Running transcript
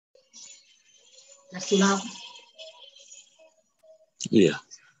That's too loud. Yeah.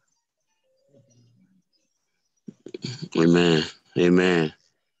 Amen. Amen.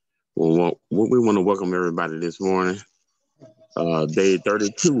 Well, we want to welcome everybody this morning. Day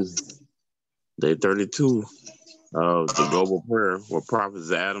 32. Day 32 of the Global Prayer with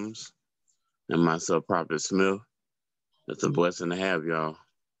Prophetess Adams and myself, Prophet Smith. It's a blessing to have y'all.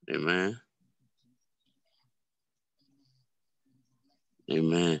 Amen.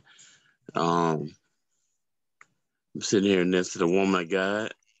 Amen. I'm sitting here next to the woman of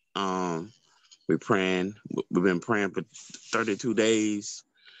God. We've been praying for 32 days,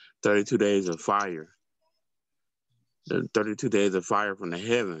 32 days of fire. The 32 days of fire from the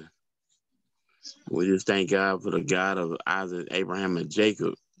heaven. We just thank God for the God of Isaac, Abraham, and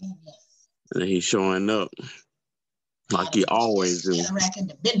Jacob. And he's showing up like he always do.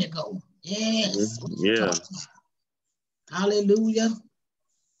 The Bendigo. Yes. Yeah. Hallelujah.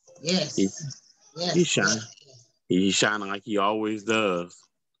 Yes. He's shining. He's shining like he always does.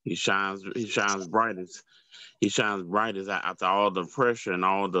 He shines brightest. He shines brightest after all the pressure and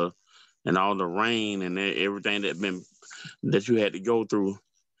all the rain and everything that you had to go through.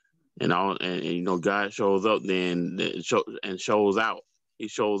 And you know, God shows up then and shows out. He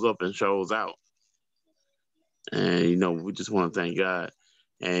shows up and shows out. And you know, we just want to thank God.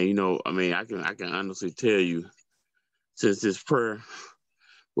 And you know, I mean, I can honestly tell you, since this prayer,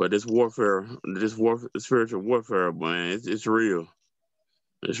 well, this spiritual warfare, man, it's real.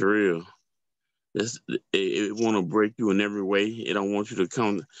 It's real. It want to break you in every way. It don't want you to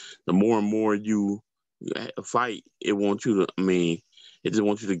come. The more and more you fight, it wants you to. I mean, it just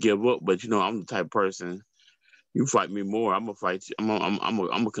wants you to give up. But you know, I'm the type of person. You fight me more, I'm gonna fight you. I'm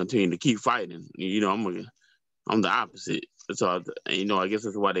gonna continue to keep fighting. You know, I'm the opposite. So you know, I guess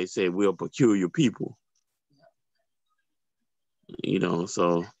that's why they say we're peculiar people. You know,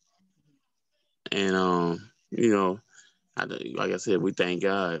 so and you know, like I said, we thank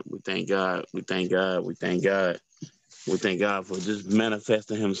God. We thank God. We thank God. We thank God. We thank God for just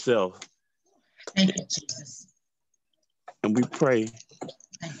manifesting Himself. Thank you, Jesus. And we pray,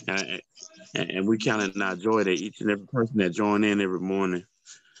 and we count it our joy that each and every person that join in every morning,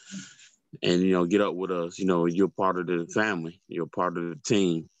 and you know, get up with us. You know, you're part of the family. You're part of the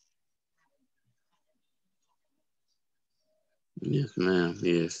team. Yes, ma'am.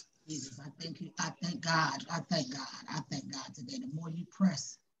 Yes. Jesus, I thank you. I thank God. I thank God. I thank God today. The more you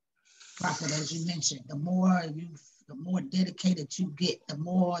press, Prophet, as you mentioned, the more dedicated you get, the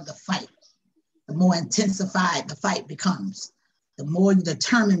more the fight, the more intensified the fight becomes. The more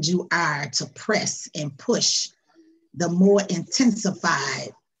determined you are to press and push, the more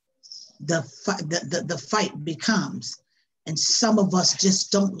intensified the fight becomes. And some of us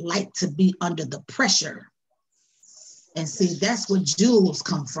just don't like to be under the pressure. And see, that's where jewels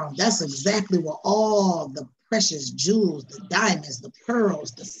come from. That's exactly where all the precious jewels, the diamonds, the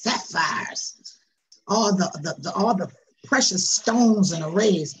pearls, the sapphires, all the precious stones and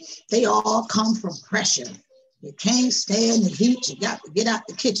arrays, they all come from pressure. You can't stand the heat. You got to get out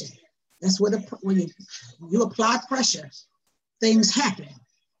the kitchen. That's where when you apply pressure, things happen.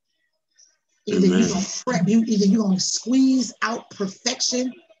 Either you're gonna squeeze out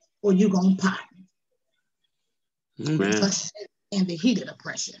perfection, or you're gonna pop. Amen. And the heat of the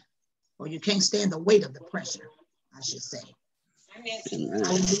pressure, or you can't stand the weight of the pressure, I should say. Amen.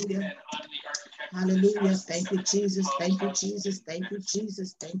 Hallelujah. Hallelujah. Thank you, Jesus. Thank you, Jesus. Thank you,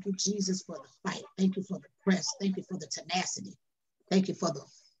 Jesus. Thank you, Jesus, for the fight. Thank you for the press. Thank you for the tenacity. Thank you for the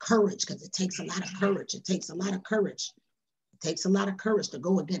courage, because it takes a lot of courage. It takes a lot of courage. It takes a lot of courage to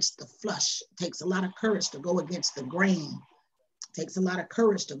go against the flush. It takes a lot of courage to go against the grain. It takes a lot of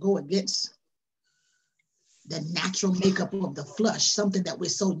courage to go against the natural makeup of the flush, something that we're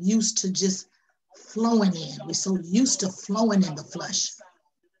so used to just flowing in. We're so used to flowing in the flush.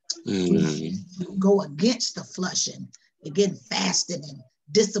 We go against the flush and begin fasting and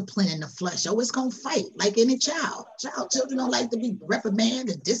disciplining the flush. Oh, it's going to fight like any child. Children don't like to be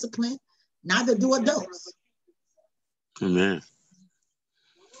reprimanded and disciplined. Neither do adults. Amen.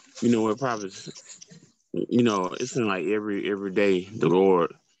 You know what, Prophet? You know, it seems like every day the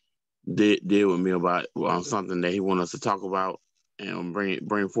Lord deal with me about something that He wants us to talk about and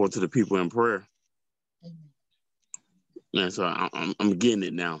bring forth to the people in prayer. And so I'm getting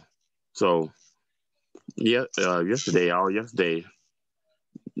it now. So yesterday,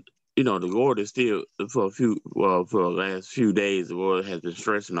 you know, the Lord is still for the last few days, the Lord has been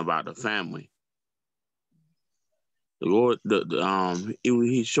stressing about the family. The Lord,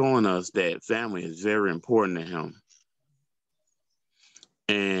 He's showing us that family is very important to Him.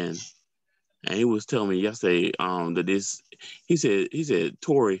 And He was telling me yesterday that he said,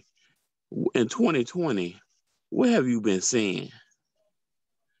 Tori, in 2020, what have you been seeing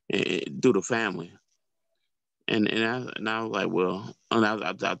through the family? And I was like, well, and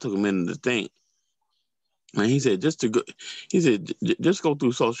I took a minute to think. And he said, just go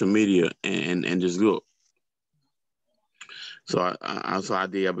through social media and just look. So I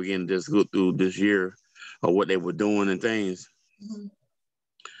did. I began to just look through this year of what they were doing and things. Mm-hmm.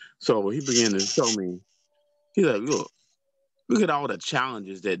 So he began to show me. He's like, look at all the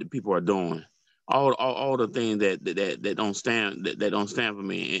challenges that the people are doing. All the things that don't stand that don't stand for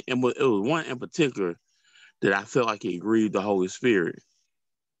me. And it was one in particular that I felt like it grieved the Holy Spirit.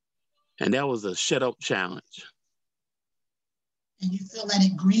 And that was a shut up challenge. And you feel that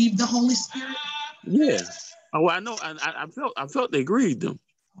it grieved the Holy Spirit? Yeah. Oh, I know. I felt they grieved them.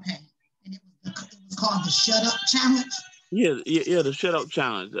 Okay. And it was called the shut up challenge? Yeah, the shut up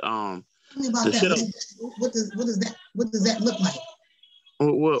challenge. Tell me about that. What does that look like?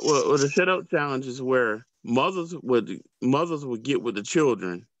 Well, the shut up challenge is where mothers would get with the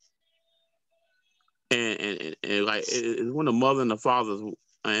children, and like it's when the mother and the fathers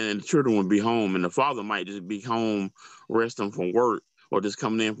and the children would be home, and the father might just be home resting from work or just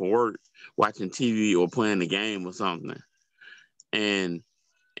coming in from work, watching TV or playing the game or something, and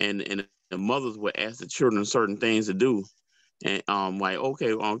the mothers would ask the children certain things to do, and like,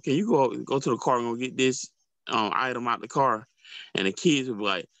 okay, can you go to the car and go get this item out the car, and the kids would be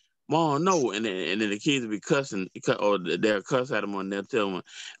like, Mom, no, and then the kids would be cussing, or they'll cuss at them and they'll tell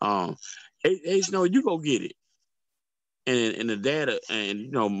them, hey, no, you go get it, and the dad, and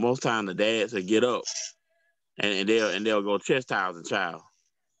most time the dads will get up and they'll go chastise the child,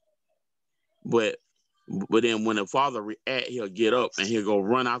 but then when the father react, he'll get up and he'll go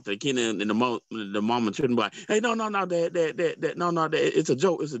run out the kid, and the mom and children be like, hey, no, dad, no, dad, it's a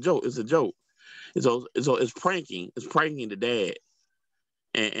joke. It's pranking the dad,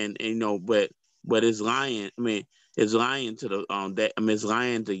 and but it's lying. I mean, it's lying to the dad. I mean, it's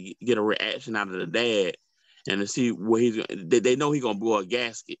lying to get a reaction out of the dad, and to see where they know he's gonna blow a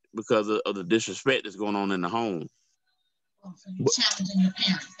gasket because of the disrespect that's going on in the home. Oh, so you're challenging your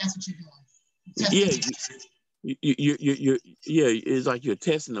parents. That's what you're doing. It's like you're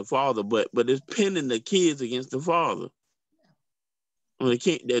testing the father, but it's pinning the kids against the father. I mean,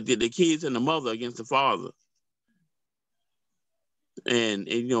 the kids and the mother against the father, and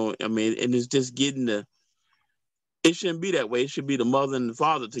I mean, and it's just getting it shouldn't be that way. It should be the mother and the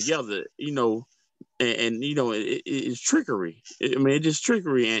father together, and it's trickery. I mean, it's just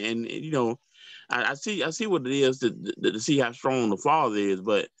trickery, and I see what it is to see how strong the father is,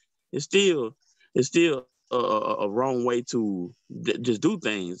 but it's still a wrong way to just do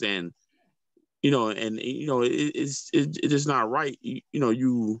things, and it's just not right.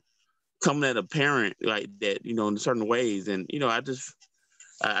 You coming at a parent like that, in certain ways, and I just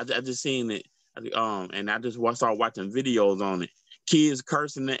seen it, and I just started watching videos on it. Kids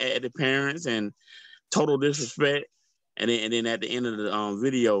cursing at the parents and total disrespect, and then at the end of the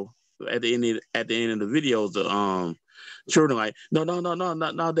video, at the end of the videos, the children like, no,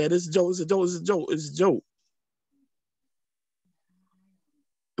 dad, it's a joke.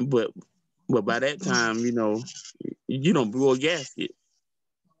 But by that time, you don't blow a gasket.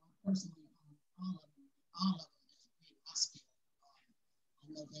 Personally, all of them must be. I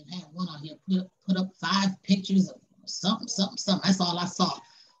know they've had one on here put up 5 pictures of something. That's all I saw.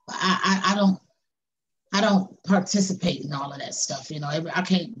 But I don't participate in all of that stuff. I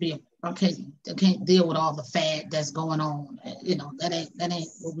can't deal with all the fad that's going on. That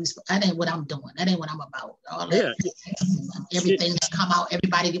ain't what I'm doing. That ain't what I'm about. All that, everything that come out,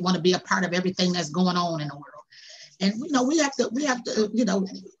 everybody want to be a part of everything that's going on in the world. And we have to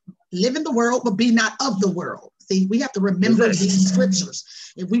live in the world, but be not of the world. See, we have to remember these scriptures.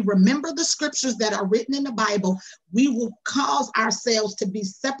 If we remember the scriptures that are written in the Bible, we will cause ourselves to be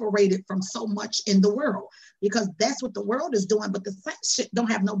separated from so much in the world, because that's what the world is doing. But the saints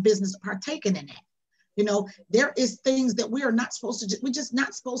don't have no business partaking in that. There is things that we are not supposed to do. We're just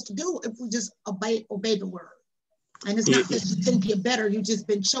not supposed to do if we just obey the word. And it's not that you think you're better. You've just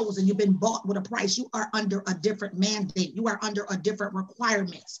been chosen. You've been bought with a price. You are under a different mandate. You are under a different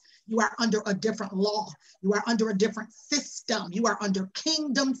requirements. You are under a different law. You are under a different system. You are under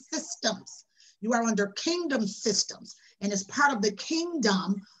kingdom systems. You are under kingdom systems. And as part of the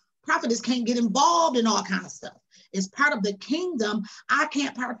kingdom, prophetess can't get involved in all kind of stuff. As part of the kingdom, I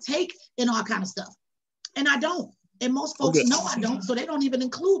can't partake in all kind of stuff. And I don't. And most folks know I don't, so they don't even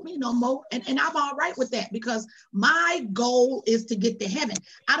include me no more. And I'm all right with that, because my goal is to get to heaven.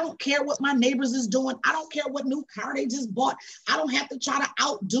 I don't care what my neighbors is doing. I don't care what new car they just bought. I don't have to try to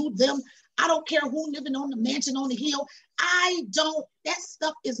outdo them. I don't care who living on the mansion on the hill. That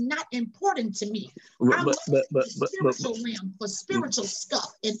stuff is not important to me. I'm looking at the spiritual realm for spiritual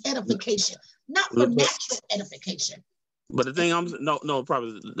stuff and edification, not for natural edification. But the thing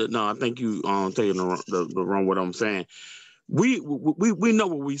I think you taking the wrong what I'm saying. We know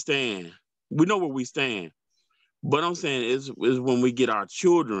where we stand. We know where we stand. But I'm saying is when we get our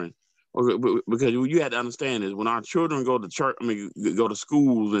children, because you had to understand is when our children go to church, go to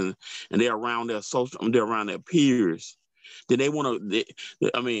schools and they're around they're around their peers, then they want to.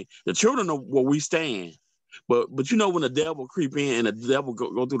 The children know where we stand. But when the devil creep in and the devil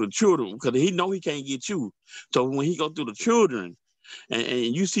go through the children, because he know he can't get you. So when he go through the children, and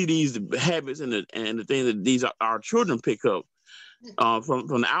you see these habits and the things that these our children pick up from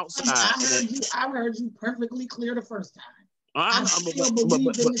the outside. I heard you perfectly clear the first time. I still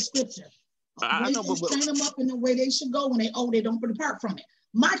believe in the scripture. Train them up in the way they should go. When they don't depart from it.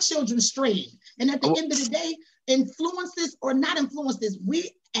 My children strayed, and at the end of the day, influence this or not influence this,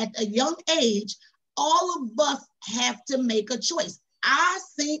 we at a young age, all of us have to make a choice. I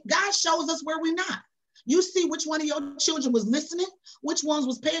think God shows us where we're not. You see which one of your children was listening, which ones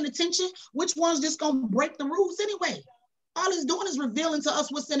was paying attention, which one's just gonna break the rules anyway. All it's doing is revealing to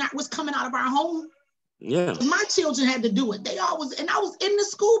us what's coming out of our home. Yeah. My children had to do it. I was in the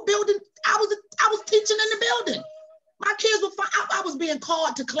school building. I was teaching in the building. My kids were fine. I was being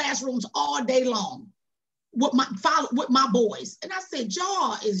called to classrooms all day long with my boys. And I said,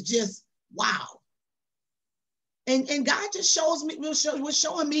 y'all is just wow. And God just was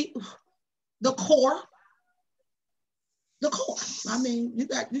showing me the core. The core. I mean, you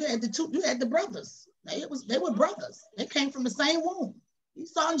had the brothers. They were brothers. They came from the same womb.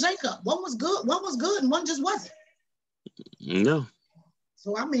 Esau and Jacob. One was good, and one just wasn't. No.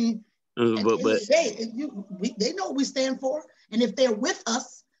 So I mean, at the end of the day, they know what we stand for, and if they're with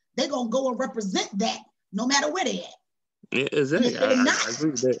us, they're gonna go and represent that no matter where they at. Yeah, exactly. And if they're not, I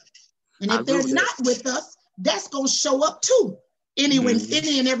agree with that. And if they're not with us, that's gonna show up too. Any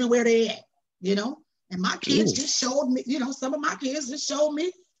and everywhere they at. And my kids just showed me. Some of my kids just showed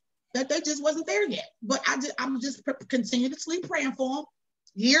me that they just wasn't there yet. But I'm just continuously praying for them.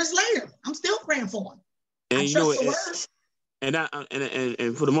 Years later, I'm still praying for them. And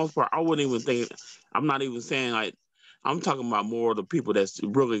and for the most part, I wouldn't even think. I'm not even saying like. I'm talking about more of the people that's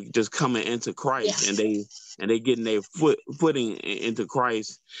really just coming into Christ, and they getting their footing into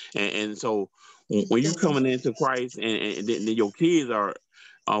Christ, and so when you coming into Christ, and then your kids are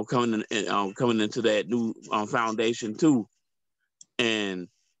coming into that new foundation too, and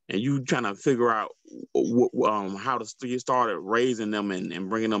you trying to figure out how to get started raising them and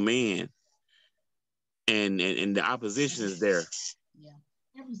bringing them in, and the opposition is there. Yeah,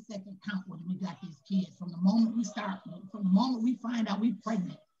 every second count when we got these kids. From the moment we find out we're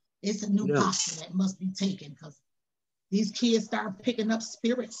pregnant, it's a new posture that must be taken, because these kids start picking up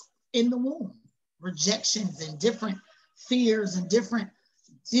spirits in the womb, rejections and different fears and different.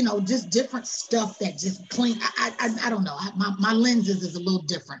 Just different stuff that just cling. I don't know. My lenses is a little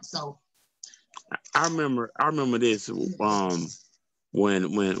different. So I remember this when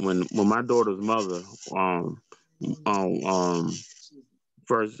my daughter's mother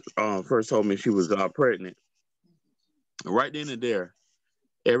first told me she was pregnant. Right then and there,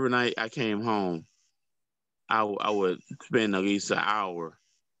 every night I came home, I would spend at least an hour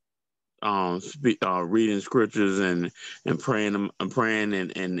reading scriptures and praying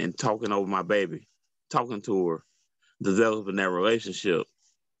and talking over my baby, talking to her, developing that relationship.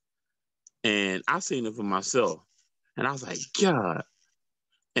 And I seen it for myself, and I was like, God.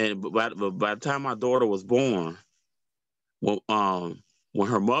 And by the time my daughter was born, when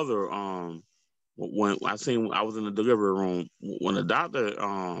her mother when I was in the delivery room, when the doctor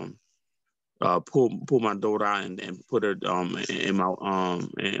pulled my daughter out and put her in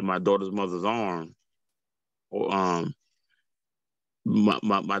my daughter's mother's arm.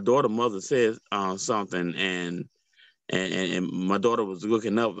 My daughter's mother said something, and my daughter was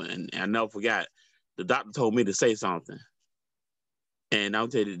looking up, and I never forgot. The doctor told me to say something, and I'll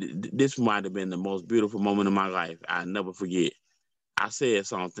tell you, this might have been the most beautiful moment of my life. I never forget. I said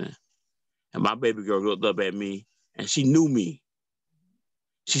something, and my baby girl looked up at me, and she knew me.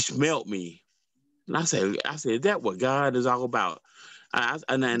 She smelled me. And I said, is that what God is all about?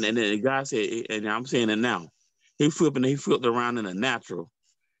 And then God said, and I'm saying it now. He flipped around in the natural.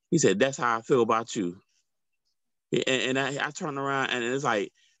 He said, that's how I feel about you. And I turned around, and it's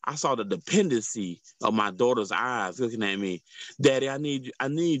like I saw the dependency of my daughter's eyes looking at me. Daddy, I need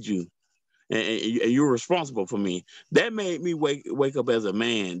you. and you're responsible for me. That made me wake up as a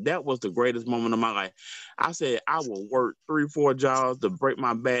man. That was the greatest moment of my life. I said, I will work 3-4 jobs to break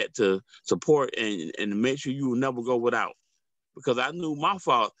my back to support and make sure you will never go without. Because I knew my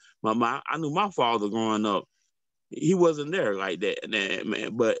father, I knew my father growing up. He wasn't there like that,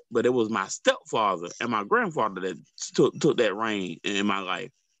 man. But it was my stepfather and my grandfather that took that reign in my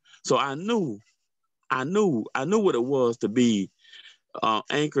life. So I knew what it was to be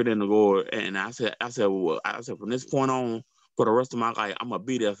anchored in the Lord. And I said, from this point on, for the rest of my life, I'm gonna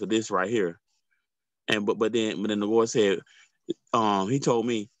be there for this right here. And but then the Lord said, he told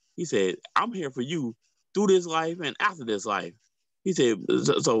me, he said, I'm here for you through this life and after this life. He said,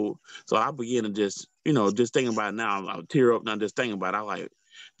 so I began to just thinking about it now, I'll tear up now just thinking about it. I like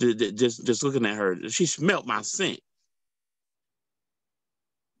just looking at her. She smelt my scent.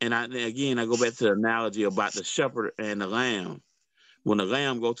 And I go back to the analogy about the shepherd and the lamb. When the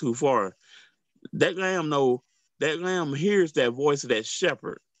lamb go too far, that lamb hears that voice of that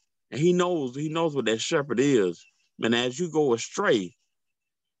shepherd, and he knows what that shepherd is. And as you go astray,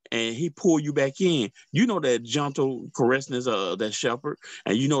 and he pull you back in, you know that gentle caressness of that shepherd,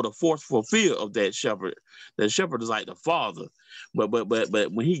 and you know the forceful feel of that shepherd. That shepherd is like the father, but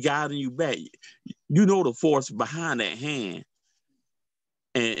when he guiding you back, you know the force behind that hand.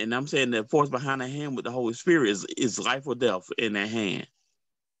 And I'm saying the force behind that hand with the Holy Spirit is life or death in that hand.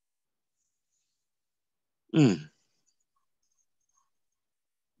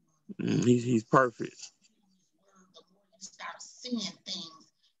 He's perfect. The more you start seeing things,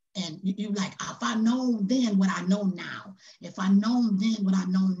 and you like, if I known then what I know now, if I known then what I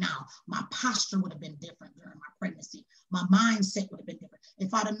know now, my posture would have been different during my pregnancy. My mindset would have been different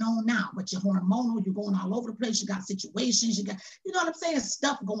if I'd have known now. But you're hormonal, you're going all over the place. You got situations, you got, you know what I'm saying,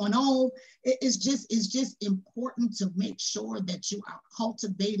 stuff going on. It's just important to make sure that you are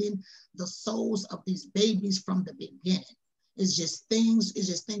cultivating the souls of these babies from the beginning. It's just things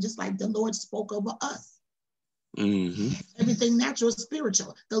just like the Lord spoke over us. Mm-hmm. Everything natural is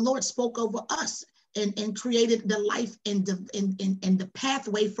spiritual. The Lord spoke over us and created the life and the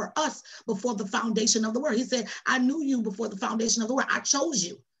pathway for us before the foundation of the world. He said, I knew you before the foundation of the world. I chose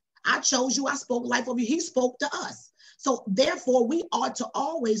you. I spoke life over you. He spoke to us. So therefore, we ought to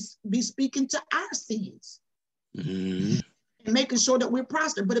always be speaking to our seeds. Mm-hmm. And making sure that we're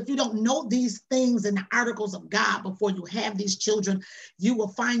prospered. But if you don't know these things in the articles of God before you have these children, you will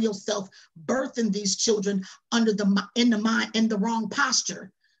find yourself birthing these children in the wrong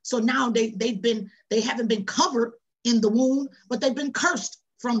posture. So now they haven't been covered in the womb, but they've been cursed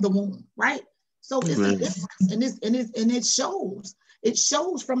from the womb, right? So it's a difference, and it shows. It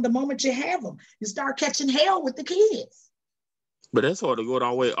shows from the moment you have them. You start catching hell with the kids. But that's what the Lord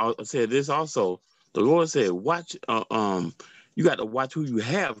always said. This also, the Lord said, watch. You got to watch who you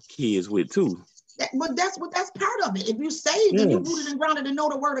have kids with too. But that's part of it. If you saved and you're rooted and grounded and know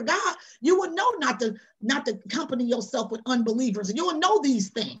the word of God, you would know not to accompany yourself with unbelievers, and you would know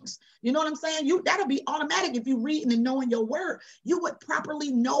these things. You know what I'm saying? That'll be automatic if you're reading and knowing your word. You would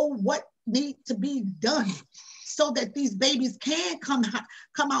properly know what needs to be done so that these babies can come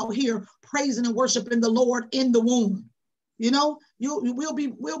out here praising and worshiping the Lord in the womb. You know, we'll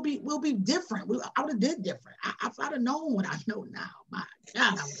be different. I would have did different. If I'd have known what I know now, my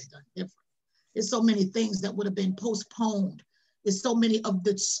God, I would have done different. There's so many things that would have been postponed. There's so many of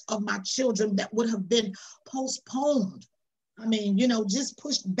my children that would have been postponed. I mean, just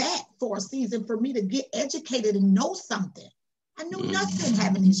pushed back for a season for me to get educated and know something. I knew nothing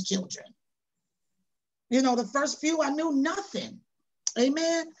having these children. The first few, I knew nothing.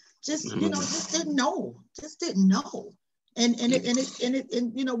 Amen. Just didn't know. And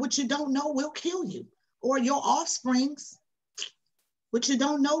what you don't know will kill you, or your offsprings. What you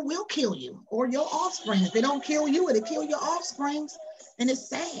don't know will kill you, or your offspring. If they don't kill you, it'll kill your offsprings, and it's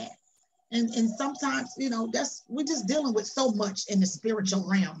sad. And sometimes, we're just dealing with so much in the spiritual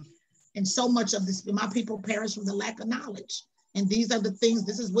realm, and so much of this. My people perish from the lack of knowledge, and these are the things.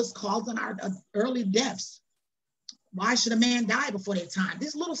 This is what's causing our early deaths. Why should a man die before their time?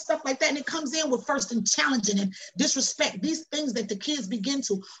 This little stuff like that, and it comes in with first and challenging and disrespect. These things that the kids begin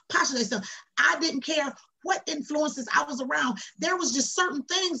to posture themselves. I didn't care what influences I was around. There was just certain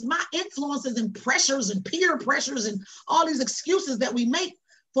things, my influences and pressures and peer pressures and all these excuses that we make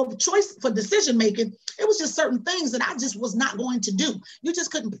for choice, for decision making. It was just certain things that I just was not going to do. You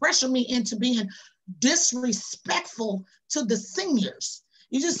just couldn't pressure me into being disrespectful to the seniors.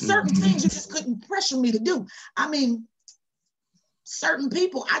 You just certain things you just couldn't pressure me to do. I mean, certain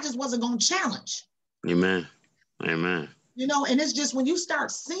people I just wasn't going to challenge. Amen. And it's just when you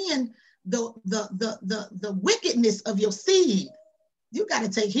start seeing the wickedness of your seed, You got to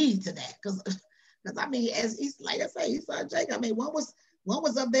take heed to that, because I mean, as he's like I say, Esau and Jacob. I mean, one was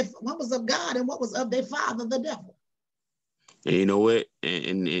of God, and one was of their father, the devil. And you know what?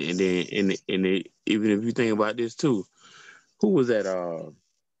 And then even if you think about this too, who was that?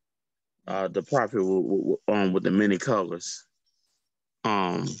 The prophet with the many colors.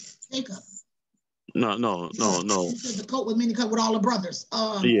 Jacob. No. The coat with many colors with all the brothers.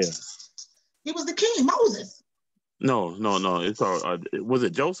 Yeah. He was the king, Moses. No. It's was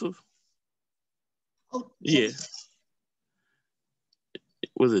it Joseph? Oh, yeah.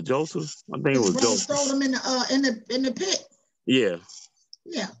 Was it Joseph? I think it was Joseph. Throw him in the pit. Yeah.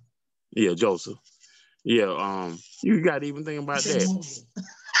 Yeah. Yeah, Joseph. Yeah. You got to even think about that. Moses.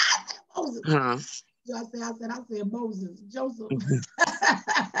 Moses. Huh? I said Moses. Joseph.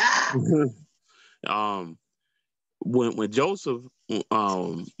 When Joseph,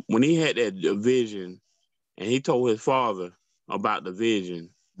 when he had that vision, and he told his father about the vision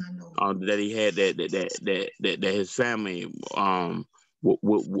that he had, that his family,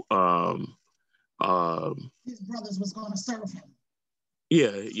 his brothers was going to serve him.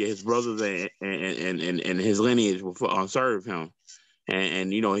 Yeah, his brothers and his lineage will serve him,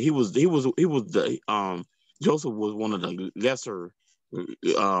 and you know he was the Joseph was one of the lesser,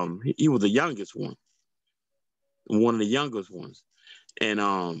 he was the youngest one of the youngest ones, and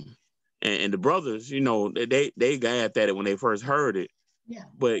the brothers, you know, they got at it when they first heard it. Yeah.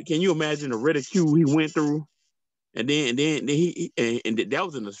 But can you imagine the ridicule he went through, and then he that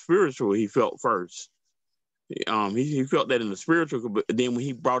was in the spiritual he felt first. He felt that in the spiritual, but then when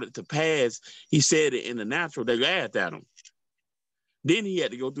he brought it to pass, he said it in the natural. They laughed at him. Then he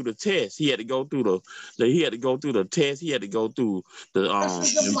had to go through the test. He had to go through the test. He had to go through the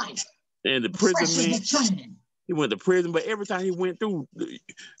and the prison. He went to prison, but every time he went through,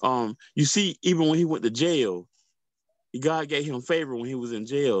 you see, even when he went to jail, God gave him favor when he was in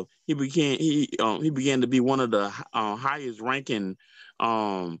jail. He began to be one of the highest ranking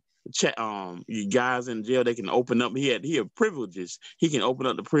guys in jail. They can open up. He had privileges. He can open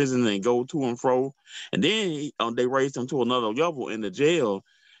up the prison and go to and fro. And then they raised him to another level in the jail,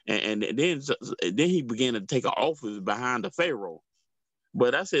 and then he began to take an office behind the Pharaoh.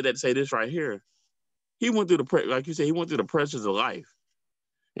 But I said that to say this right here. He went through like you said, he went through the pressures of life,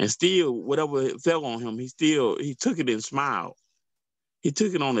 and still, whatever fell on him, he took it and smiled. He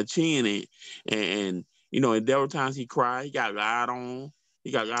took it on the chin, and you know, and there were times he cried. He got lied on.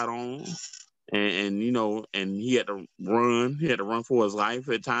 And you know, and he had to run. He had to run for his life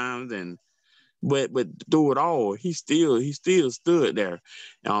at times, but through it all, he still stood there,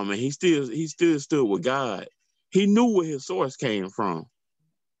 and he still stood with God. He knew where his source came from,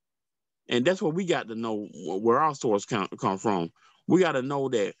 and that's what we got to know, where our source come from. We got to know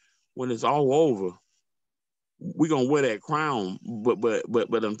that when it's all over, we're gonna wear that crown.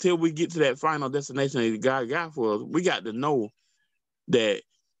 But until we get to that final destination that God got for us, we got to know that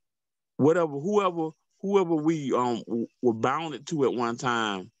whoever we were bounded to at one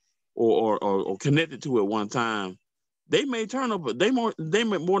time, or connected to at one time, they may turn up. They more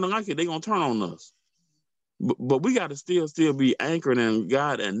than likely they're gonna turn on us. But we got to still be anchored in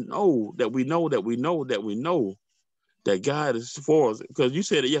God, and know that God is for us. Because you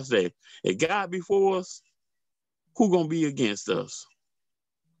said it yesterday. If God be for us, who gonna be against us?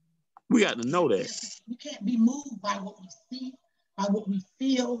 We got to know that. We can't be moved by what we see, by what we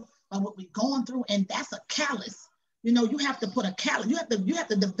feel, by what we're going through, and that's a callus. You know, you have to put a callus. You have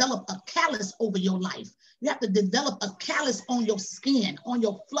to develop a callus over your life. You have to develop a callus on your skin, on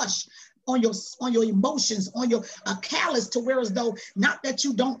your flesh, on your emotions, on a callus, to where as though not that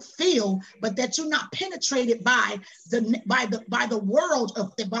you don't feel, but that you're not penetrated by the world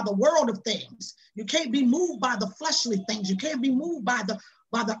of things. You can't be moved by the fleshly things. You can't be moved by the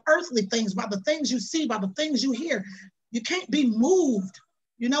earthly things, by the things you see, by the things you hear. You can't be moved,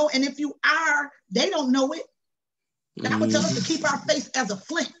 you know. And if you are, they don't know it. God would tell us to keep our face as a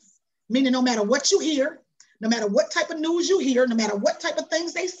flint, meaning no matter what you hear, no matter what type of news you hear, no matter what type of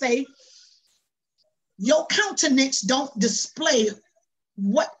things they say, your countenance don't display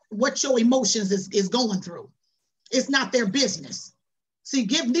what your emotions is going through. It's not their business. See,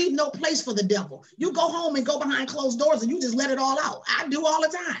 leave no place for the devil. You go home and go behind closed doors and you just let it all out. I do all the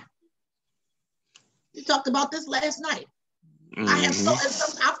time. We talked about this last night.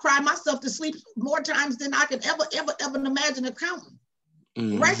 I've cried myself to sleep more times than I could ever imagine of counting.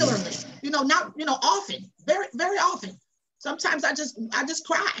 Regularly, you know, not, you know, often, very, very often. Sometimes I just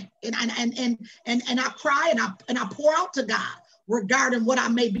cry and I cry and I pour out to God regarding what I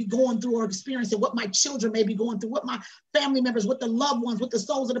may be going through or experiencing, what my children may be going through, what my family members, what the loved ones, what the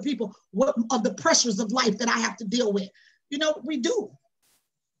souls of the people, what of the pressures of life that I have to deal with. You know, we do.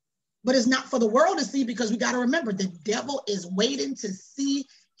 But it's not for the world to see, because we got to remember the devil is waiting to see.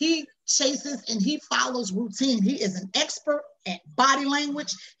 He chases and he follows routine. He is an expert at body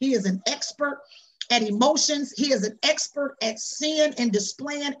language. He is an expert at emotions. He is an expert at seeing and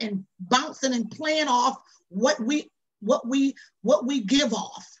displaying and bouncing and playing off what we give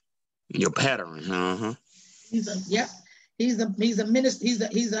off. Your pattern. He's an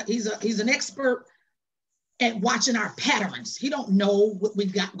expert at watching our patterns. He don't know what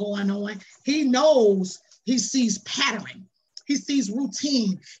we've got going on. He knows, he sees pattern. He sees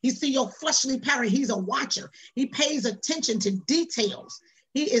routine. He sees your fleshly pattern. He's a watcher. He pays attention to details.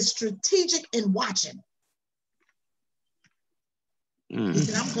 He is strategic in watching. He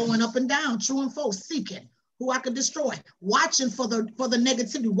said, I'm going up and down, true and false, seeking who I could destroy, watching for the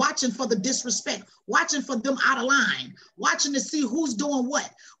negativity, watching for the disrespect, watching for them out of line, watching to see who's doing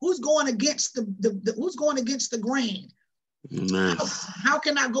what, who's going against the grain. How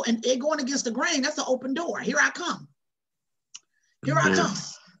can I go? And going against the grain, that's an open door. Here I come. Here I come.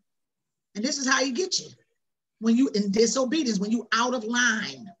 And this is how he gets you. When you in disobedience, when you out of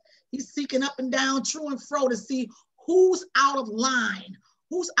line, he's seeking up and down, true and fro, to see who's out of line,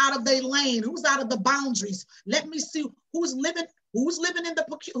 who's out of their lane, who's out of the boundaries. Let me see who's living in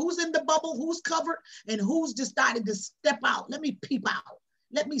the bubble, who's covered, and who's decided to step out. Let me peep out.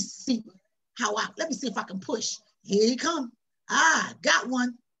 Let me see let me see if I can push. Here he come. Got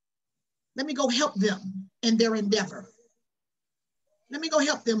one. Let me go help them in their endeavor. Let me go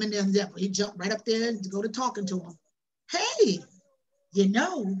help them in their endeavor. He jumped right up there to go to talking to him. Hey, you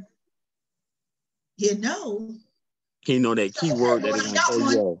know. He know that key word that is going to throw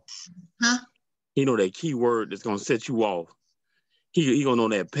you off. Huh? He know that key word that's going to set you off. He going to know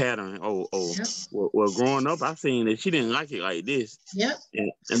that pattern. Yep. Well, growing up, I seen that she didn't like it like this. Yep.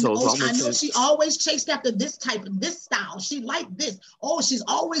 And so I know she always chased after this style. She liked this. Oh, she's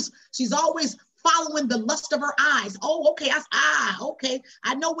always following the lust of her eyes. Oh, okay. Okay.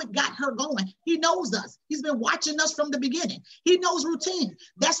 I know what got her going. He knows us. He's been watching us from the beginning. He knows routine.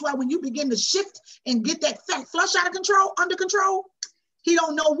 That's why when you begin to shift and get that flush under control, he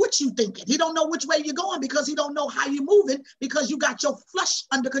don't know what you thinking. He don't know which way you're going, because he don't know how you're moving, because you got your flush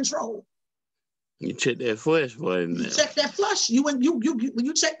under control. You check that flush button. You check that flush. When you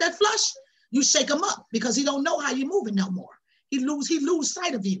check that flush, you shake him up, because he don't know how you're moving no more. He lose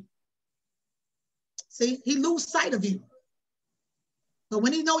sight of you. See, he lose sight of you. But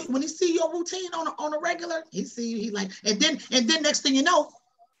when he see your routine on a regular, he see you, he like, and then next thing you know,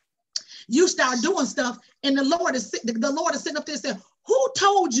 you start doing stuff, and the Lord is sitting up there saying, who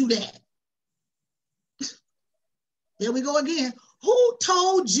told you that? There we go again. Who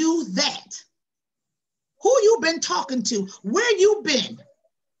told you that? Who you been talking to? Where you been?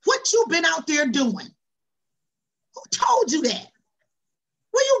 What you been out there doing? Who told you that?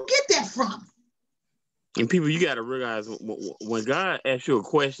 Where you get that from? And people, you got to realize, when God asks you a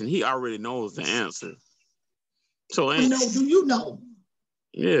question, he already knows the answer. So, do you know?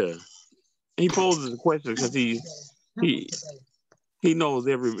 Yeah. He poses the question because he knows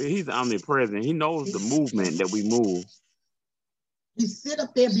he's omnipresent. He knows the movement that we move. He sit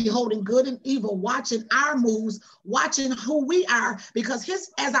up there beholding good and evil, watching our moves, watching who we are, because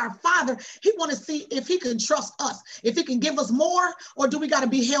as our Father, he want to see if he can trust us, if he can give us more, or do we got to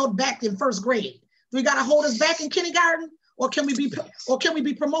be held back in first grade? Do we got to hold us back in kindergarten, or can we be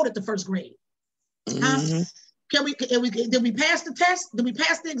promoted to first grade? Mm-hmm. Did we pass the test? Did we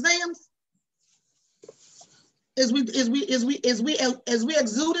pass the exams? Is we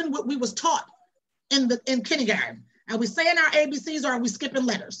exuding what we was taught in kindergarten? Are we saying our ABCs, or are we skipping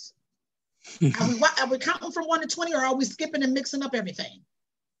letters? Are we counting from 1 to 20, or are we skipping and mixing up everything?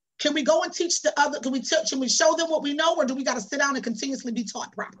 Can we go and teach the other? Can we show them what we know, or do we got to sit down and continuously be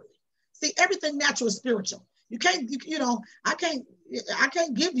taught properly? See, everything natural is spiritual. You can't, I can't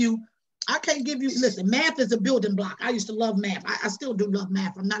give you, listen, math is a building block. I used to love math. I still do love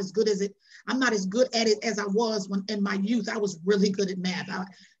math. I'm not as good at it as I was when in my youth. I was really good at math. At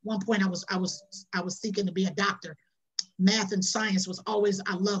one point I was seeking to be a doctor. Math and science was always,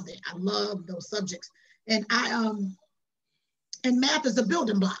 I loved it. I loved those subjects. And and math is a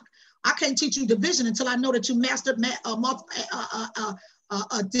building block. I can't teach you division until I know that you mastered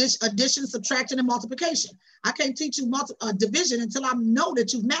addition, subtraction, and multiplication. I can't teach you division until I know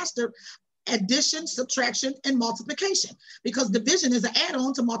that you've mastered addition, subtraction, and multiplication, because division is an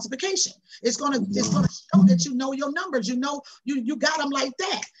add-on to multiplication. It's gonna show that you know your numbers. You got them like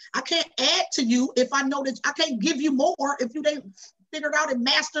that. I can't add to you if I know that. I can't give you more if you didn't figured out and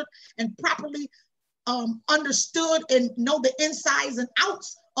mastered and properly understood and know the insides and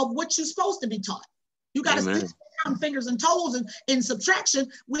outs of what you're supposed to be taught. You got to counting fingers and toes and in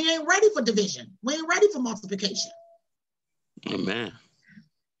subtraction, we ain't ready for division. We ain't ready for multiplication. Amen.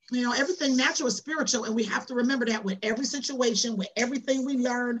 You know, everything natural is spiritual, and we have to remember that with every situation, with everything we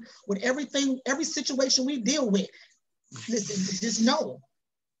learn, with everything, every situation we deal with. Listen, just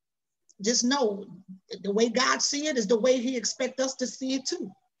know the way God see it is the way He expects us to see it too.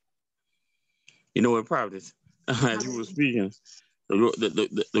 You know what, Prophetess, as you were speaking,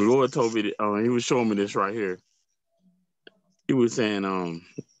 the Lord told me that, He was showing me this right here. He was saying,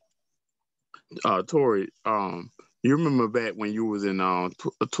 Tori, you remember back when you was in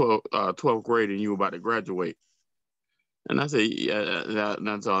 12th grade and you were about to graduate? And I said, yeah,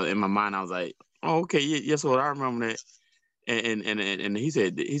 that's all. In my mind, I was like, oh, okay, yes, Lord, I remember that. And he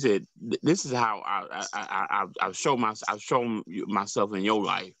said, this is how I've shown myself in your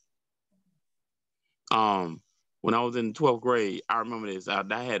life. When I was in 12th grade, I remember this.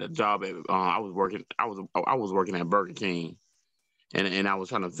 I had a job at I was working at Burger King, and I was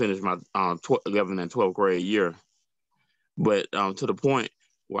trying to finish my 11th and 12th grade year. But to the point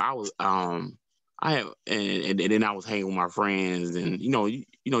where I was I have and then I was hanging with my friends, and you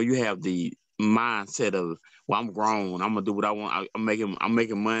have the mindset of, well, I'm grown, I'm gonna do what I want. I'm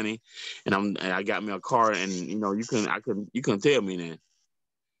making money, and I got me a car, and you couldn't tell me that.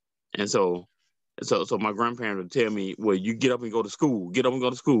 And so my grandparents would tell me, well, you get up and go to school. Get up and go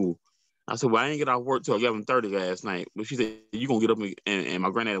to school. I said, well, I ain't get off work till 11:30 last night. But she said, you gonna get up and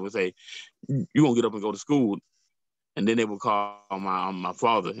my granddad would say, you gonna get up and go to school. And then they would call my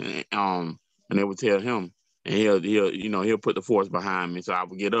father, and they would tell him, and he'll put the force behind me, so I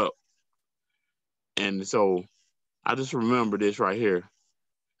would get up. And so I just remember this right here.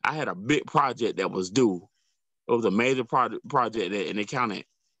 I had a big project that was due. It was a major project, and it counted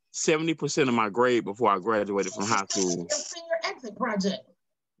 70% of my grade before I graduated from high school. Your senior exit project.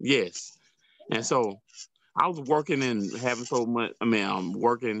 Yes. And so I was working and having so much. I mean, I'm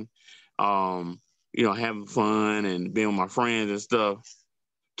working, having fun and being with my friends and stuff,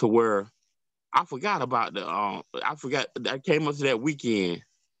 to where I forgot about I came up to that weekend.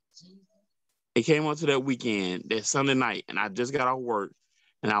 It came up to that weekend, that Sunday night, and I just got off work,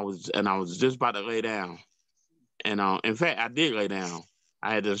 and I was just about to lay down. And in fact, I did lay down.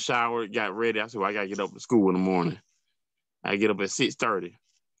 I had to shower, got ready. I said, well, I gotta get up for school in the morning. I get up at 6:30.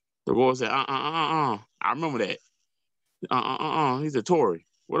 The Lord said, I remember that. He said, Tori,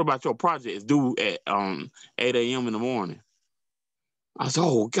 what about your project? It's due at 8 a.m. in the morning. I said,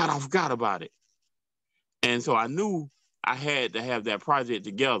 oh God, I forgot about it. And so I knew I had to have that project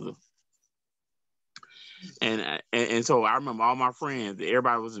together. And so I remember all my friends,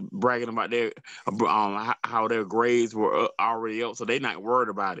 everybody was bragging about their how their grades were already up, so they not worried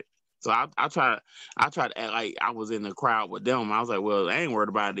about it. So I tried to act like I was in the crowd with them. I was like, well, I ain't worried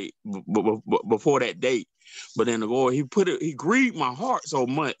about it before that date. But then the Lord, he grieved my heart so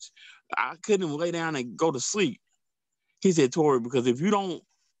much, I couldn't even lay down and go to sleep. He said, Tori, because if you don't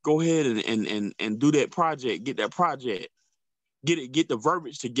go ahead and do that project, get that project, get the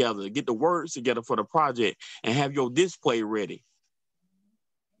verbiage together, get the words together for the project, and have your display ready.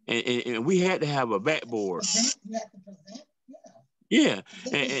 And we had to have a backboard. You have to present, yeah.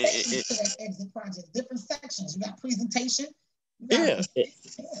 Exit project, different sections. You got presentation.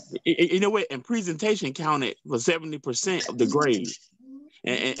 You know what? And presentation counted for 70% of the grade.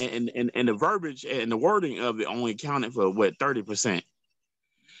 And the verbiage and the wording of it only counted for 30%.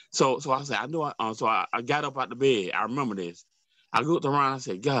 So I said, I know. So I got up out the bed. I remember this. I looked around. I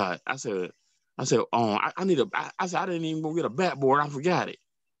said, God. I said, I need I said, I didn't even go get a backboard. I forgot it.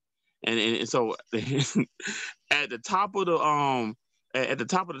 And so at the top of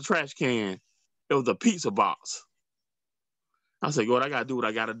the trash can, it was a pizza box. I said, God, I gotta do what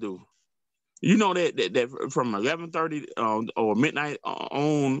I gotta do. You know that from 11:30 or midnight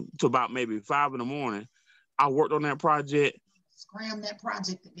on to about maybe 5 in the morning, I worked on that project. Scram that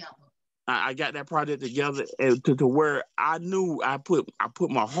project together. I got that project together to where I knew I put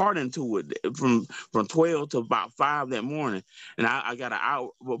my heart into it from 12 to about 5 that morning, and I got an hour,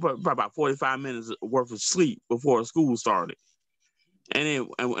 about 45 minutes worth of sleep before school started.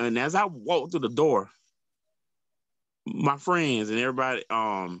 And as I walked through the door, my friends and everybody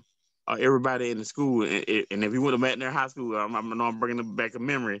in the school, and if you would have met in their high school, I know I'm bringing back a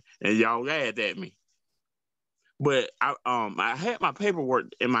memory, and y'all laughed at me. But I had my paperwork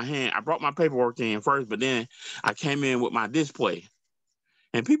in my hand. I brought my paperwork in first, but then I came in with my display,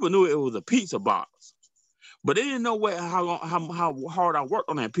 and people knew it was a pizza box, but they didn't know how hard I worked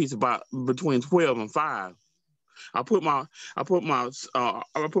on that pizza box between 12 and 5. I put my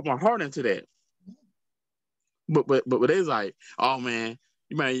heart into that. But they was like, oh man,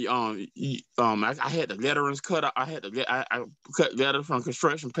 You may I had the letterings cut up. I cut letters from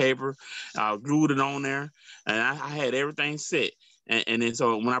construction paper, glued it on there, and I had everything set. And then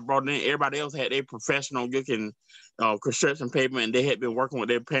so when I brought it in, everybody else had their professional looking construction paper, and they had been working with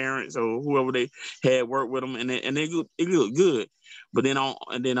their parents or whoever they had worked with them, and it looked good. But then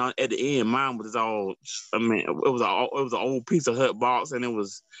at the end, mine was all. I mean, it was an old piece of hut box, and it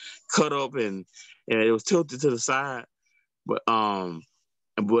was cut up and it was tilted to the side. But then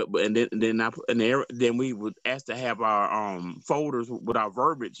we would ask to have our folders with our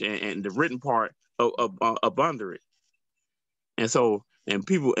verbiage and the written part up under it. And so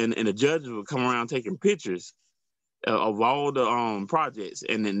people and the judges would come around taking pictures of all the projects,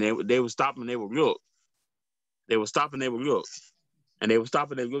 and then they would stop and they would look. They would stop and they would look, and they would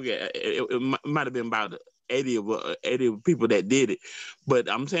stop and they would look at it. It might have been about 80 people that did it, but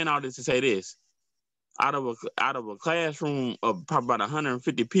I'm saying all this to say this: out of a classroom of probably about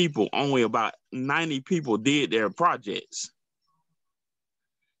 150 people, only about 90 people did their projects.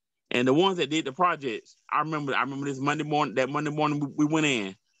 And the ones that did the projects, I remember this Monday morning. That Monday morning we went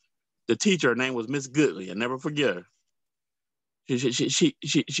in. The teacher, her name was Miss Goodley. I never forget her.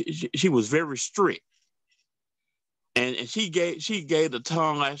 She was very strict, and she gave the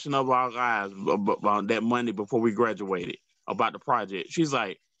tongue lashing of our lives about that Monday before we graduated about the project. She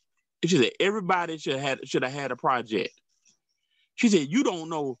said everybody should have had a project. She said, you don't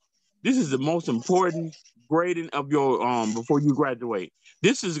know, this is the most important grading of your before you graduate.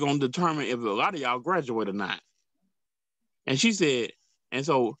 This is going to determine if a lot of y'all graduate or not. And she said, and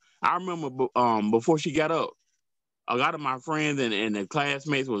so I remember before she got up, a lot of my friends and the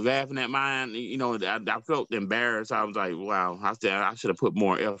classmates was laughing at mine. You know, I felt embarrassed. I was like, wow, I said I should have put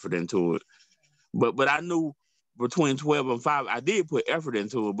more effort into it. But I knew between 12 and 5, I did put effort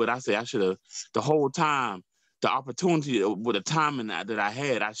into it, but I said I should have, the whole time, the opportunity with the timing that I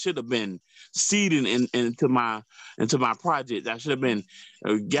had, I should have been seeding into my project. I should have been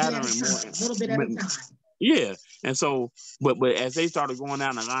gathering more. A little bit at a time. Yeah. And so, but as they started going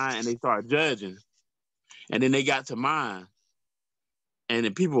down the line and they started judging, and then they got to mine, and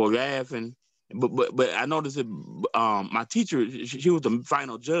then people were laughing. But I noticed that my teacher, she was the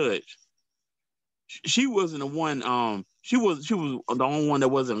final judge. She wasn't the one. She was the only one that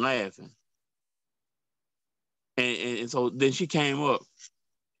wasn't laughing. And so then she came up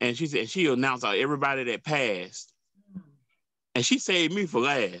and she said she announced out everybody that passed, and she saved me for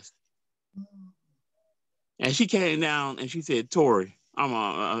last. And she came down and she said, "Tori,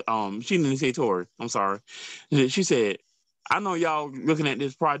 she didn't say Tori. I'm sorry. She said, I know y'all looking at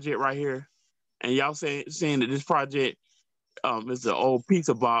this project right here, and y'all saying that this project is an old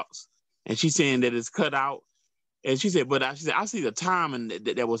pizza box, and she's saying that it's cut out." And she said, "But I see the time and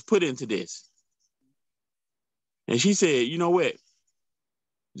that was put into this." And she said, "You know what?"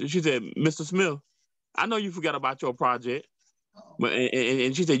 She said, "Mr. Smith, I know you forgot about your project." But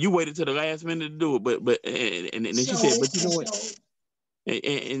and she said, "You waited till the last minute to do it." But then she said, "But you know what?"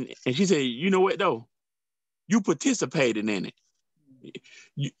 And she said, "You know what though? You participated in it.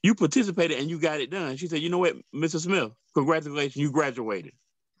 You participated and you got it done." She said, "You know what, Mr. Smith, congratulations, you graduated."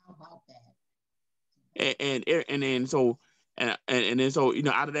 How about that? And then so you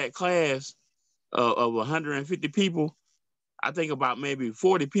know, out of that class of 150 people, I think about maybe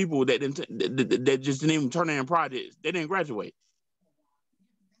 40 people that just didn't even turn in projects. They didn't graduate.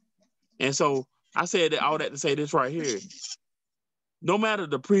 And so I said all that to say this right here. No matter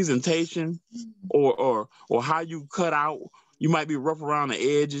the presentation or how you cut out, you might be rough around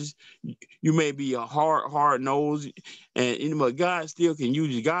the edges. You may be a hard nose, and you know, God still can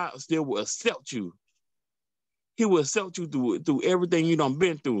use you. God still will accept you. He will accept you through everything you done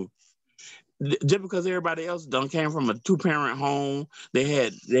been through. Just because everybody else done came from a 2-parent home, they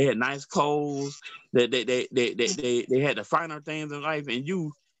had nice clothes, they had the finer things in life, and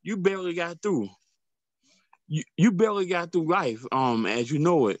you barely got through. You barely got through life, as you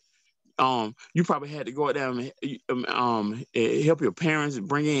know it. You probably had to go out there and help your parents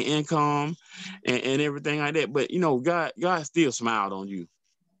bring in income and everything like that. But you know, God still smiled on you.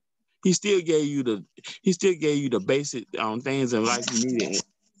 He still gave you the basic things in life you needed,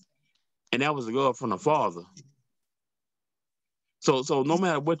 and that was the love from the Father. So no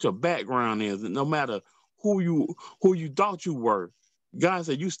matter what your background is, no matter who you thought you were, God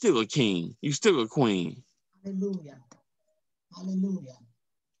said you still a king, you still a queen. Hallelujah. Hallelujah.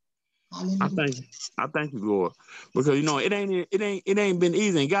 Hallelujah. I thank you, Lord, because you know it ain't been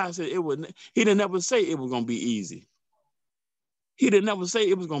easy. And God said it would. He didn't never say it was gonna be easy. He didn't never say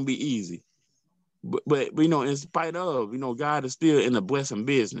it was gonna be easy. But you know, in spite of, you know, God is still in the blessing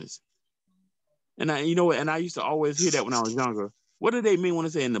business. And I, you know, and I used to always hear that when I was younger. What do they mean when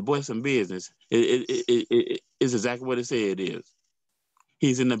they say in the blessing business? It's exactly what it said it is.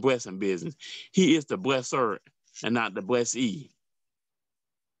 He's in the blessing business. He is the blesser and not the blessee.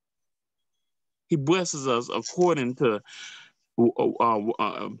 He blesses us according to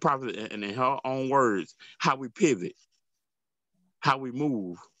Prophet and in her own words, how we pivot, how we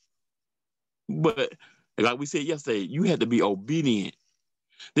move. But like we said yesterday, you have to be obedient.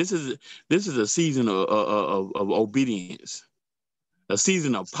 This is a season of obedience, a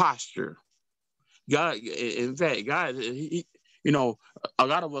season of posture. God, in fact, God, you know, a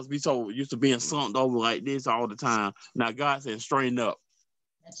lot of us be so used to being slumped over like this all the time. Now God said, straighten up.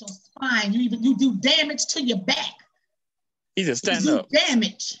 That's your spine. You do damage to your back. He said, stand up.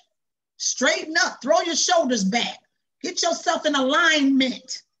 Damage. Straighten up. Throw your shoulders back. Get yourself in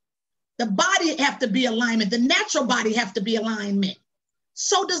alignment. The body have to be alignment. The natural body have to be alignment.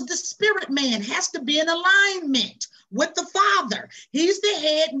 So does the spirit man has to be in alignment with the Father. He's the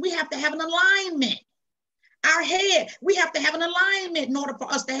head, and we have to have an alignment. Our head, we have to have an alignment in order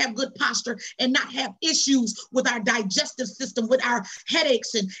for us to have good posture and not have issues with our digestive system, with our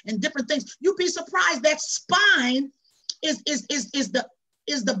headaches and different things. You'd be surprised that spine is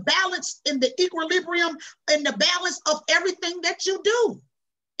the balance in the equilibrium and the balance of everything that you do.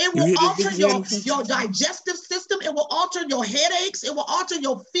 It will alter your digestive system. It will alter your headaches. It will alter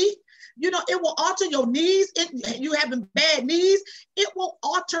your feet. You know, it will alter your knees. You having bad knees. It will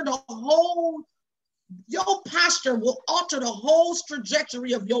alter the whole. Your posture will alter the whole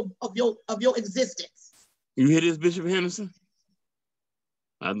trajectory of your existence. You hear this, Bishop Henderson?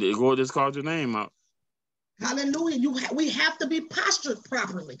 I did go just called your name out. Hallelujah. We have to be postured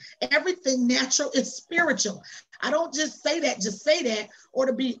properly. Everything natural is spiritual. I don't just say that, or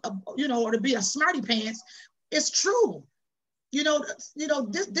to be, or to be a smarty pants. It's true.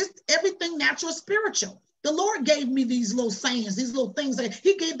 This everything natural is spiritual. The Lord gave me these little sayings, these little things that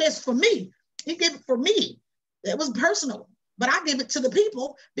He gave this for me. He gave it for me. It was personal, but I gave it to the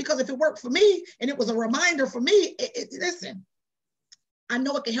people because if it worked for me and it was a reminder for me, listen, I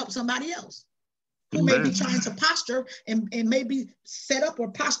know it can help somebody else who may be trying to posture and maybe set up or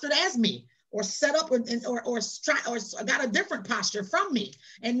postured as me, or set up or got a different posture from me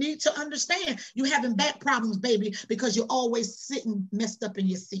and need to understand you having back problems, baby, because you're always sitting messed up in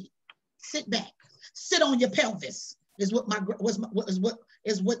your seat. Sit back, sit on your pelvis is what I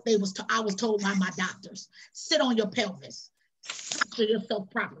was told by my doctors. Sit on your pelvis, posture yourself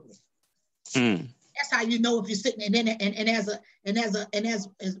properly. That's how you know if you're sitting. And then as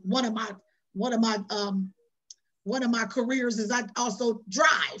one of my careers is I also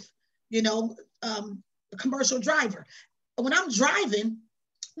drive, a commercial driver. When I'm driving,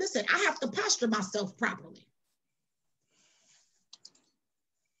 listen, I have to posture myself properly.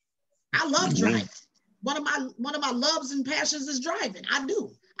 I love driving. One of my loves and passions is driving. I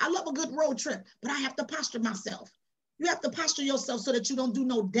do. I love a good road trip, but I have to posture myself. You have to posture yourself so that you don't do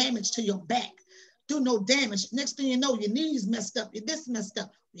no damage to your back. Do no damage. Next thing you know, your knees messed up, your this messed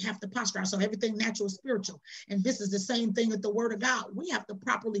up. We have to posture ourselves. Everything natural is spiritual. And this is the same thing with the word of God. We have to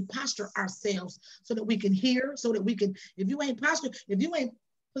properly posture ourselves so that we can hear, so that we can, if you ain't postured, if you ain't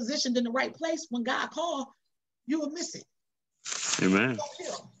positioned in the right place, when God calls, you will miss it. Amen.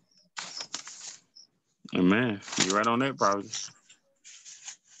 Amen. You're right on that, Prophetess.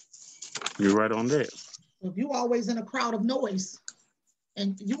 You're right on that. If you always in a crowd of noise,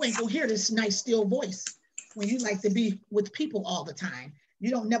 and you ain't gonna hear this nice still voice when you like to be with people all the time.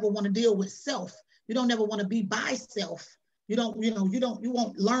 You don't never want to deal with self. You don't never want to be by self. You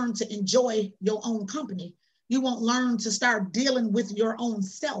won't learn to enjoy your own company. You won't learn to start dealing with your own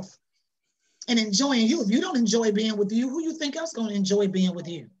self and enjoying you. If you don't enjoy being with you, who you think else gonna enjoy being with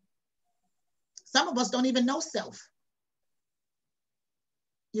you? Some of us don't even know self.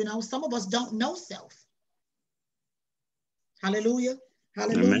 Some of us don't know self. Hallelujah.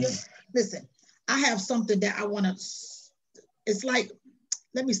 Hallelujah. Amen. Listen, I have something that I want to, it's like,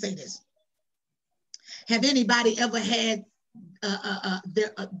 let me say this. Have anybody ever had, have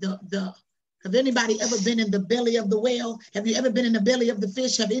anybody ever been in the belly of the whale? Have you ever been in the belly of the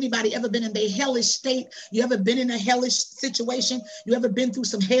fish? Have anybody ever been in the hellish state? You ever been in a hellish situation? You ever been through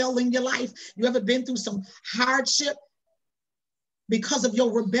some hell in your life? You ever been through some hardship? Because of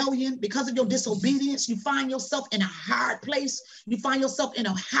your rebellion, because of your disobedience, you find yourself in a hard place. You find yourself in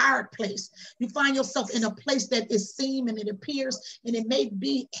a hard place. You find yourself in a place that is seen and it appears and it may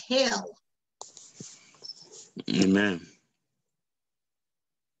be hell. Amen.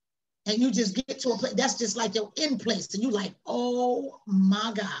 And you just get to a place, that's just like your end place. And you like, oh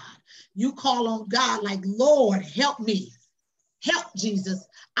my God. You call on God like, Lord, help me. Help, Jesus.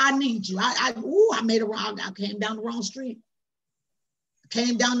 I need you. I made a wrong, I came down the wrong street.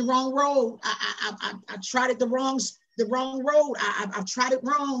 came down the wrong road. I tried it the wrong road. I've tried it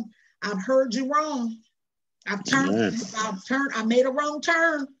wrong. I've heard you wrong. I've turned. I made a wrong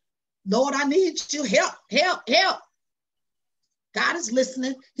turn. Lord, I need you. Help, help, help. God is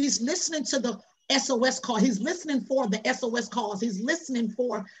listening. He's listening to the SOS call. He's listening for the SOS calls. He's listening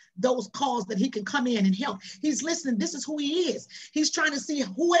for those calls that he can come in and help. He's listening. This is who he is. He's trying to see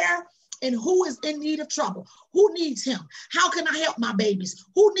where and who is in need of trouble. Who needs him? How can I help my babies?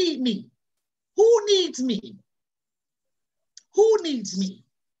 Who need me? Who needs me? Who needs me?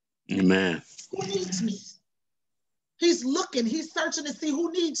 Amen. Who needs me? He's looking. He's searching to see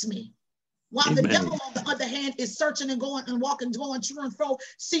who needs me. While Amen. The devil, on the other hand, is searching and going and walking, going to and fro,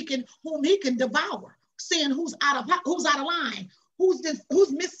 seeking whom he can devour, seeing who's out of line, who's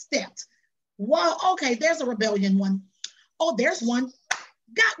misstepped. Well, okay, there's a rebellion one. Oh, there's one.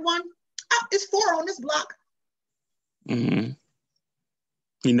 Got one. Oh, it's 4 on this block. Mm-hmm.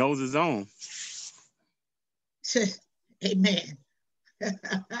 He knows his own. Amen. You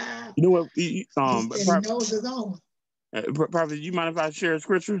know what? He knows his own. Prophet, you mind if I share a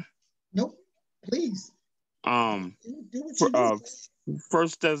scripture? Nope. Please. Do what you do. 1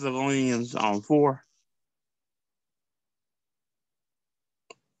 Thessalonians 4.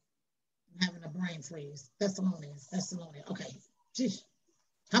 I'm having a brain freeze. Thessalonians. Okay. Jeez.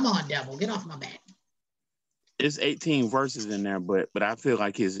 Come on, devil. Get off my back. It's 18 verses in there, but I feel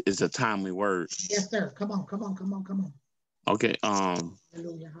like it's a timely word. Yes, sir. Come on. Okay.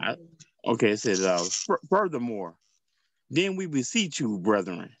 Hallelujah. Okay. It says, furthermore, then we beseech you,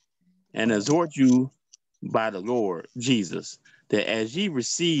 brethren, and exhort you by the Lord Jesus, that as ye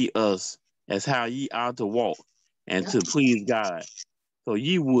receive us as how ye ought to walk and to please God, so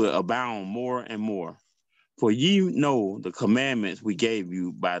ye would abound more and more. For ye know the commandments we gave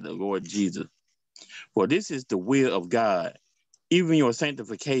you by the Lord Jesus. For this is the will of God, even your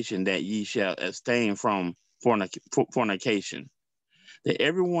sanctification, that ye shall abstain from fornication, that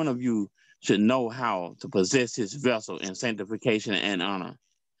every one of you should know how to possess his vessel in sanctification and honor,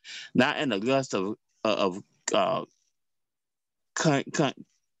 not in the lust of I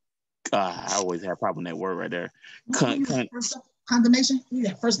always have a problem with that word right there. Condemnation?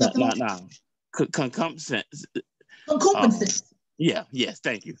 Yeah, first step. Concupiscence. Yes,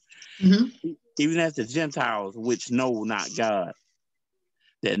 thank you. Mm-hmm. Even as the Gentiles which know not God,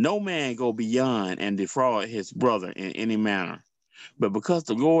 that no man go beyond and defraud his brother in any manner, but because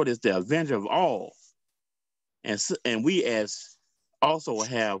the Lord is the avenger of all, and we as also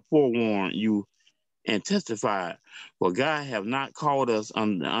have forewarned you and testified, for God have not called us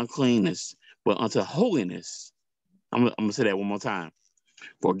unto uncleanness, but unto holiness. I'm gonna say that one more time.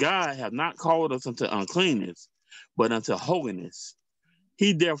 For God have not called us unto uncleanness, but unto holiness.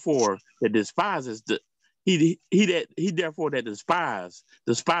 He therefore that despises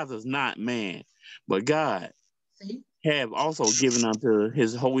despises not man, but God. Have also given unto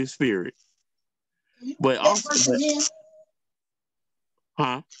his Holy Spirit. But also,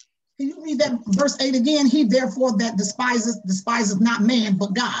 Can you read that verse 8 again? He therefore that despises not man,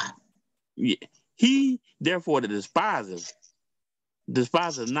 but God. Yeah. He therefore that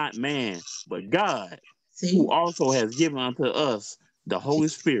despises not man, but God, who also has given unto us the Holy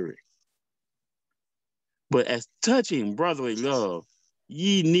Spirit. But as touching brotherly love,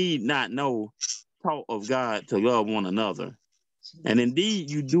 ye need not know taught of God to love one another. And indeed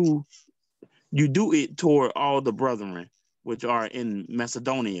you do it toward all the brethren which are in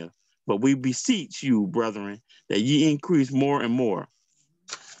Macedonia. But we beseech you, brethren, that ye increase more and more,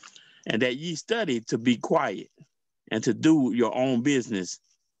 and that ye study to be quiet and to do your own business.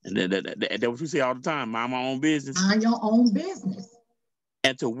 And that's what we say all the time, mind my own business. Mind your own business.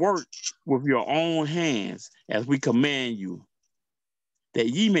 And to work with your own hands as we command you, that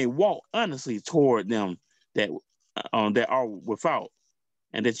ye may walk honestly toward them that are without,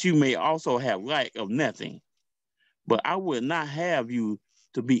 and that you may also have lack of nothing. But I would not have you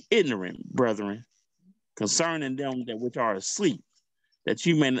to be ignorant, brethren, concerning them that which are asleep, that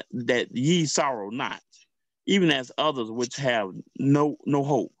ye sorrow not, even as others which have no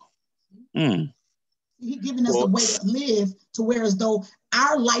hope. He's giving us a way to live to where as though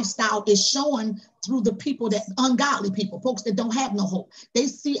our lifestyle is showing through the people that ungodly people, folks that don't have no hope. They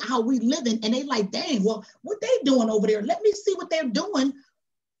see how we living and they like, dang, well, what they doing over there? Let me see what they're doing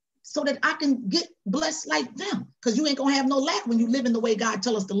so that I can get blessed like them. Because you ain't gonna have no lack when you live in the way God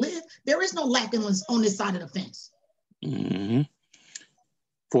tell us to live. There is no lack on this side of the fence. Mm-hmm.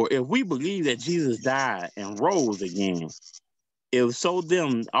 For if we believe that Jesus died and rose again, if so,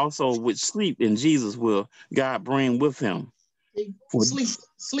 them also which sleep in Jesus will God bring with him. Sleep.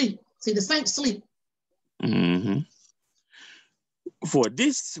 See, the saints sleep. Mm-hmm. For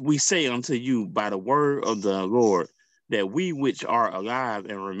this we say unto you by the word of the Lord, that we which are alive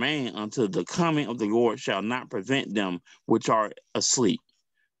and remain until the coming of the Lord shall not prevent them which are asleep.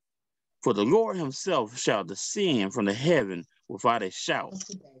 For the Lord himself shall descend from the heaven without a shout,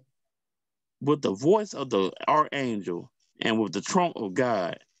 with the voice of the archangel, and with the trump of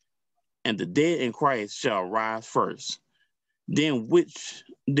God, and the dead in Christ shall rise first. Then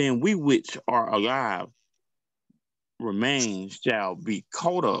we which are alive remain shall be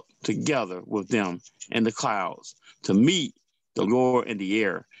caught up together with them in the clouds to meet the Lord in the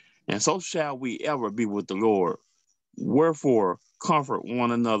air. And so shall we ever be with the Lord. Wherefore, comfort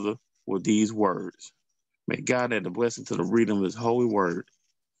one another with these words. May God add the blessing to the reading of his holy word.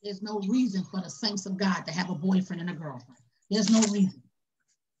 There's no reason for the saints of God to have a boyfriend and a girlfriend. There's no reason.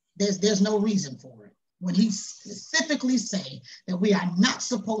 There's no reason for it. When he specifically say that we are not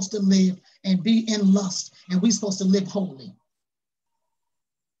supposed to live and be in lust, and we're supposed to live holy.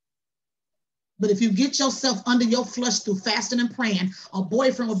 But if you get yourself under your flesh through fasting and praying, a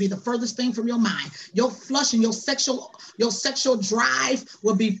boyfriend will be the furthest thing from your mind. Your flesh and your sexual drive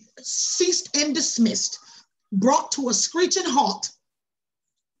will be ceased and dismissed, brought to a screeching halt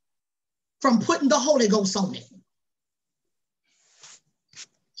from putting the Holy Ghost on it.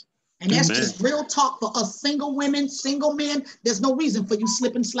 And that's just real talk for us single women, single men. There's no reason for you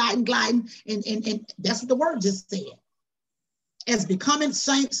slipping, sliding, gliding. And that's what the word just said. As becoming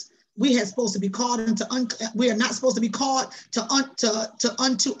saints, we are supposed to be called we are not supposed to be called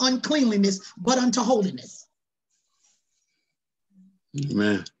unto uncleanliness, but unto holiness.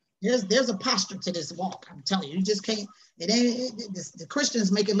 Amen. There's a posture to this walk. I'm telling you, you just can't. The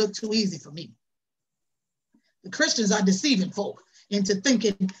Christians make it look too easy for me. The Christians are deceiving folk into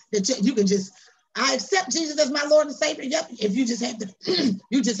thinking that you can just, I accept Jesus as my Lord and Savior. Yep. If you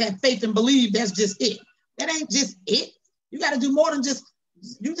just have faith and believe, that's just it. That ain't just it. You got to do more than just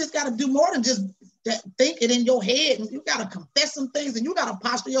think it in your head, and you got to confess some things, and you got to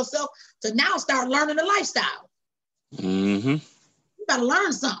posture yourself to now start learning the lifestyle. Mm-hmm. You got to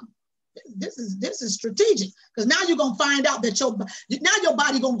learn something. This is strategic, because now you're gonna find out that your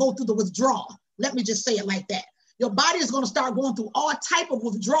body gonna go through the withdrawal. Let me just say it like that. Your body is going to start going through all type of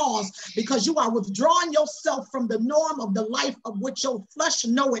withdrawals, because you are withdrawing yourself from the norm of the life of which your flesh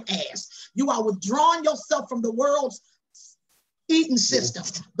know it as. You are withdrawing yourself from the world's eating system,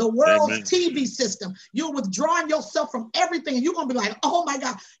 the world's TV system. You're withdrawing yourself from everything. You're going to be like, oh my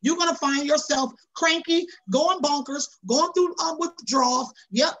God, you're going to find yourself cranky, going bonkers, going through withdrawals.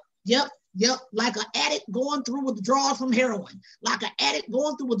 Yep. Like an addict going through withdrawal from heroin, like an addict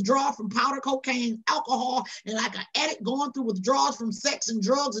going through withdrawal from powder cocaine, alcohol, and like an addict going through withdrawals from sex and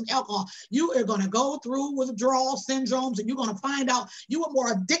drugs and alcohol. You are going to go through withdrawal syndromes, and you're going to find out you are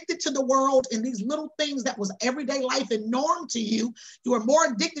more addicted to the world and these little things that was everyday life and norm to you. You are more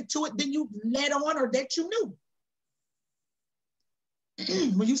addicted to it than you let on or that you knew.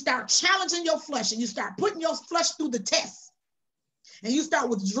 When you start challenging your flesh and you start putting your flesh through the test, and you start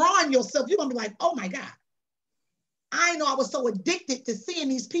withdrawing yourself, you're going to be like, oh my God, I know I was so addicted to seeing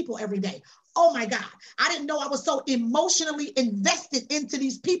these people every day. Oh my God, I didn't know I was so emotionally invested into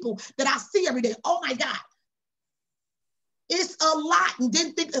these people that I see every day. Oh my God. It's a lot. And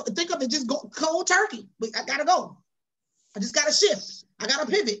then think of it, just go cold turkey. I got to go. I just got to shift. I got to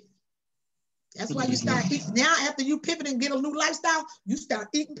pivot. That's why you start eating. Now, after you pivot and get a new lifestyle, you start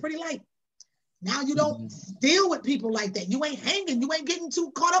eating pretty light. Now you don't deal with people like that. You ain't hanging. You ain't getting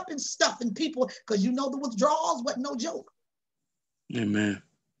too caught up in stuff and people, because you know the withdrawals wasn't no joke. Amen.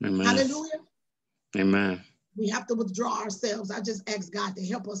 Hallelujah. Amen. We have to withdraw ourselves. I just ask God to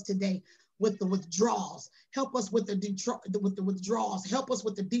help us today with the withdrawals. Help us with the withdrawals. Help us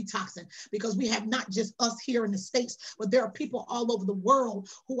with the detoxing, because we have not just us here in the States, but there are people all over the world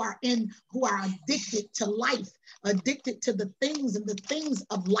who are addicted to life, addicted to the things and the things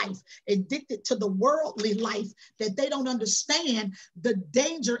of life, addicted to the worldly life, that they don't understand the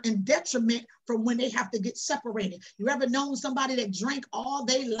danger and detriment from when they have to get separated. You ever known somebody that drank all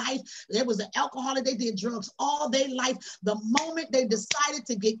their life? There was an alcoholic, they did drugs all their life. The moment they decided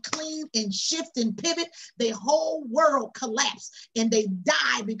to get clean and shift and pivot, their whole world collapsed and they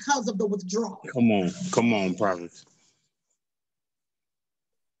die because of the withdrawal. Come on, Prophetess.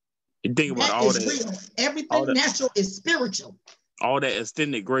 You think about all that. Real. Everything natural is spiritual. All that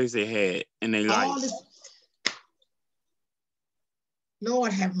extended grace they had in their life.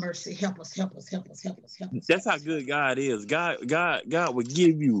 Lord have mercy. Help us. That's how good God is. God will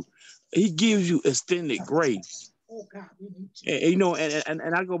give you. He gives you extended grace. Oh God, we need you. And, you know,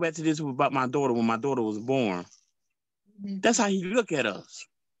 and I go back to this about my daughter. When my daughter was born, that's how he look at us.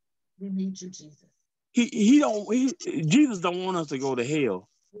 We need you, Jesus. Jesus don't want us to go to hell.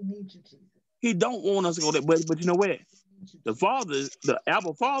 We need you, Jesus. He don't want us to go there. But you know what? The Father, the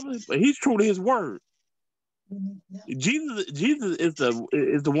Abba Father, but he's true to his word. Jesus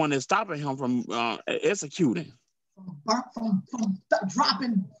is the one that's stopping him from executing. From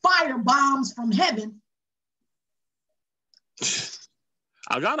dropping fire bombs from heaven.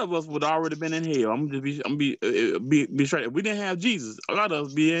 A lot of us would already been in hell. I'm gonna be straight. If we didn't have Jesus, a lot of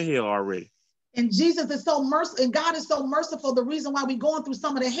us be in hell already. And Jesus is so merciful, and God is so merciful. The reason why we're going through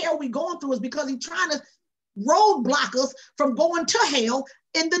some of the hell we're going through is because he's trying to roadblock us from going to hell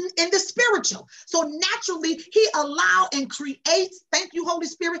in the spiritual. So naturally, he allows and creates, thank you, Holy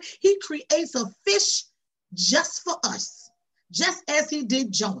Spirit, he creates a fish just for us. Just as he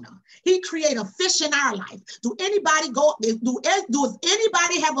did Jonah. He created a fish in our life. Does anybody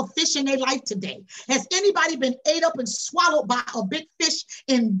have a fish in their life today? Has anybody been ate up and swallowed by a big fish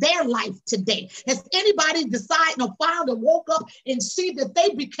in their life today? Has anybody decided or found or woke up and see that they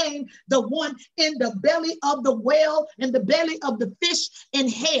became the one in the belly of the whale, in the belly of the fish in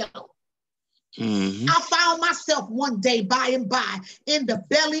hell? Mm-hmm. I found myself one day by and by in the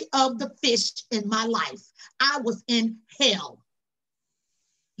belly of the fish in my life. I was in hell.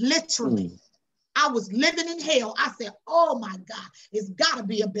 Literally. I was living in hell. I said, oh my God, it's got to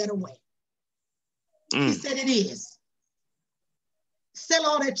be a better way. He said it is. Sell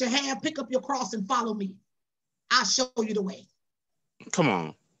all that you have, pick up your cross and follow me. I'll show you the way. Come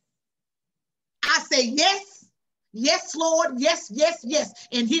on. I said, yes. Yes, Lord. Yes, yes, yes.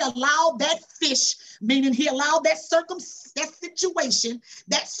 And he allowed that fish, meaning he allowed that situation,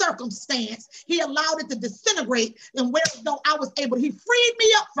 that circumstance, he allowed it to disintegrate. And where though I was able, he freed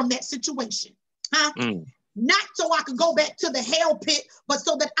me up from that situation. Not so I could go back to the hell pit, but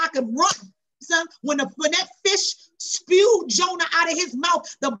so that I could run. Son, when that fish spewed Jonah out of his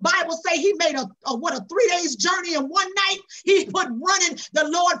mouth, the Bible say he made a 3 days journey in one night. The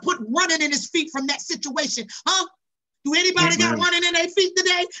Lord put running in his feet from that situation. Do anybody got running in their feet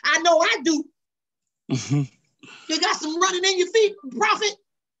today? I know I do. You got some running in your feet, prophet?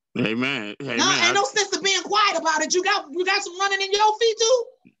 Amen. Ain't no sense of being quiet about it. You got some running in your feet too?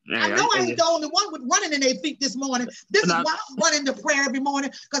 I know I ain't the only one with running in their feet this morning. This is why I'm running to prayer every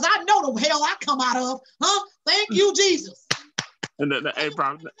morning, because I know the hell I come out of. Thank you, Jesus. Hey,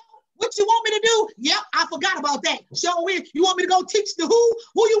 prophet. What you want me to do? Yep, I forgot about that. Show in. You want me to go teach the who?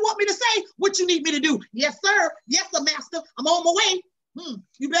 Who you want me to say? What you need me to do? Yes, sir. Yes, sir, master. I'm on my way.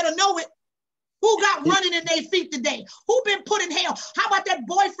 You better know it. Who got running in their feet today? Who been put in hell? How about that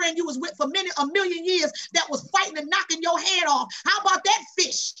boyfriend you was with for a million years that was fighting and knocking your head off? How about that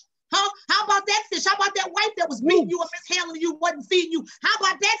fish? How about that fish? How about that wife that was beating you and mishandling you, wasn't feeding you? How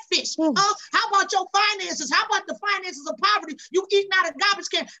about that fish? How about your finances? How about the finances of poverty? You eating out of garbage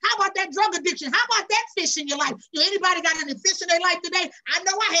can. How about that drug addiction? How about that fish in your life? Anybody got any fish in their life today? I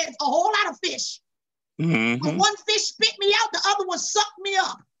know I had a whole lot of fish. When one fish spit me out, the other one sucked me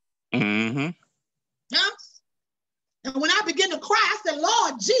up. And when I began to cry, I said,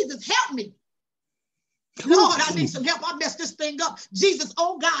 Lord Jesus, help me. Lord, I need some help. I messed this thing up. Jesus,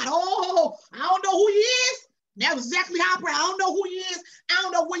 oh God, I don't know who he is. That was exactly how I pray. I don't know who he is. I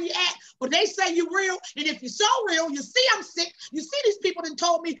don't know where you at, but they say you're real. And if you're so real, you see I'm sick. You see these people done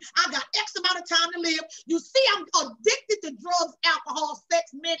told me I got X amount of time to live. You see I'm addicted to drugs, alcohol,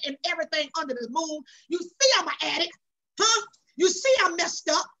 sex, men, and everything under the moon. You see I'm an addict. You see I'm messed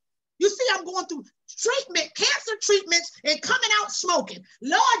up. You see I'm going through treatment, cancer treatments, and coming out smoking.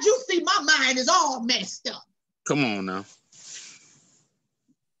 Lord, you see my mind is all messed up. Come on now.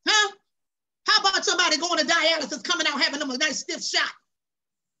 How about somebody going to dialysis, coming out having them a nice stiff shot?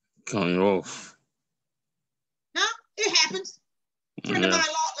 Coming off. It happens. A friend of mine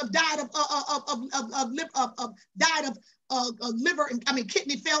died of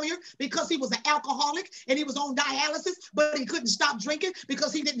kidney failure because he was an alcoholic and he was on dialysis, but he couldn't stop drinking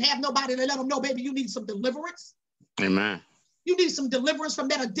because he didn't have nobody to let him know, baby, you need some deliverance. Amen. You need some deliverance from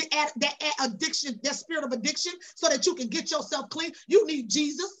that addiction, that spirit of addiction, so that you can get yourself clean. You need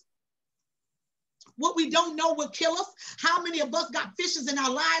Jesus. What we don't know will kill us. How many of us got fishes in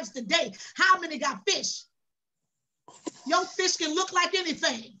our lives today? How many got fish? Your fish can look like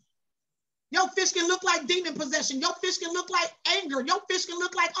anything. Your fish can look like demon possession. Your fish can look like anger. Your fish can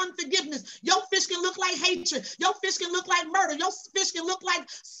look like unforgiveness. Your fish can look like hatred. Your fish can look like murder. Your fish can look like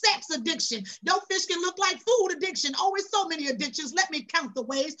sex addiction. Your fish can look like food addiction. Always so many addictions. Let me count the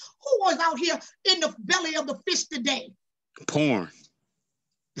ways. Who was out here in the belly of the fish today? Porn.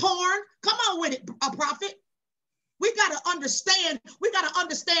 Come on with it, a prophet. We got to understand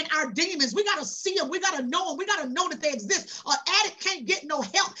our demons. We got to see them. We got to know them. We got to know that they exist. An addict can't get no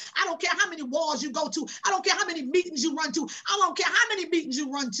help. I don't care how many walls you go to. I don't care how many meetings you run to. I don't care how many meetings you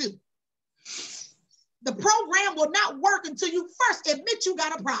run to. The program will not work until you first admit you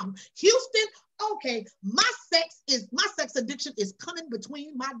got a problem. Houston, okay, my sex addiction is coming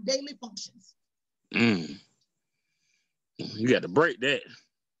between my daily functions. You got to break that.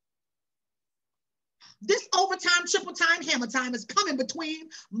 This overtime, triple time, hammer time is coming between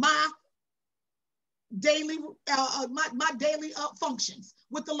my daily, my daily functions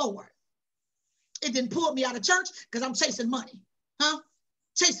with the Lord. It didn't pull me out of church because I'm chasing money,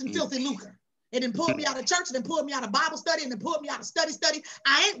 chasing filthy lucre. It didn't pull me out of church. It didn't pull me out of Bible study. And it pulled me out of study.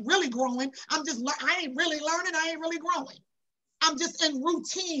 I ain't really growing. I ain't really learning. I ain't really growing. I'm just in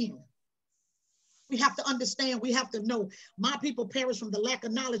routine. We have to understand. We have to know. My people perish from the lack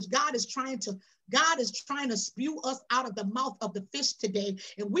of knowledge. God is trying to spew us out of the mouth of the fish today.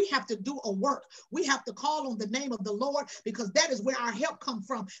 And we have to do a work. We have to call on the name of the Lord, because that is where our help come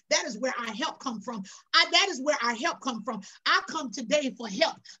from. That is where our help come from. That is where our help come from. I come today for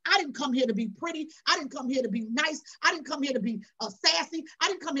help. I didn't come here to be pretty. I didn't come here to be nice. I didn't come here to be sassy. I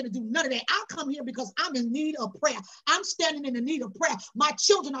didn't come here to do none of that. I come here because I'm in need of prayer. I'm standing in the need of prayer. My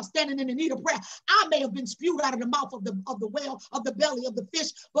children are standing in the need of prayer. I may have been spewed out of the mouth of the whale, of the belly of the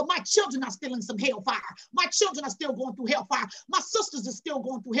fish, but my children are still in some hellfire. My children are still going through hellfire. My sisters are still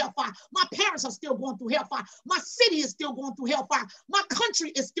going through hellfire. My parents are still going through hellfire. My city is still going through hellfire. My country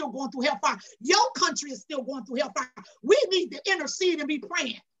is still going through hellfire. Your country is still going through hellfire. We need to intercede and be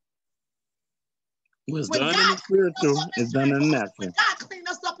praying. What's done in the spiritual is done in the natural. When God cleaned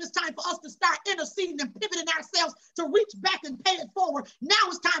us up, it's time for us to start interceding and pivoting ourselves to reach back and pay it forward. Now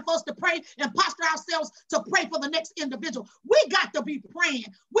it's time for us to pray and posture ourselves to pray for the next individual. We got to be praying.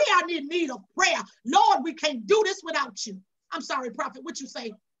 We are in need of prayer. Lord, we can't do this without you. I'm sorry, Prophet, what you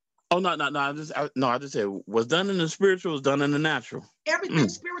say? Oh, no. I just said what's done in the spiritual is done in the natural. Everything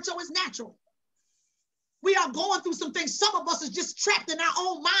spiritual is natural. We are going through some things. Some of us is just trapped in our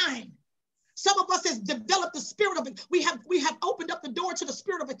own mind. Some of us has developed the spirit of it. We have opened up the door to the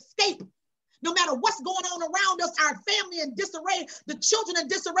spirit of escape. No matter what's going on around us, our family in disarray, the children in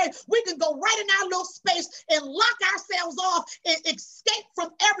disarray, we can go right in our little space and lock ourselves off and escape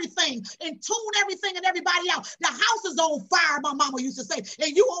from everything and tune everything and everybody out. The house is on fire, my mama used to say,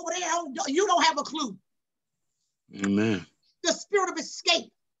 and you over there, you don't have a clue. Amen. The spirit of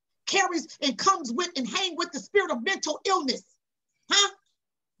escape carries and comes with and hang with the spirit of mental illness.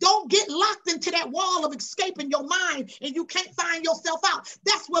 Don't get locked into that wall of escape in your mind and you can't find yourself out.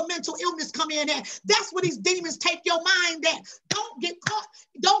 That's where mental illness come in at. That's where these demons take your mind at. Don't get caught.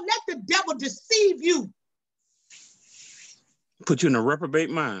 Don't let the devil deceive you. Put you in a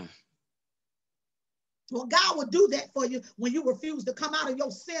reprobate mind. Well, God will do that for you when you refuse to come out of your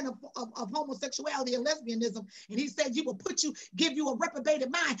sin of homosexuality and lesbianism. And he said he will give you a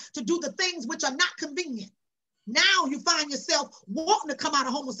reprobated mind to do the things which are not convenient. Now you find yourself wanting to come out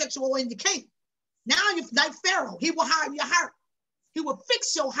of homosexual and you can't. Now you're like Pharaoh. He will harden your heart. He will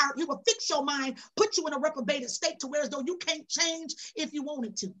fix your heart. He will fix your mind, put you in a reprobated state to where as though you can't change if you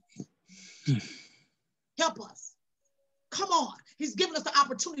wanted to. Help us. Come on. He's given us the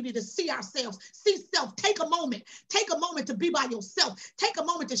opportunity to see ourselves, see self. Take a moment to be by yourself. Take a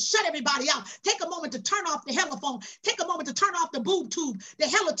moment to shut everybody out. Take a moment to turn off the telephone. Take a moment to turn off the boob tube, the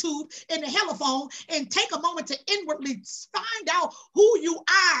hella tube and the telephone, and take a moment to inwardly find out who you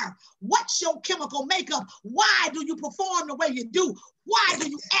are. What's your chemical makeup? Why do you perform the way you do? Why do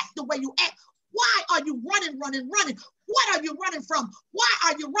you act the way you act? Why are you running? What are you running from? Why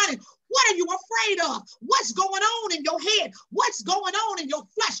are you running? What are you afraid of? What's going on in your head? What's going on in your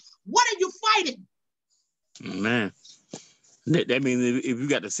flesh? What are you fighting? Man, that means if you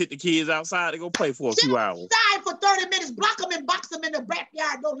got to sit the kids outside to go play for a few hours. Outside for 30 minutes, block them and box them in the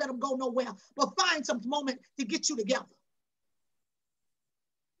backyard. Don't let them go nowhere, but find some moment to get you together.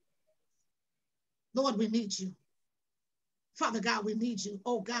 Lord, we need you. Father God, we need you.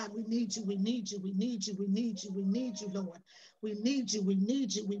 Oh God, we need you. We need you. We need you. We need you. We need you, Lord. We need you. We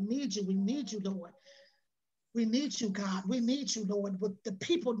need you. We need you. We need you, Lord. We need you, God. We need you, Lord. The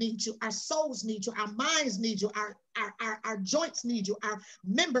people need you. Our souls need you. Our minds need you. Our joints need you. Our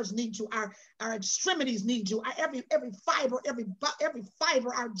members need you. Our extremities need you. Every fiber, every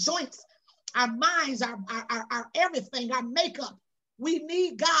fiber, our joints, our minds, our everything, our makeup. We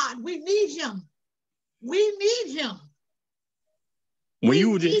need God. We need him. We need him. We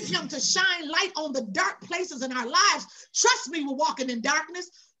need him to shine light on the dark places in our lives. Trust me, we're walking in darkness.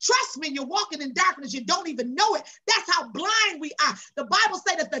 Trust me, you're walking in darkness. You don't even know it. That's how blind we are. The Bible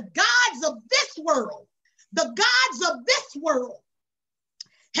says that the gods of this world, The gods of this world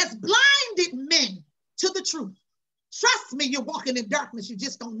has blinded men to the truth. Trust me, you're walking in darkness. You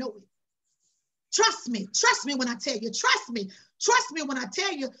just don't know it. Trust me when I tell you. Trust me when I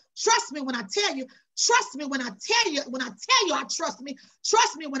tell you. Trust me when I tell you. Trust me when I tell you. When I tell you, I trust me.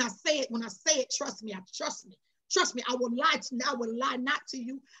 Trust me when I say it. When I say it, trust me. I trust me. Trust me. I will lie not to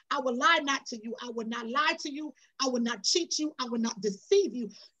you. I will lie not to you. I will not lie to you. I will not cheat you. I will not deceive you.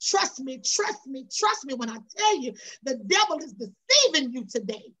 Trust me. Trust me. Trust me when I tell you. The devil is deceiving you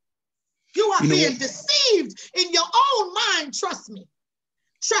today. You are being deceived in your own mind. Trust me.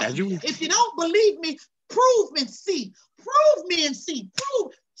 Trust me. If you don't believe me, prove and see. Prove me and see.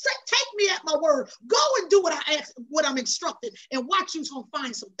 Take me at my word. Go and do what I'm instructed, and watch you's gonna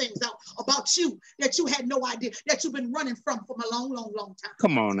find some things out about you that you had no idea, that you've been running from a long, long, long time.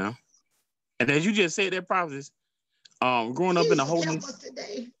 Come on now. And as you just said that, Prophetess, growing up in the holiness,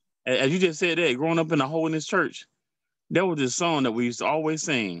 as you just said that, growing up in the holiness church, there was this song that we used to always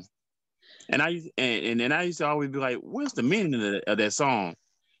sing. And I used to always be like, what's the meaning of that song?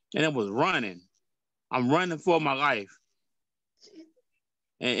 And it was running. I'm running for my life.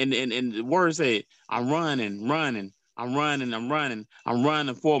 And the words say, I'm running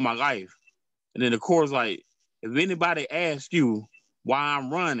for my life. And then the chorus like, if anybody asks you why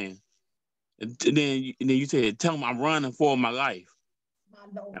I'm running, and then you say, tell them I'm running for my life.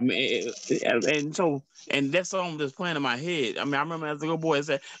 I mean, and that song was playing in my head. I mean, I remember as a little boy, it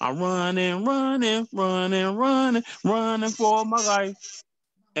said, I'm running for my life.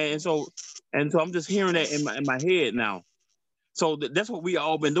 And so I'm just hearing that in my head now. So that's what we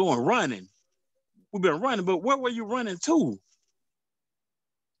all been doing, running. We've been running, but where were you running to?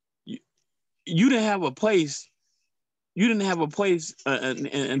 You didn't have a place. You didn't have a place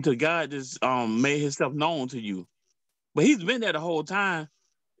until God just made Himself known to you. But He's been there the whole time.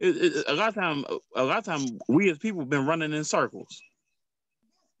 A lot of time, we as people have been running in circles.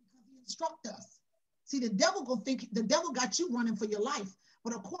 He instruct us. See, the devil got you running for your life.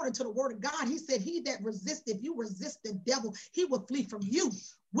 But according to the word of God, He said, he that resists, if you resist the devil, he will flee from you.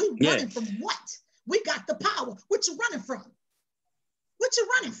 We running from what? We got the power. What you running from? What you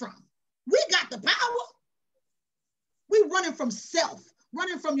running from? We got the power. We running from self,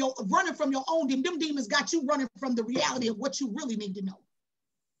 running from your own demons. Them demons got you running from the reality of what you really need to know.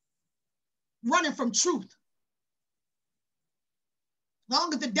 Running from truth. As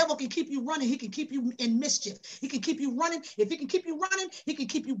long as the devil can keep you running, he can keep you in mischief. He can keep you running. If he can keep you running, he can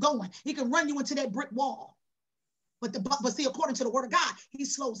keep you going. He can run you into that brick wall. But see, according to the word of God, He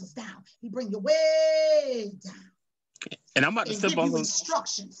slows us down. He brings you way down. And I'm about to step on some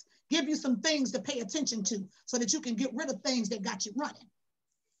instructions. Give you some things to pay attention to so that you can get rid of things that got you running.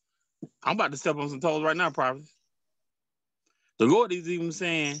 I'm about to step on some toes right now, Prophet. The Lord is even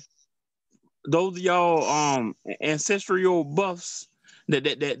saying, those of y'all ancestral buffs that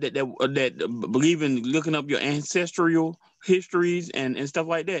believe in looking up your ancestral histories and stuff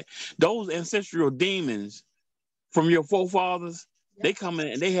like that, those ancestral demons from your forefathers, they come in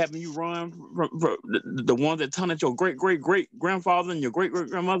and they having you run from the ones that taunted your great grandfather and your great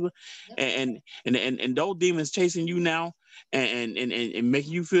grandmother, and those demons chasing you now and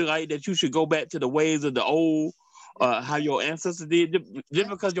making you feel like that you should go back to the ways of the old. How your ancestors did. Just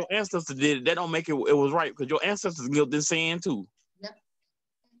because your ancestors did it, that don't make it was right, because your ancestors lived in sin too. Yep.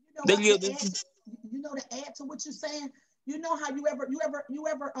 They lived in sin. You know, to add to what you're saying, you know how you ever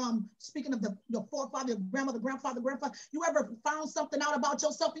speaking of your forefather, your grandmother, grandfather, you ever found something out about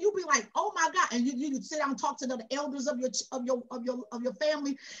yourself and you be like, oh my God, and you sit down and talk to the elders of your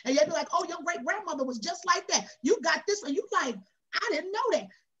family, and you'd be like, oh, your great grandmother was just like that. You got this, and you like, I didn't know that.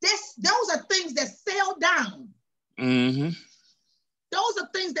 Those are things that sail down. Mm-hmm. Those are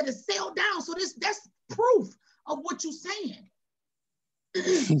things that is sailed down. So that's proof of what you're saying.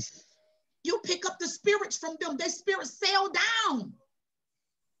 You pick up the spirits from them. Their spirits sail down.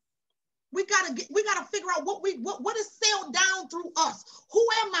 We gotta figure out what is sailed down through us. Who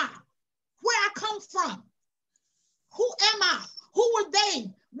am I? Where I come from? Who am I? Who were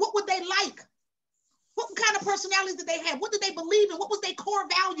they? What were they like? What kind of personalities did they have? What did they believe in? What was their core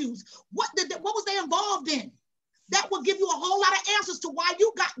values? What was they involved in? That will give you a whole lot of answers to why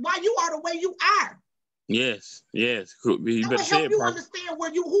you are the way you are. Yes. You that will help you understand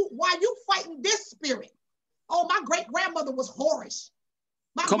why you fighting this spirit. Oh, my great grandmother was whorish.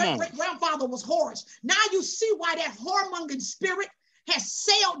 My great grandfather was whorish. Now you see why that whoremongering spirit has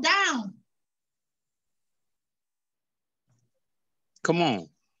sailed down. Come on.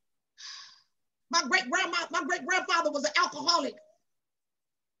 My great grandfather was an alcoholic.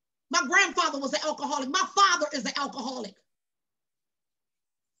 My grandfather was an alcoholic. My father is an alcoholic.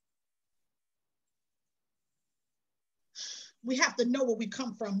 We have to know where we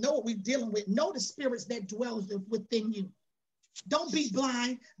come from, know what we're dealing with, know the spirits that dwells within you. Don't be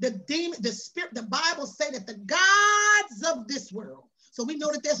blind. The demon, the spirit, the Bible say that the gods of this world. So we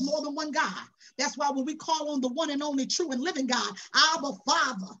know that there's more than one God. That's why when we call on the one and only true and living God, our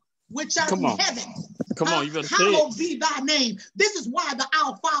Father, which art in heaven, you better hallowed be thy name. This is why the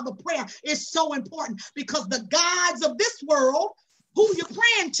Our Father prayer is so important, because the gods of this world, who are you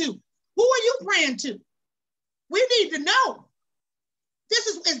praying to? Who are you praying to? We need to know.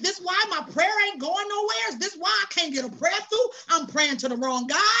 Is this why my prayer ain't going nowhere? Is this why I can't get a prayer through? I'm praying to the wrong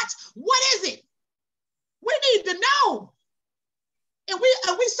gods. What is it? We need to know. And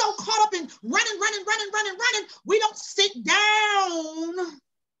we so caught up in running. We don't sit down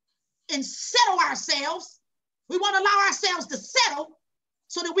and settle ourselves. We want to allow ourselves to settle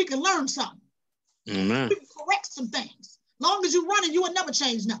so that we can learn something. Amen. We can correct some things. Long as you running, you will never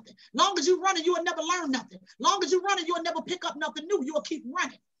change nothing. Long as you running, you will never learn nothing. Long as you running, you will never pick up nothing new. You will keep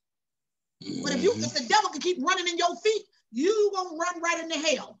running. But if the devil can keep running in your feet, you won't run right into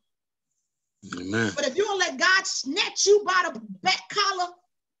hell. Amen. But if you don't let God snatch you by the back collar,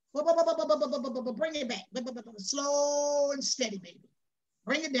 bring it back. Slow and steady, baby.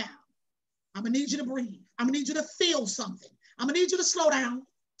 Bring it down. I'm going to need you to breathe. I'm going to need you to feel something. I'm going to need you to slow down.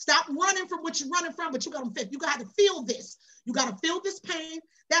 Stop running from what you're running from, but you got to feel this. You got to feel this pain.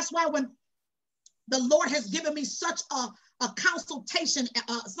 That's why when the Lord has given me such a consultation,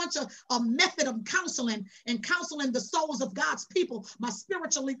 such a method of counseling and counseling the souls of God's people, my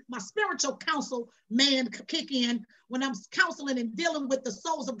spiritual counsel man kick in when I'm counseling and dealing with the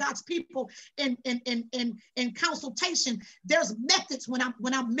souls of God's people in consultation. There's methods when I'm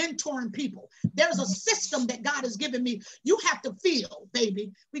mentoring people. There's a system that God has given me. You have to feel,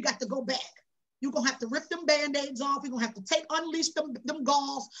 baby. We got to go back. You're going to have to rip them Band-Aids off. We're going to have to unleash them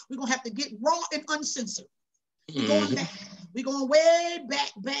galls. We're going to have to get raw and uncensored. We're going back. We're going way back.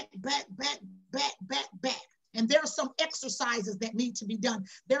 And there are some exercises that need to be done.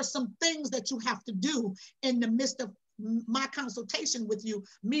 There's some things that you have to do in the midst of my consultation with you,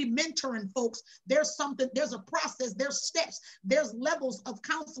 me mentoring folks. There's a process, there's steps, there's levels of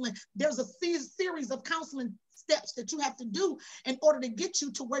counseling. There's a series of counseling steps that you have to do in order to get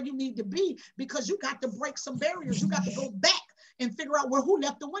you to where you need to be, because you got to break some barriers. You got to go back and figure out who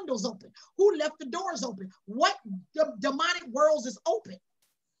left the windows open, who left the doors open, what demonic worlds is open.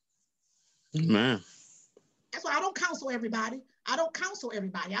 Amen. That's why I don't counsel everybody. I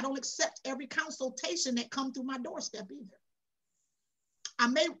don't accept every consultation that come through my doorstep either. I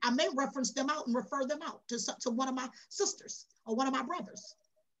may reference them out and refer them out to one of my sisters or one of my brothers.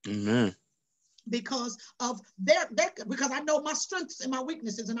 Amen. Because of because I know my strengths and my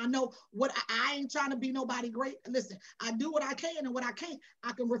weaknesses, and I know what I ain't trying to be nobody great. Listen, I do what I can, and what I can't,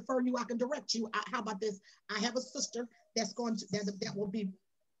 I can refer you, I can direct you. How about this? I have a sister that will be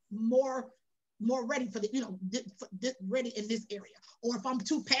more ready for ready in this area. Or if I'm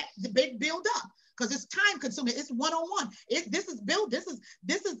too packed, the big build up, because it's time consuming. It's one-on-one. This is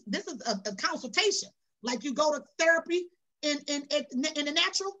a consultation. Like you go to therapy in the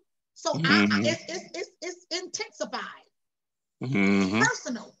natural. So it's intensified. It's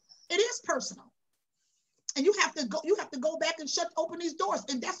personal. It is personal. And you have to go back and open these doors.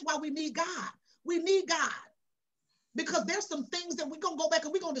 And that's why we need God. We need God. Because there's some things that we're going to go back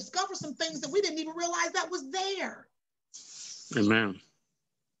and we're going to discover some things that we didn't even realize that was there. Amen.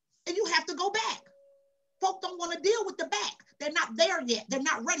 And you have to go back. Folk don't want to deal with the back. They're not there yet. They're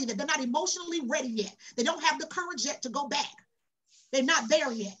not ready. They're not emotionally ready yet. They don't have the courage yet to go back. They're not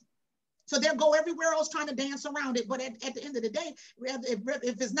there yet. So they'll go everywhere else trying to dance around it. But at the end of the day,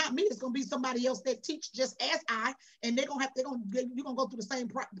 if it's not me, it's going to be somebody else that teach just as I, and you're going to go through the same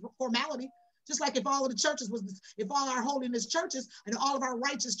formality. Just like if all of the churches if all our holiness churches and all of our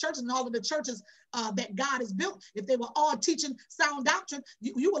righteous churches and all of the churches that God has built, if they were all teaching sound doctrine,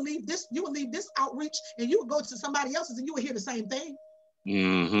 you would leave this outreach and you would go to somebody else's and you would hear the same thing.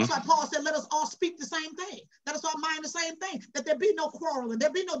 Mm-hmm. That's why Paul said, let us all speak the same thing. Let us all mind the same thing, that there be no quarreling,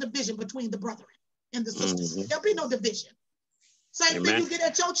 there be no division between the brethren and the sisters. Mm-hmm. There'll be no division. Same Amen. Thing you get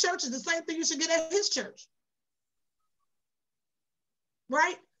at your church is the same thing you should get at his church.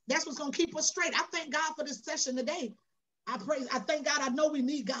 Right? That's what's going to keep us straight. I thank God for this session today. I thank God. I know we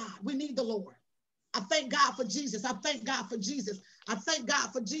need God. We need the Lord. I thank God for Jesus. I thank God for Jesus. I thank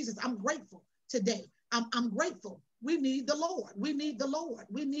God for Jesus. I'm grateful today. I'm grateful. We need the Lord. We need the Lord.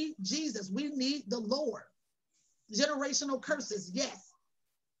 We need Jesus. We need the Lord. Generational curses. Yes.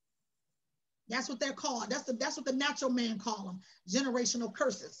 That's what they're called. That's what the natural man call them. Generational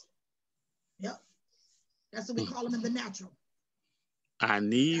curses. Yep. That's what we call them in the natural. I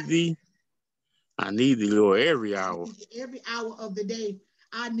need thee. I need thee, Lord, every hour. Every hour of the day,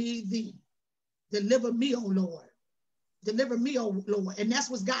 I need thee. Deliver me, oh Lord. Deliver me, oh Lord. And that's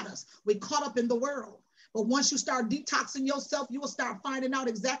what's got us. We're caught up in the world. But once you start detoxing yourself, you will start finding out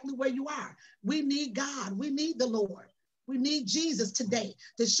exactly where you are. We need God. We need the Lord. We need Jesus today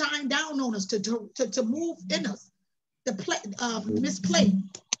to shine down on us, to move in us, to play, misplay.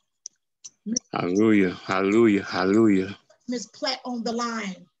 Hallelujah, hallelujah, hallelujah. Miss Platt on the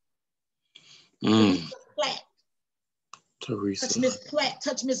line. Teresa Platt. Teresa. Touch Miss Platt,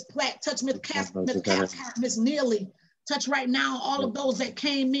 touch Miss Platt, touch Miss Cathcart, Miss Neely. Touch right now all of those that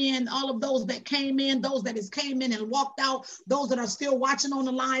came in, those that came in and walked out, those that are still watching on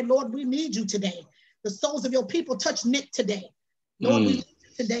the line. Lord, we need you today. The souls of your people, touch Nick today. Lord, we need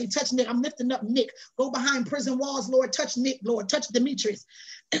you today. Touch Nick. I'm lifting up Nick. Go behind prison walls, Lord. Touch Nick, Lord. Touch Demetrius.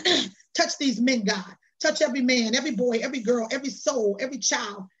 Touch these men, God. Touch every man, every boy, every girl, every soul, every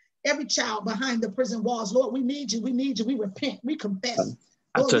child behind the prison walls. Lord, we need you. We need you. We repent. We confess.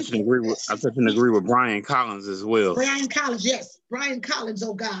 I touch and agree with Brian Collins as well. Brian Collins, yes. Brian Collins,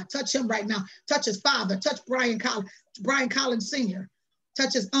 oh God. Touch him right now. Touch his father. Touch Brian Collins Sr.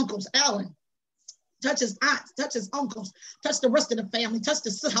 Touch his uncles, Alan. Touch his aunts. Touch his uncles. Touch the rest of the family. Touch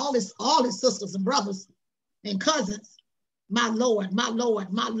all his sisters and brothers and cousins. My Lord, my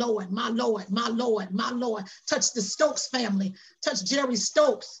Lord, my Lord, my Lord, my Lord, my Lord. Touch the Stokes family. Touch Jerry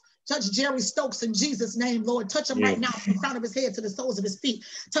Stokes. Touch Jerry Stokes in Jesus' name, Lord. Touch him right now from the crown of his head to the soles of his feet.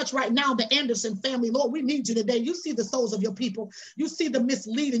 Touch right now the Anderson family. Lord, we need you today. You see the souls of your people. You see the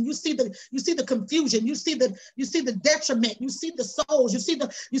misleading. You see the confusion. You see the detriment. You see the souls. You see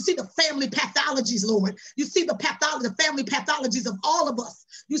the family pathologies, Lord. You see the family pathologies of all of us.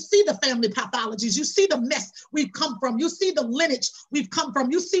 You see the family pathologies. You see the mess we've come from. You see the lineage we've come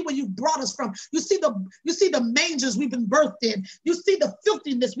from. You see where you've brought us from. You see the mangers we've been birthed in. You see the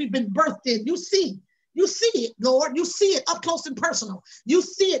filthiness we've been birthed in. You see it, Lord. You see it up close and personal. You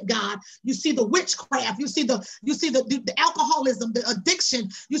see it, God. You see the witchcraft. You see the alcoholism, the addiction.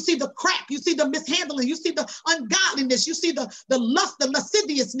 You see the crack. You see the mishandling. You see the ungodliness. You see the lust, the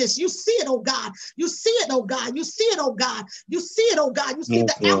lasciviousness. You see it, oh God. You see it, oh God. You see it, oh God. You see it, oh God. You see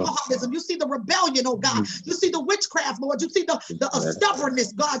the alcoholism. You see the rebellion, oh God. You see the witchcraft, Lord. You see the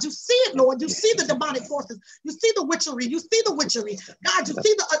stubbornness, God. You see it, Lord. You see the demonic forces. You see the witchery. You see the witchery, God. You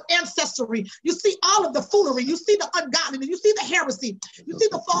see the ancestry. You see all of the foolery. You see the ungodliness. You see the heresy. You see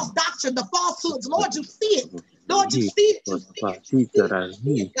the false doctrine, the falsehoods. Lord, you see it. Lord, you see it. You see it. You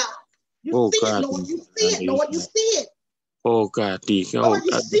see it, God. You see it, Lord. You see it, Lord. You see it. Oh God, Lord,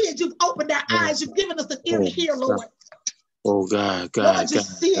 you see it. You've opened our eyes. You've given us an ear to hear, Lord. Oh God, Lord, you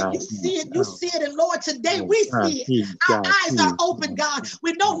see it, you see it, you see it. And Lord, today we see it. Our eyes are open, God.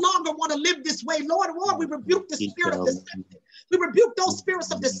 We no longer want to live this way. Lord, we rebuke the spirit of deception. We rebuke those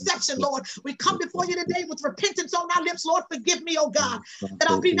spirits of deception, Lord. We come before you today with repentance on our lips. Lord, forgive me, oh God, that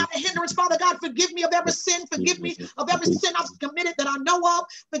I'll be not a hindrance. Father God, forgive me of every sin. Forgive me of every sin I've committed that I know of.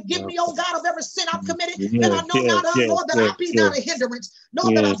 Forgive me, oh God, of every sin I've committed that I know not of. Lord, that I be not a hindrance.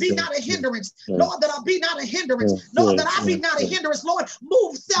 Lord, that I be not a hindrance. Lord, that I be not a hindrance. Lord, that I be not a hindrance. Lord,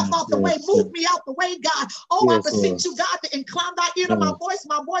 move self out the way. Move me out the way, God. Oh, I beseech you, God, to incline thy ear to my voice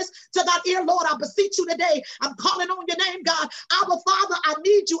to thy ear, Lord. I beseech you today. I'm calling on your name, God. Our Father, I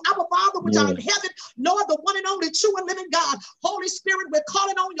need you. Our Father, which art in heaven, Lord, the one and only true and living God. Holy Spirit, we're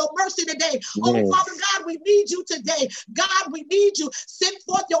calling on your mercy today. Oh, Father God, we need you today. God, we need you. Send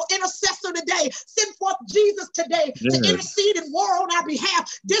forth your intercessor today. Send forth Jesus today to intercede and war on our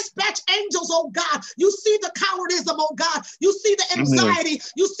behalf. Dispatch angels, oh God. You see the cowardism, oh God. You see the anxiety.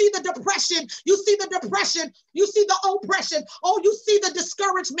 You see the depression. You see the depression. You see the oppression. Oh, you see the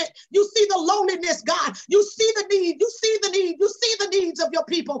discouragement. You see the loneliness, God. You see the need. You see the need. You see the needs of your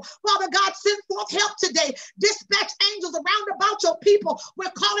people. Father God, send forth help today. Dispatch angels around about your people.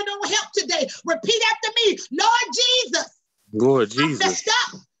 We're calling on help today. Repeat after me. Lord Jesus. Lord Jesus. I messed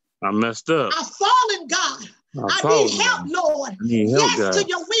up. I've fallen, God. I need help, Lord. Yes to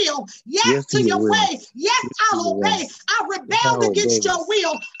your will. Yes to your way. Yes, I'll obey. I rebelled against your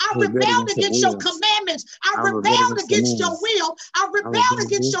will. I rebelled against your commandments. I rebelled against your will. I rebelled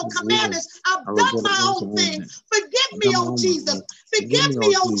against your commandments. I've done my own thing. Forgive me, oh Jesus. Forgive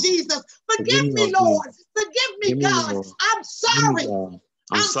me, oh Jesus. Forgive me, Lord. Forgive me, God. I'm sorry.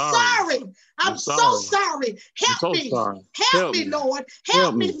 I'm sorry. I'm so sorry. Help me. Help me, Lord.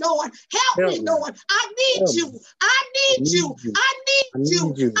 Help me, Lord. Help me, Lord. I need you. I need you. I need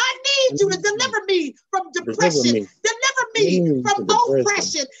you. I need you to deliver me from depression. Deliver me from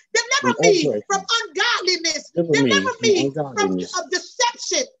oppression. Deliver me from ungodliness. Deliver me from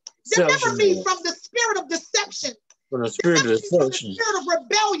deception. Deliver me from the spirit of deception. From the spirit of deception. From the spirit of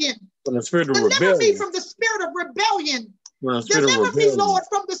rebellion. From the spirit of Deliver me rebellion. from the spirit of rebellion. From the spirit of Deliver me, rebellion. Lord,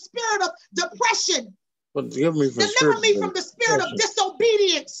 from the spirit of depression. Deliver me from the spirit of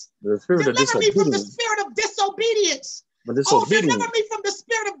disobedience. Deliver me from the spirit of disobedience. Oh, deliver me from the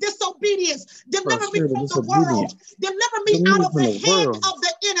spirit of disobedience. Deliver me from the world. Deliver me out of the hand of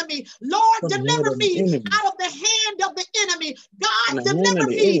the enemy. Lord, deliver me out of the hand of the enemy. God,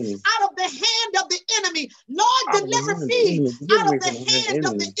 deliver me out of the hand of the enemy. Lord, deliver me out of the hand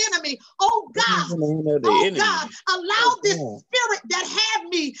of the enemy. Oh God, allow this spirit that had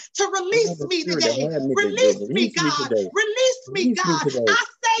me to release me today. Release me, God. Release me, God. I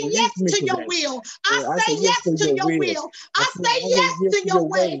say yes to your will. I say yes to your will. I say yes to your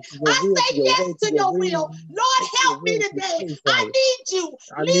way. I say yes to your will. Lord, help me today. I need you.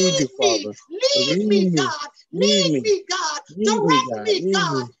 Lead me. Lead me, God. Lead me, God. Direct me,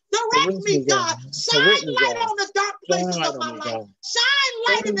 God. Direct me, God. Shine light on the dark places of my life. Shine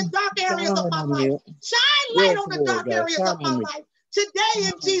light in the dark areas of my life. Shine light on the dark areas of my life. Today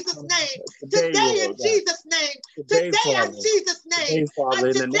in Jesus' name. Today in Jesus' name. Today in Jesus' name.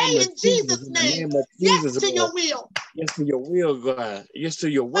 Today in Jesus' name. Yes to your will. Yes to your will, God. Yes to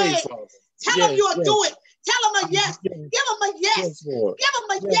your way, Father. Tell them you'll do it. Tell them a yes. Give them a yes. Give them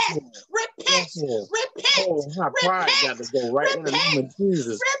a yes. Repent. Repent. Oh, how pride got to go right in the name of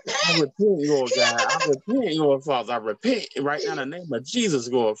Jesus. I repent, Lord God. I repent, Lord Father. I repent right now in the name of Jesus,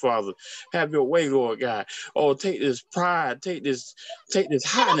 Lord Father. Have your way, Lord God. Oh, take this pride, take this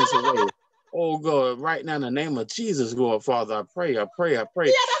highness away. Oh God, right now in the name of Jesus, Lord Father, I pray. Oh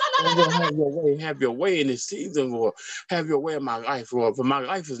Lord, have your way in this season, Lord. Have your way in my life, Lord. For my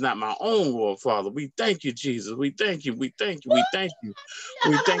life is not my own, Lord Father. We thank you, Jesus. We thank you, Lord. We thank you,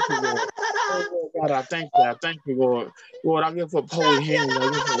 Lord. Oh Lord God, I thank you, Lord. Lord, I give up holy hands.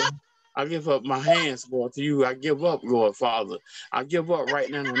 I give up my hands, Lord, to you. I give up, Lord Father. I give up right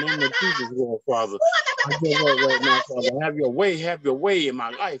now in the name of Jesus, Lord Father. I give up right now, Father. Have your way in my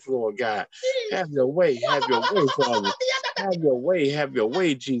life, Lord God. Have your way, Father. Have your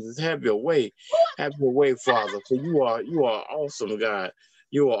way, Jesus. Have your way, Father. For you are awesome, God.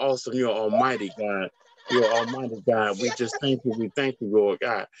 You are awesome. You are almighty, God. You are almighty, God. We just thank you. We thank you, Lord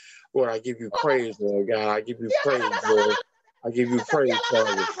God. Lord, I give you praise, Lord God. I give you praise, Lord. I give you praise,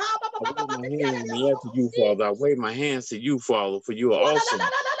 Father. I wave my hands in the air to you, Father. I wave my hands to you, Father, for you are awesome.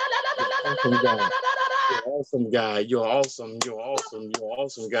 You're awesome, God. You're awesome, God. You're awesome. You're awesome. You're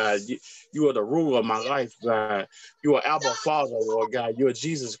awesome, God. You are the ruler of my life, God. You are Abba Father, Lord God. You are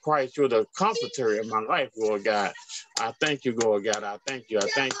Jesus Christ. You're the comforter in my life, Lord God. I thank you, Lord God. I thank you. I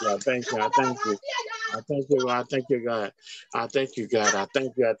thank you. I thank you. I thank you. I thank you, God. I thank you, God. I thank you, God. I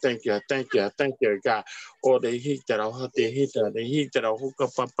thank you. I thank you. I thank you. I thank you, God. Oh, they hit that. They hit that. Hook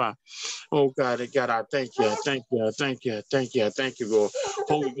up, papa. Oh, God, God, I thank you. I thank you. I thank you. I thank you. I thank you, Lord.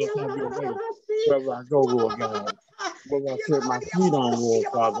 Holy Ghost, have your way. Wherever I go, Lord God. Wherever I set my feet on, Lord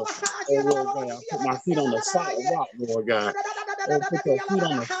Father. Oh, Lord God, I put my feet on the solid rock, Lord God. Oh, put your feet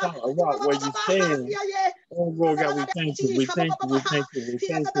on the solid rock where you stand. Oh, Lord God, we thank you. We thank you. We thank you. We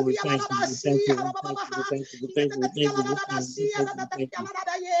thank you. We thank you. We thank you. We thank you. We thank you. We thank you. We thank you. We thank you. We thank you.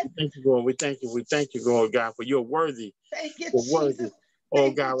 We thank you, Lord. We thank you. We thank you, Lord God, for you're worthy. You're worthy. Oh,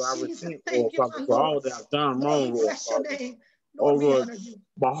 God, I repent, Lord Father, for all that I've done wrong, Lord Father. Oh, Lord,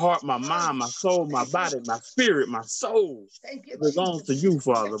 my heart, my mind, my soul, my body, my spirit, my soul. It belongs to you,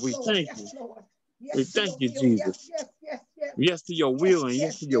 Father. We thank you. We thank you, Jesus. Yes to your will and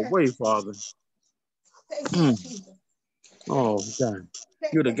yes to your way, Father. Oh, God.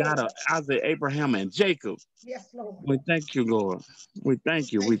 You're the God of Isaac, Abraham, and Jacob. Yes, Lord. We thank you, Lord. We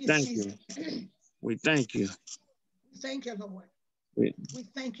thank you. We thank you. We thank you. Thank you, Lord. We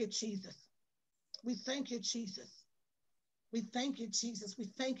thank you, Jesus. We thank you, Jesus. We thank you, Jesus. We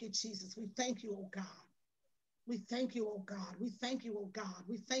thank you, Jesus. We thank you, oh God. We thank you, oh God. We thank you, oh God.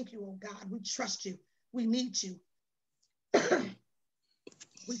 We thank you, oh God. We trust you. We need you.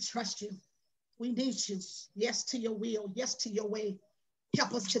 We trust you. We need you. Yes to your will. Yes to your way.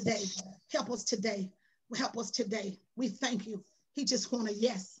 Help us today. Help us today. Help us today. We thank you. He just want a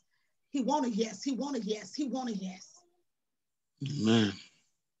yes. He want a yes. He want a yes. He want a yes. Amen.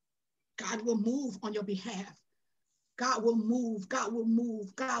 God will move on your behalf. God will move. God will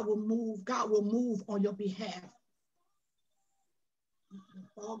move. God will move. God will move on your behalf.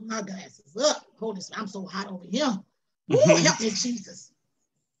 Oh, my glasses up. Hold this. I'm so hot over here. Ooh, help me, Jesus.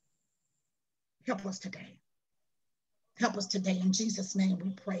 Help us today. Help us today. In Jesus' name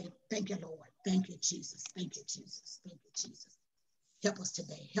we pray. Thank you, Lord. Thank you, Jesus. Thank you, Jesus. Thank you, Jesus. Help us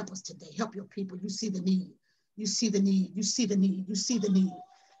today. Help us today. Help your people. You see the need. You see the need. You see the need. You see the need.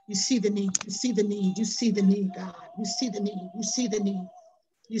 You see the need. You see the need. You see the need, God. You see the need. You see the need.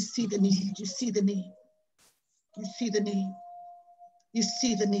 You see the need. You see the need. You see the need. You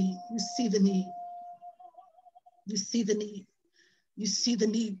see the need. You see the need. You see the need. You see the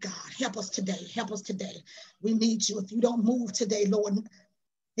need, God. Help us today. Help us today. We need you. If you don't move today, Lord,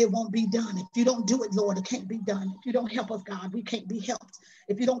 it won't be done. If you don't do it, Lord, it can't be done. If you don't help us, God, we can't be helped.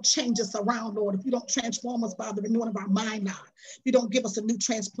 If you don't change us around, Lord, if you don't transform us by the renewing of our mind, God, if you don't give us a new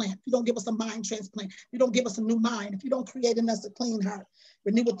transplant, if you don't give us a mind transplant, if you don't give us a new mind, if you don't create in us a clean heart,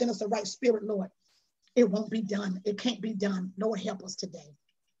 renew within us a right spirit, Lord, it won't be done. It can't be done. Lord, help us today.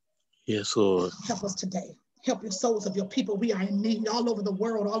 Yes, Lord. Help us today. Help your souls of your people. We are in need all over the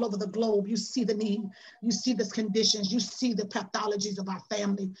world, all over the globe. You see the need. You see the conditions. You see the pathologies of our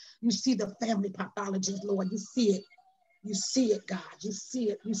family. You see the family pathologies, Lord. You see it. You see it, God. You see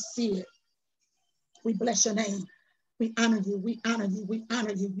it. You see it. We bless your name. We honor you. We honor you. We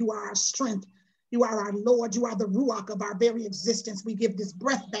honor you. You are our strength. You are our Lord. You are the ruach of our very existence. We give this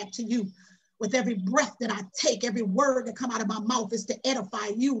breath back to you. With every breath that I take, every word that come out of my mouth is to edify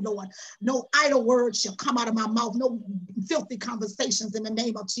you, Lord. No idle words shall come out of my mouth. No filthy conversations in the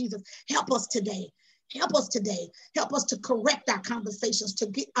name of Jesus. Help us today. Help us today. Help us to correct our conversations, to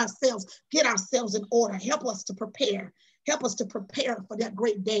get ourselves in order. Help us to prepare. Help us to prepare for that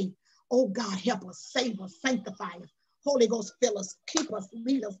great day. Oh God, help us, save us, sanctify us. Holy Ghost, fill us, keep us,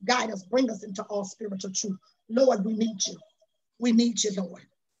 lead us, guide us, bring us into all spiritual truth. Lord, we need you. We need you, Lord.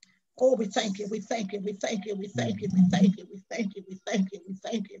 Oh, we thank you, we thank you, we thank you, we thank you, we thank you, we thank you, we thank you, we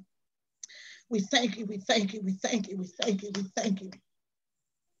thank you. We thank you, we thank you, we thank you, we thank you, we thank you.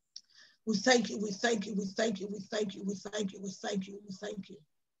 We thank you, we thank you, we thank you, we thank you, we thank you, we thank you, we thank you.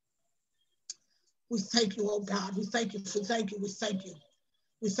 We thank you, oh God, we thank you, we thank you, we thank you.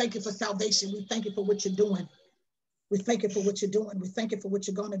 We thank you for salvation, we thank you for what you're doing. We thank you for what you're doing, we thank you for what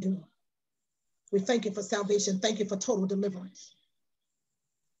you're gonna do. We thank you for salvation, thank you for total deliverance.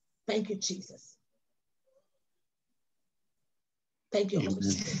 Thank you, Jesus. Thank you, Holy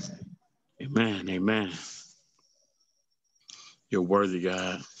Spirit. Amen. Amen. You're worthy,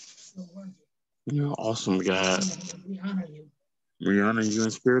 God. You're worthy. You're awesome, God. We honor you. We honor you in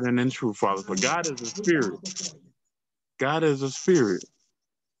spirit and in truth, Father. For God is a spirit. God is a spirit.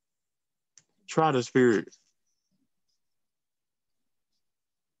 Try the spirit.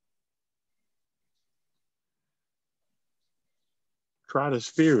 Try the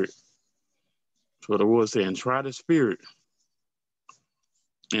spirit. That's what the word is saying. Try the spirit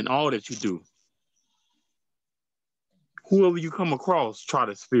in all that you do. Whoever you come across, try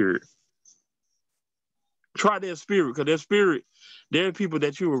the spirit. Try their spirit, because their spirit, there are people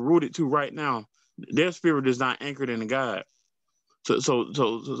that you are rooted to right now. Their spirit is not anchored in God. So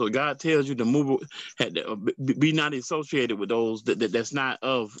God tells you to move, be not associated with those that's not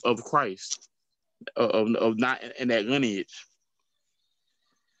of Christ, of not in that lineage.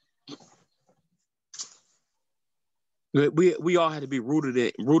 We all had to be rooted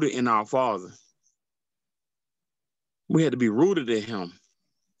in our Father. We had to be rooted in Him.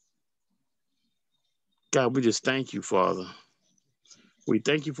 God, we just thank you, Father. We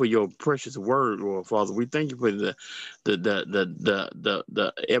thank you for your precious word, Lord Father. We thank you for the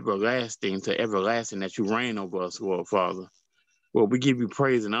everlasting to everlasting that you reign over us, Lord Father. Lord, we give you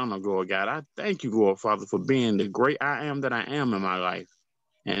praise and honor, Lord God. I thank you, Lord Father, for being the great I am that I am in my life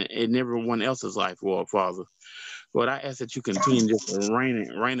and in everyone else's life, Lord Father. Lord, I ask that you continue just to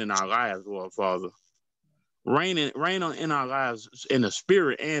reign in our lives, Lord Father. Reign in our lives in the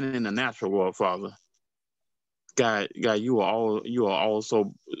spirit and in the natural, Lord Father. God, you are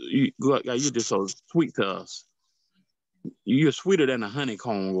also God, you're just so sweet to us. You're sweeter than a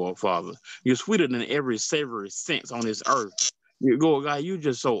honeycomb, Lord Father. You're sweeter than every savory sense on this earth. Lord God, you're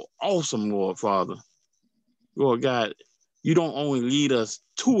just so awesome, Lord Father. Lord God, you don't only lead us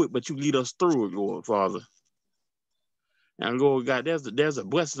to it, but you lead us through it, Lord Father. And Lord God, there's a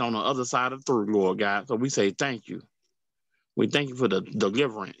blessing on the other side of through, Lord God. So we say thank you. We thank you for the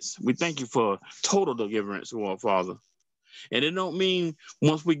deliverance. We thank you for total deliverance, Lord Father. And it don't mean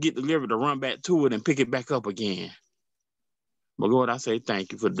once we get delivered to run back to it and pick it back up again. But Lord, I say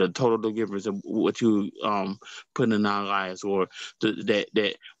thank you for the total deliverance of what you put in our lives, Lord.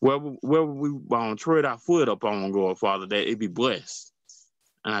 That wherever we tread our foot up on, Lord Father, that it be blessed.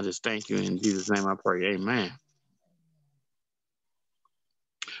 And I just thank you in Jesus' name. I pray, Amen.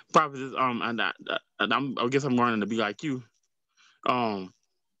 Prophetess, I guess I'm learning to be like you.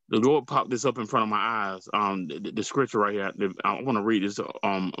 The Lord popped this up in front of my eyes. The scripture right here. I want to read this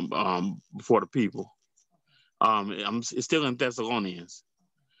before the people. It's still in Thessalonians.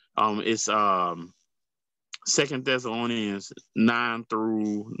 It's 2 Thessalonians 9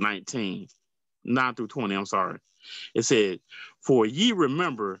 through 20. I'm sorry. It said, "For ye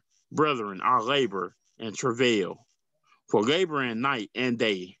remember, brethren, our labor and travail, for laboring night and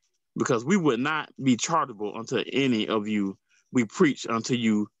day, because we would not be chargeable unto any of you. We preach unto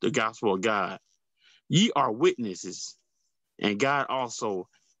you the gospel of God. Ye are witnesses, and God also,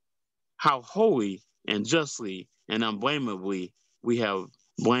 how holy and justly and unblameably we have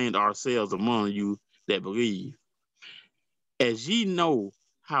blamed ourselves among you that believe. As ye know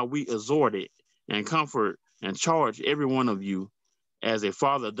how we exhorted and comfort and charge every one of you, as a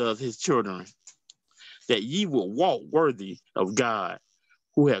father does his children, that ye would walk worthy of God,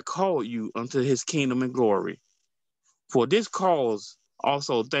 who hath called you unto his kingdom and glory. For this cause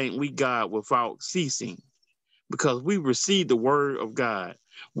also thank we God without ceasing, because we received the word of God,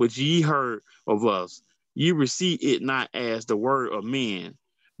 which ye heard of us. Ye receive it not as the word of men,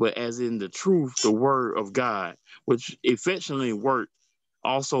 but as in the truth the word of God, which effectually worked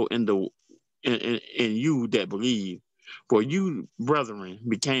also in you that believe. For you, brethren,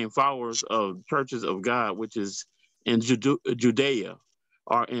 became followers of churches of God, which is in Judea,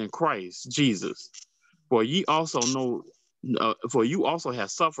 or in Christ Jesus. For ye also know, for you also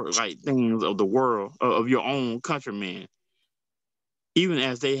have suffered like things of the world, of your own countrymen, even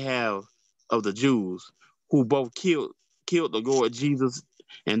as they have of the Jews, who both killed the Lord Jesus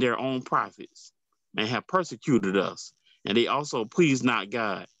and their own prophets, and have persecuted us. And they also please not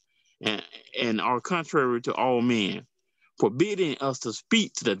God, and are contrary to all men, forbidding us to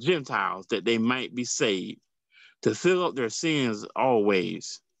speak to the Gentiles that they might be saved, to fill up their sins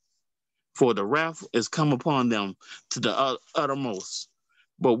always. For the wrath is come upon them to the uttermost.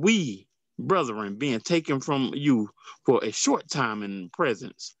 But we, brethren, being taken from you for a short time in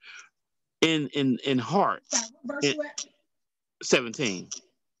presence, in heart, in 17.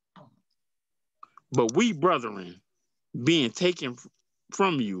 But we, brethren, being taken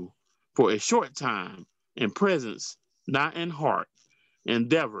from you for a short time in presence, not in heart,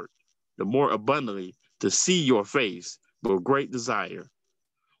 endeavored the more abundantly to see your face with great desire.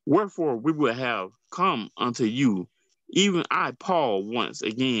 Wherefore we would have come unto you, even I, Paul, once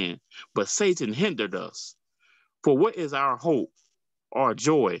again, but Satan hindered us. For what is our hope, our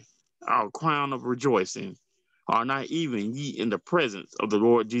joy, our crown of rejoicing? Are not even ye in the presence of the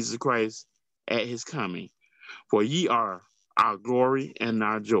Lord Jesus Christ at his coming? For ye are our glory and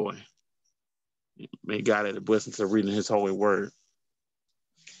our joy. May God add a blessing to reading his holy word.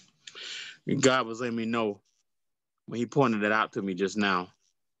 And God was letting me know when he pointed it out to me just now.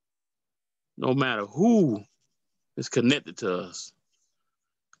 No matter who is connected to us,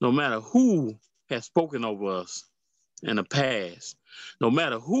 no matter who has spoken over us in the past, no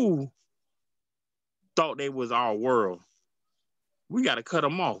matter who thought they was our world, we got to cut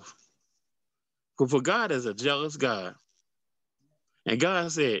them off. For God is a jealous God. And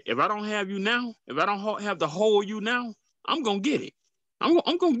God said, if I don't have you now, if I don't have the whole you now, I'm going to get it. I'm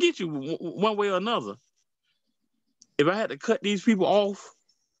going to get you one way or another. If I had to cut these people off,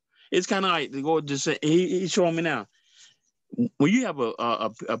 it's kind of like the Lord just said, he's showing me now. When you have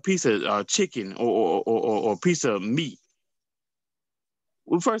a piece of chicken or a piece of meat,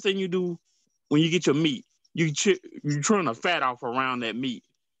 the first thing you do when you get your meat, you trim the fat off around that meat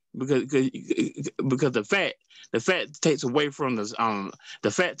because the fat takes away from the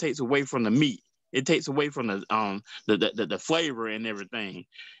fat takes away from the meat. It takes away from the flavor and everything.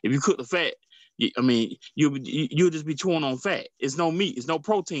 If you cook the fat, you'll just be chewing on fat. It's no meat. It's no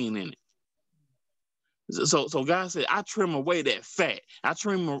protein in it. So God said, I trim away that fat. I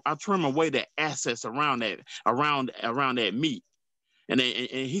trim away the assets around that meat. And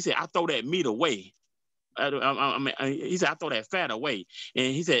he said, I throw that meat away. He said, I throw that fat away.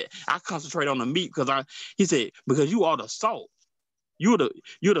 And he said, I concentrate on the meat because you are the salt. You're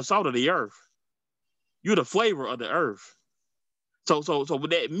the salt of the earth. You're the flavor of the earth. So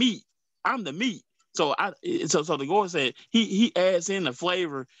with that meat, I'm the meat. So the Lord said he adds in the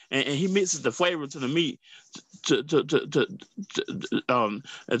flavor and he mixes the flavor to the meat so I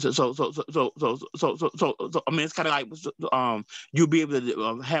mean it's kind of like you'll be able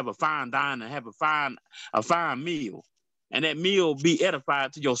to have a fine dine and have a fine meal, and that meal be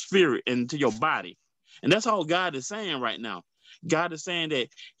edified to your spirit and to your body. And that's all God is saying right now. God is saying that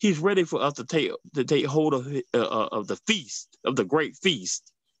he's ready for us to take hold of the feast, of the great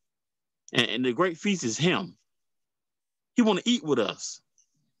feast. And the great feast is him. He want to eat with us.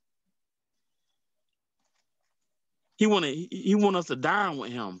 He want us to dine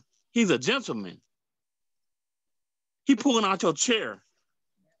with him. He's a gentleman. He pulling out your chair.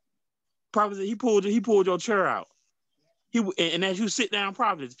 Prophetess, he pulled your chair out. And as you sit down,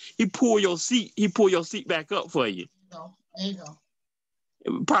 Prophetess, he pull your seat back up for you. There you go.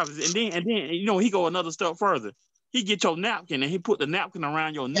 Prophetess, and then he go another step further. he get your napkin and he put the napkin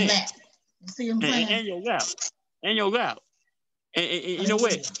around your neck. You see what I'm saying? And your lap. And your lap. And you know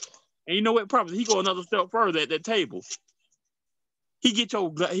what? And you know what, Prophet? He go another step further at that table. He get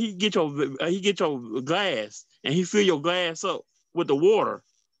your glass and he fill your glass up with the water,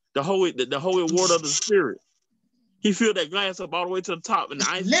 the holy water of the Spirit. He filled that glass up all the way to the top, and the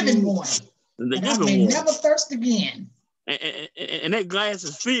ice living water. And I may never thirst again. And that glass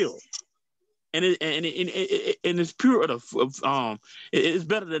is filled, and it's pure. It's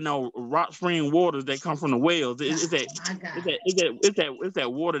better than no rock spring waters that come from the wells. It's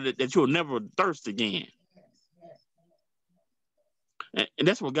that water that you'll never thirst again. And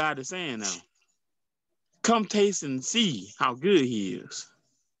that's what God is saying now. Come taste and see how good He is.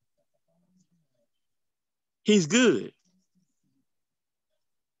 He's good.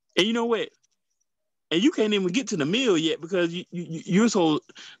 And you know what? And you can't even get to the meal yet because you're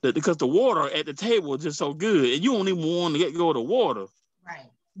because the water at the table is just so good, and you don't even want to let go of the water. Right.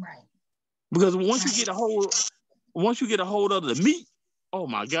 Because once you get a hold of the meat, oh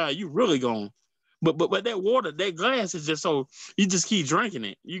my God, you really gone. But that water, that glass is just so you just keep drinking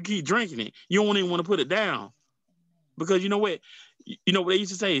it. You keep drinking it. You don't even want to put it down. Because you know what? You know what they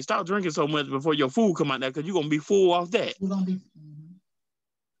used to say? Stop drinking so much before your food come out there, because you're gonna be full off that. You're gonna be.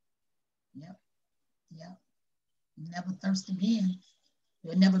 Yep. Never thirst again.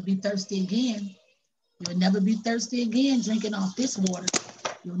 You'll never be thirsty again. You'll never be thirsty again drinking off this water.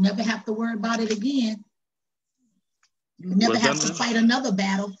 You'll never have to worry about it again. You'll never have to fight another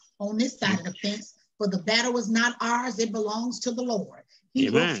battle on this side of the fence. For the battle is not ours, it belongs to the Lord. He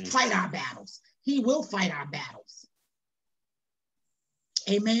will fight our battles. He will fight our battles.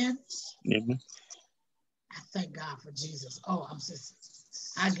 Amen. Amen. I thank God for Jesus. Oh,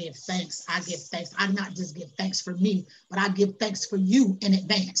 I give thanks. I not just give thanks for me, but I give thanks for you in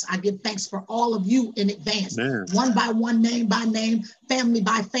advance. I give thanks for all of you in advance. Man. One by one, name by name, family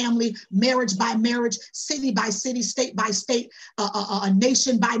by family, marriage by marriage, city by city, state by state,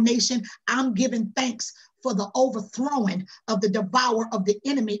 nation by nation. I'm giving thanks for the overthrowing of the devourer of the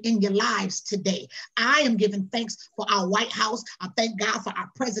enemy in your lives today. I am giving thanks for our White House. I thank God for our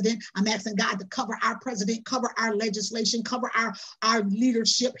president. I'm asking God to cover our president, cover our legislation, cover our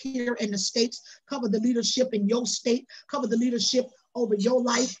leadership here in the states, cover the leadership in your state, cover the leadership over your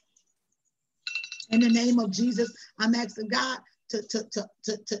life. In the name of Jesus, I'm asking God to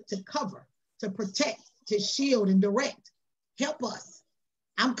cover, to protect, to shield and direct. Help us.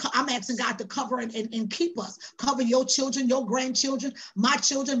 I'm asking God to cover and keep us. Cover your children, your grandchildren, my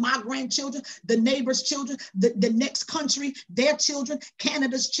grandchildren, the neighbors' children, the next country, their children,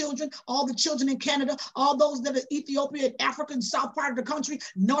 Canada's children, all the children in Canada, all those that are Ethiopia and Africa and south part of the country,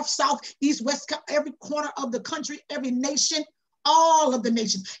 north, south, east, west, every corner of the country, every nation, all of the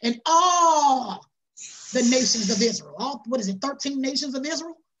nations, and all the nations of Israel. All, 13 nations of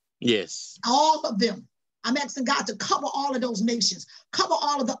Israel? Yes. All of them. I'm asking God to cover all of those nations, cover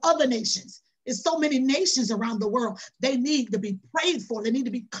all of the other nations. There's so many nations around the world. They need to be prayed for. They need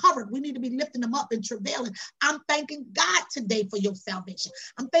to be covered. We need to be lifting them up and travailing. I'm thanking God today for your salvation.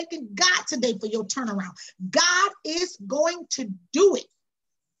 I'm thanking God today for your turnaround. God is going to do it.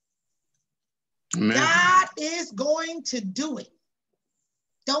 Amen. God is going to do it.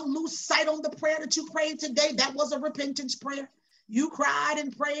 Don't lose sight on the prayer that you prayed today. That was a repentance prayer. You cried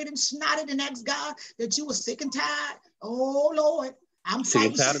and prayed and snotted and asked God that you were sick and tired. Oh, Lord, I'm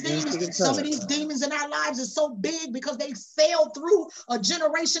fighting some demons. Some of these demons in our lives are so big because they sailed through a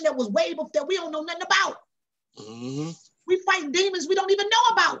generation that was way before that we don't know nothing about. Mm-hmm. We fighting demons we don't even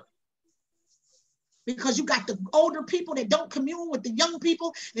know about. Because you got the older people that don't commune with the young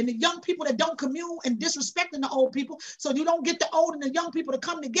people and the young people that don't commune and disrespecting the old people. So you don't get the old and the young people to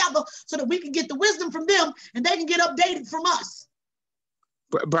come together so that we can get the wisdom from them and they can get updated from us.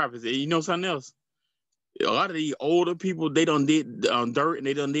 Prophetess, you know something else? A lot of these older people, they done did dirt and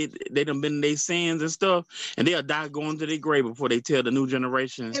they done been in their sins and stuff, and they'll die going to their grave before they tell the new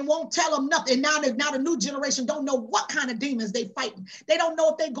generation. They won't tell them nothing. Now the new generation don't know what kind of demons they fighting. They don't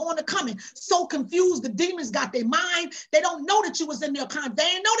know if they're going to come in. So confused, the demons got their mind. They don't know that you was in their kind. They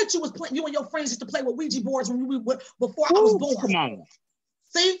didn't know that you was playing. You and your friends used to play with Ouija boards when we were before I was born. Come on.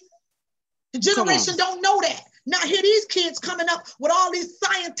 See, the generation don't know that. Now here these kids coming up with all these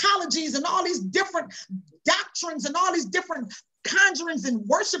Scientologies and all these different doctrines and all these different conjurings and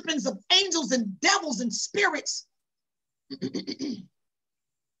worshipings of angels and devils and spirits.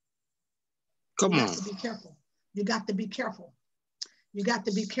 Come on. You got to be careful. You got to be careful. You got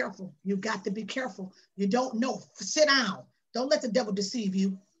to be careful. You got to be careful. You don't know. Sit down. Don't let the devil deceive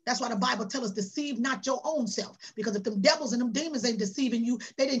you. That's why the Bible tells us, deceive not your own self. Because if them devils and them demons ain't deceiving you,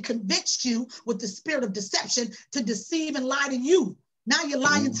 they didn't convince you with the spirit of deception to deceive and lie to you. Now you're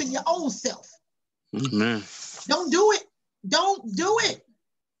lying to your own self. Amen. Don't do it. Don't do it.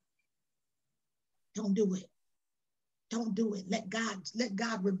 Don't do it. Don't do it. Let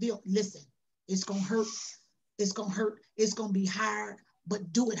God reveal. Listen, it's going to hurt. It's going to hurt. It's going to be hard,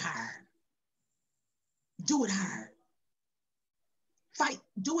 but do it hard. Do it hard. Fight.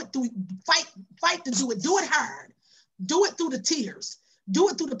 Do it through. Fight to do it. Do it hard. Do it through the tears. Do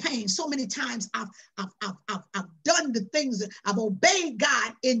it through the pain. So many times I've done the things. I've obeyed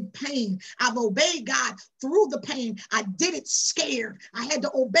God in pain. I've obeyed God through the pain. I did it scared. I had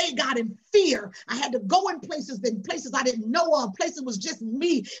to obey God in fear. I had to go in places I didn't know of. Places was just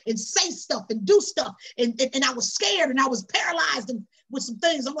me, and say stuff and do stuff. And I was scared, and I was paralyzed and with some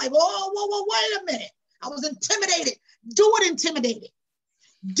things. I'm like, whoa, wait a minute. I was intimidated. Do it intimidated.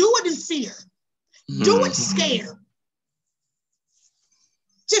 Do it in fear. Do it scared.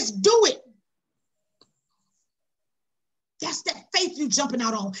 Just do it. That's that faith you jumping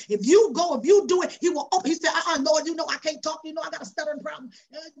out on. If you do it, he will open. He said, Lord, you know I can't talk. You know I got a stuttering problem.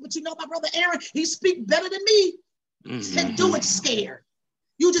 But you know my brother Aaron, he speak better than me. He said, do it scared.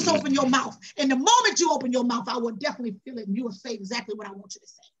 You just open your mouth. And the moment you open your mouth, I will definitely feel it. And you will say exactly what I want you to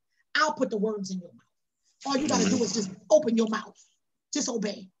say. I'll put the words in your mouth. All you got to do is just open your mouth. Just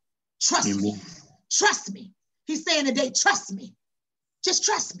obey. Trust me. Trust me. He's saying today, trust me. Just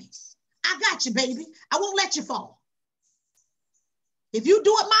trust me. I got you, baby. I won't let you fall. If you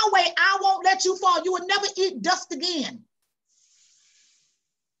do it my way, I won't let you fall. You will never eat dust again.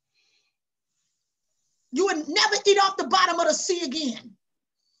 You will never eat off the bottom of the sea again.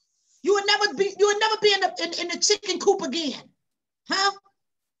 You will never be in the chicken coop again. Huh?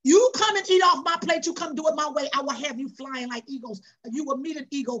 You come and eat off my plate. You come do it my way. I will have you flying like eagles. You will meet an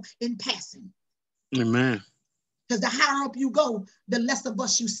eagle in passing. Amen. Because the higher up you go, the less of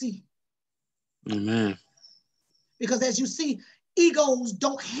us you see. Amen. Because as you see, egos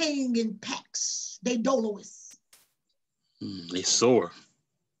don't hang in packs. They doloists. They soar.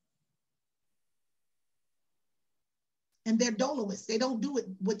 And they're doloists. They don't do it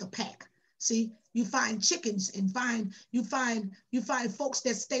with a pack. See, you find chickens and you find folks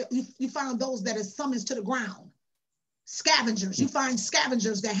that stay, you find those that are summons to the ground. Scavengers. You find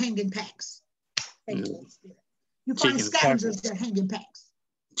scavengers that hang in packs. Thank you, Holy Spirit. You find Chickens scavengers cackle. that hang in packs.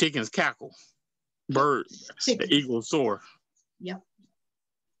 Chickens cackle. Birds. The eagles soar. Yep.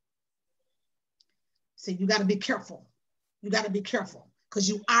 See, you got to be careful. You got to be careful because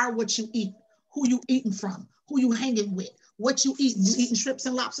you are what you eat. Who you eating from? Who you hanging with? What you eating? You eating shrimps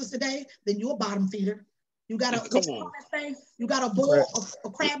and lobsters today? Then you're a bottom feeder. You got You got a bowl, a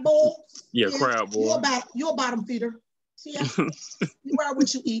crab bowl. Yeah, crab bowl. You're a bottom feeder. Yeah, you are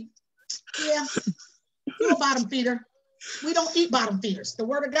what you eat. Yeah, you're a bottom feeder. We don't eat bottom feeders. The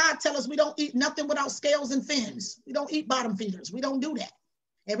word of God tells us we don't eat nothing without scales and fins. We don't eat bottom feeders. We don't do that.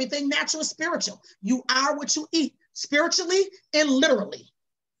 Everything natural is spiritual. You are what you eat, spiritually and literally.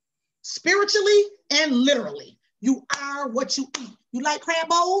 Spiritually and literally. You are what you eat. You like crab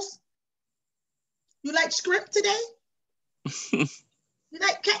bowls? You like shrimp today? You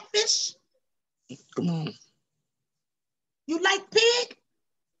like catfish? Come on. You like pig?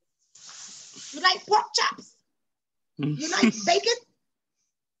 You like pork chops? You like bacon?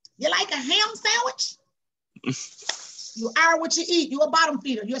 You like a ham sandwich? You are what you eat. You're a bottom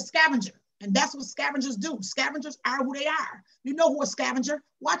feeder. You're a scavenger. And that's what scavengers do. Scavengers are who they are. You know who a scavenger?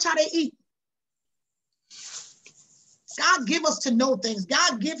 Watch how they eat. God give us to know things.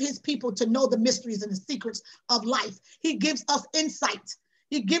 God give his people to know the mysteries and the secrets of life. He gives us insight.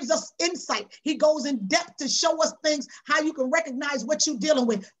 He gives us insight. He goes in depth to show us things, how you can recognize what you're dealing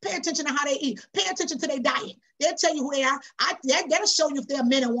with. Pay attention to how they eat. Pay attention to their diet. They'll tell you who they are. That'll show you if they're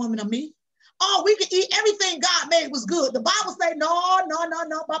men or women or me. Oh, we can eat everything God made was good. The Bible says, no.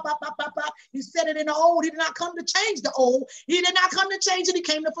 He said it in the old. He did not come to change the old. He did not come to change it. He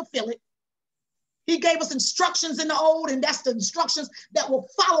came to fulfill it. He gave us instructions in the old, and that's the instructions that will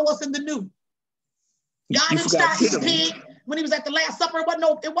follow us in the new. God didn't start with pig when he was at the Last Supper. It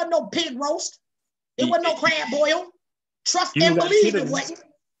wasn't no pig roast. It wasn't no crab boil. Trust and believe it wasn't.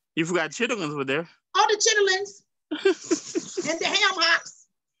 You forgot chitlins were there. All the chitlins and the ham hocks.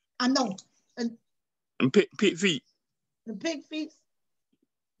 I know. And pig feet. The pig feet.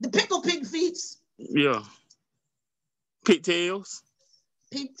 The pickled pig feet. Yeah. Pigtails.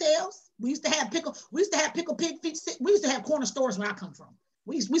 Pigtails. We used to have pickled pig feet. We used to have corner stores where I come from.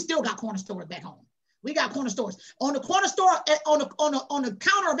 We still got corner stores back home. We got corner stores. On the corner store, on the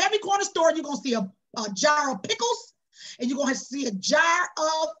counter of every corner store, you're gonna see a jar of pickles, and you're going to see a jar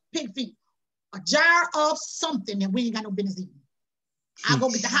of pig feet, a jar of something that we ain't got no business eating. I'll go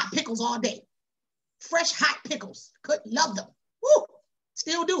get the hot pickles all day. Fresh hot pickles. Could love them. Woo!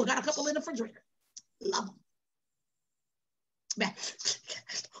 Still do. Got a couple in the refrigerator. Love them.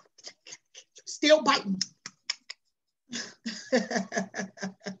 Still biting.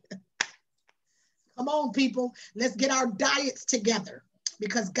 Come on, people. Let's get our diets together,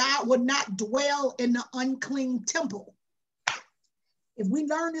 because God will not dwell in the unclean temple. If we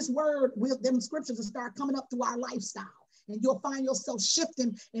learn this word, them scriptures will start coming up through our lifestyle. And you'll find yourself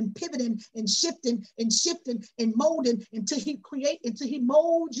shifting and pivoting and shifting and shifting and molding until he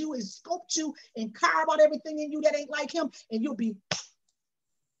molds you and sculpt you and carve out everything in you that ain't like him. And he'll be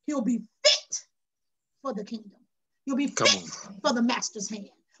fit for the kingdom. You'll be fit for the master's hand.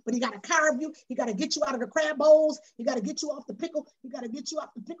 But he got to carve you. He got to get you out of the crab bowls. He got to get you off the pickle. He got to get you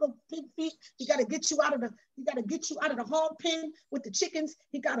off the pickle pig feet. He got to get you out of the hog pen with the chickens.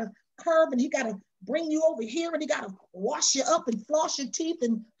 He got to curve, and he got to bring you over here, and he got to wash you up and floss your teeth,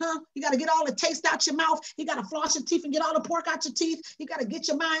 and you got to get all the taste out your mouth. He got to floss your teeth and get all the pork out your teeth. He got to get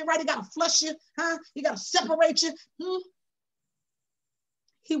your mind right. He got to flush you. He got to separate you.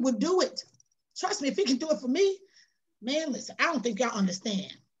 He would do it. Trust me, if he can do it for me, man, listen, I don't think y'all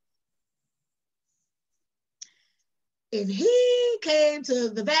understand. If he came to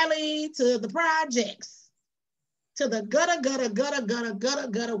the valley, to the projects, to the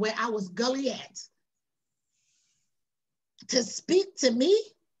gutter, where I was gully at, to speak to me,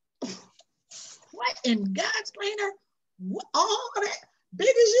 what in God's trainer, all that big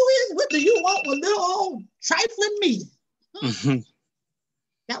as you is, what do you want with little old trifling me?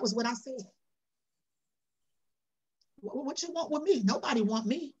 That was what I said. What you want with me? Nobody want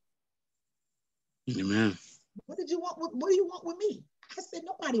me. Amen. What do you want with me? I said,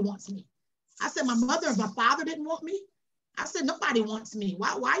 nobody wants me. I said, my mother and my father didn't want me. I said, nobody wants me.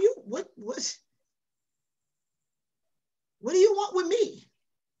 Why you, what do you want with me?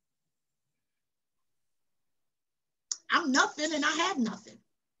 I'm nothing and I have nothing.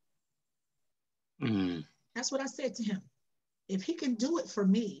 That's what I said to him. If he can do it for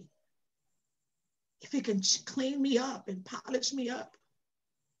me, if he can clean me up and polish me up,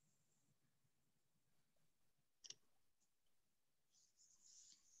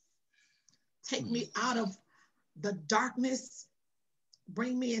 take me out of the darkness,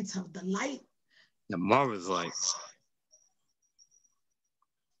 bring me into the light. The marvelous light.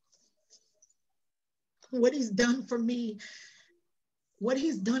 What he's done for me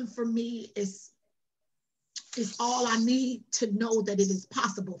is all I need to know that it is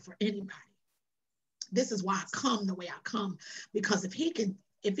possible for anybody. This is why I come the way I come, because if he can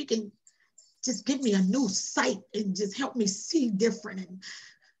just give me a new sight and just help me see different. And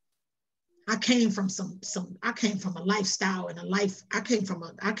I came from a lifestyle and a life.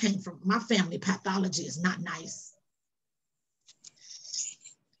 My family pathology is not nice.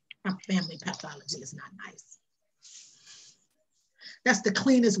 My family pathology is not nice. That's the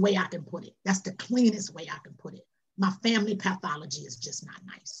cleanest way I can put it. My family pathology is just not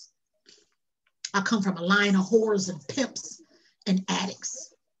nice. I come from a line of whores and pimps and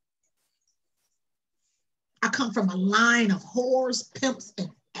addicts. I come from a line of whores, pimps, and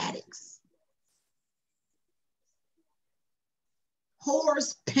addicts.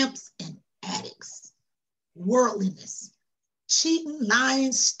 Whores, pimps, and addicts. Worldliness. Cheating,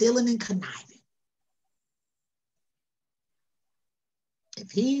 lying, stealing, and conniving. If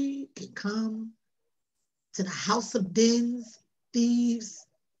he can come to the house of dens, thieves,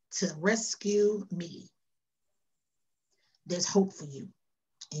 to rescue me, there's hope for you.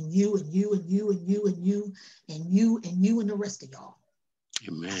 And you, and you, and you, and you, and you, and you, and you, and the rest of y'all.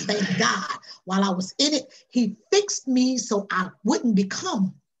 Amen. Thank God. While I was in it, he fixed me so I wouldn't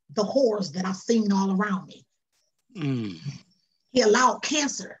become the whores that I've seen all around me. He allowed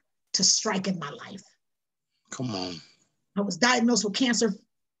cancer to strike in my life. Come on. I was diagnosed with cancer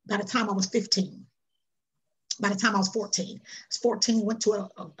by the time I was 15. By the time I was 14. I was 14, went to a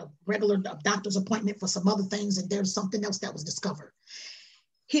regular doctor's appointment for some other things, and there's something else that was discovered.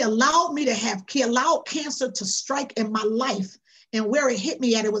 He allowed cancer to strike in my life, and where it hit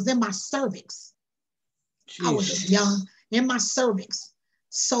me at, it was in my cervix. Jeez. I was just young, in my cervix.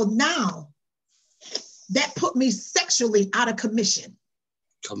 So now, that put me sexually out of commission.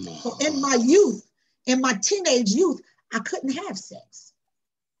 Come on. So in my youth, in my teenage youth, I couldn't have sex.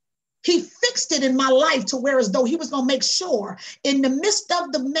 He fixed it in my life to where as though he was going to make sure in the midst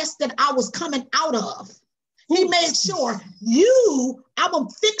of the mess that I was coming out of, he made sure I'm going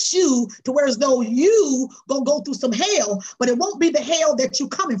to fix you to where as though you going to go through some hell, but it won't be the hell that you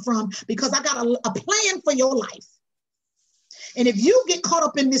coming from, because I got a plan for your life. And if you get caught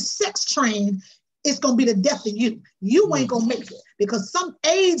up in this sex train, it's going to be the death of you. You ain't going to make it because some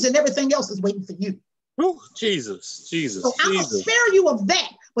AIDS and everything else is waiting for you. Ooh, Jesus. So I'm going to spare you of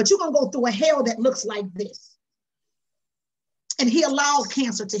that, but you're going to go through a hell that looks like this. And he allowed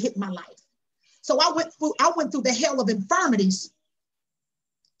cancer to hit my life. So I went through the hell of infirmities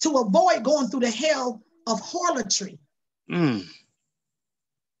to avoid going through the hell of harlotry.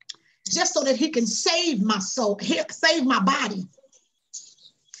 Just so that he can save my soul, save my body,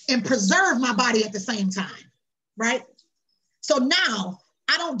 and preserve my body at the same time, right? So now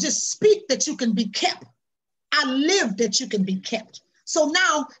I don't just speak that you can be kept. I live that you can be kept. So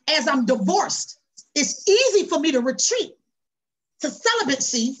now as I'm divorced, it's easy for me to retreat to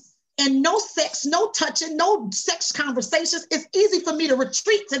celibacy and no sex, no touching, no sex conversations. It's easy for me to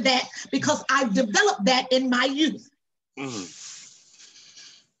retreat to that because I've developed that in my youth.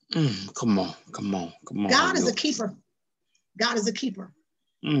 Come on. God is a keeper. God is a keeper.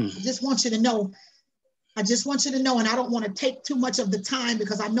 I just want you to know, and I don't want to take too much of the time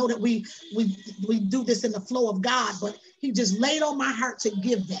because I know that we do this in the flow of God, but he just laid on my heart to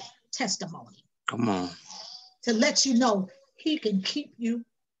give that testimony. Come on. To let you know he can keep you.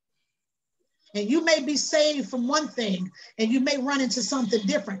 And you may be saved from one thing and you may run into something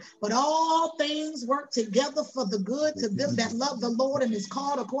different, but all things work together for the good to them that love the Lord and is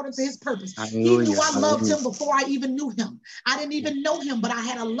called according to his purpose. He knew I loved him before I even knew him. I didn't even know him, but I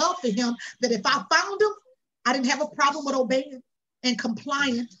had a love for him that if I found him, I didn't have a problem with obeying and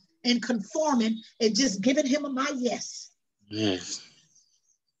complying and conforming and just giving him my yes. Yes.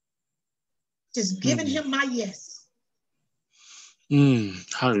 Just giving him my yes.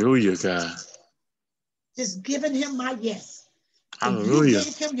 Hallelujah, God. Just giving him my yes. Hallelujah. If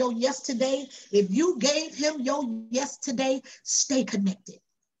you gave him your yes today, stay connected.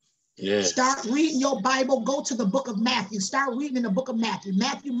 Yes. Start reading your Bible. Go to the book of Matthew. Start reading in the book of Matthew.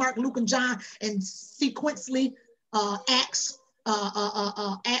 Matthew, Mark, Luke, and John, and sequentially Acts,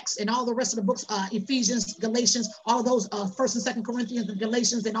 and all the rest of the books, Ephesians, Galatians, all of those, 1st and 2nd Corinthians and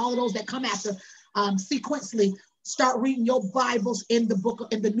Galatians, and all of those that come after, sequentially. Start reading your Bibles in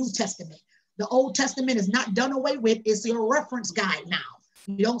the New Testament. The Old Testament is not done away with. It's your reference guide now.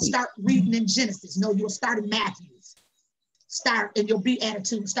 You don't start reading in Genesis. No, you'll start in Matthew's. Start in your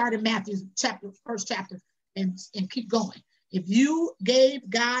Beatitudes. Start in Matthew's first chapter, and keep going. If you gave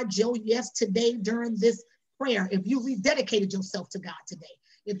God your yes today during this prayer, if you rededicated yourself to God today,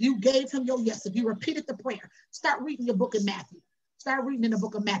 if you gave him your yes, if you repeated the prayer, start reading your book in Matthew. Start reading in the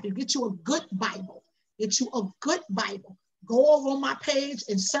book of Matthew. Get you a good Bible. Go over on my page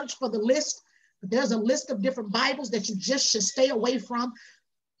and search for the list. There's a list of different Bibles that you just should stay away from,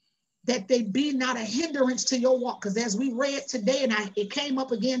 that they be not a hindrance to your walk. Because as we read today, and it came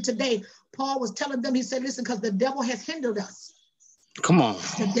up again today, Paul was telling them, he said, listen, because the devil has hindered us. Come on.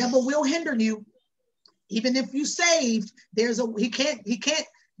 The devil will hinder you. Even if you saved, he can't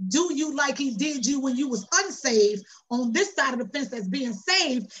do you like he did you when you was unsaved. On this side of the fence that's being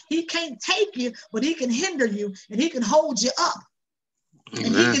saved, he can't take you, but he can hinder you and he can hold you up. Amen.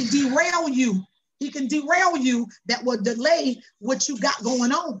 And he can derail you. He can derail you that will delay what you got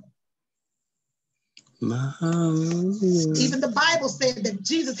going on. Even the Bible said that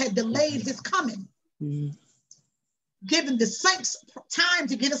Jesus had delayed his coming, giving the saints time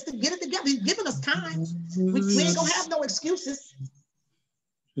to get it together. He's giving us time. We ain't gonna have no excuses.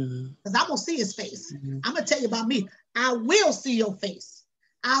 Because I'm gonna see his face. I'm gonna tell you about me. I will see your face.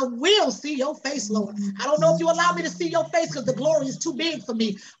 I will see your face, Lord. I don't know if you allow me to see your face because the glory is too big for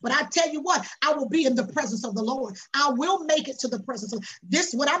me. But I tell you what, I will be in the presence of the Lord. I will make it to the presence of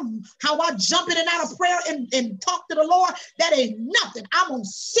this. How I jump in and out of prayer and talk to the Lord. That ain't nothing. I'm gonna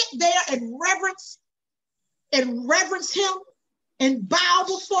sit there and reverence him and bow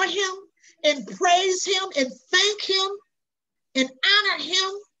before him and praise him and thank him and honor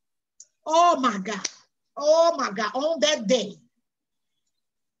him. Oh my God. Oh my God. On that day.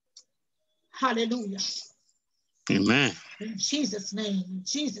 Hallelujah. Amen. In Jesus' name. In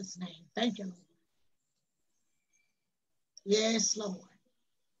Jesus' name. Thank you, Lord. Yes, Lord.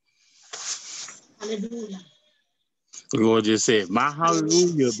 Hallelujah. The Lord just said, my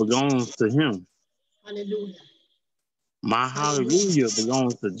hallelujah belongs to him. Hallelujah. My hallelujah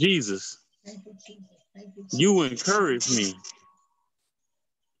belongs to Jesus. Thank you, Jesus. Thank you, Jesus. You encourage me.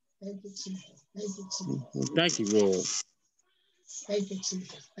 Thank you, Jesus. Thank you, Jesus. Thank you, Lord. Thank you,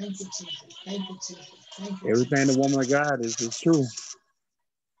 Jesus. Thank you, Jesus. Thank you, Jesus. Thank you. Everything the woman of God is true.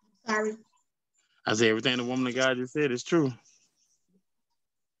 Sorry. I said everything the woman of God just said is true.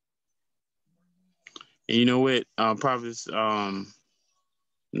 And you know what, Prophetess, I'm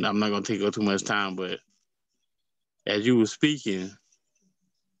not gonna take up too much time, but as you were speaking,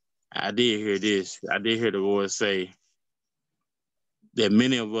 I did hear this. I did hear the Lord say that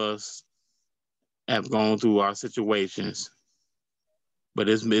many of us have gone through our situations, but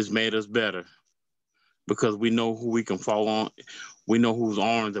it's made us better because we know who we can fall on. We know whose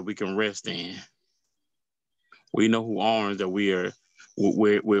arms that we can rest in. We know who arms that we're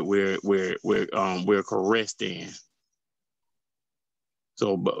caressed in.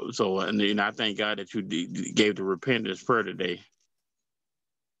 So, and I thank God that you gave the repentance prayer today.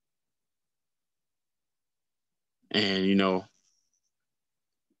 And you know,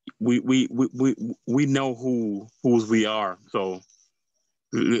 we know whose we are. So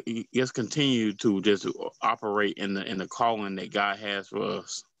let's continue to just operate in the calling that God has for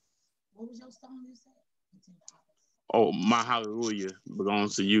us. What was your song you said? Oh, my hallelujah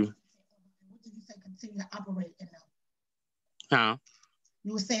belongs to you. What did you say? Continue to operate in them. Huh?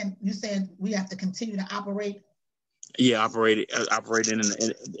 You said we have to continue to operate. Yeah, operating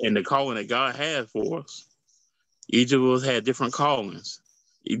in the calling that God has for us. Each of us had different callings,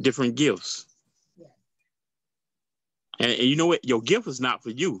 different gifts. Yeah. And you know what? Your gift is not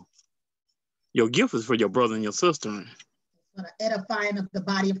for you. Your gift is for your brother and your sister. For the edifying of the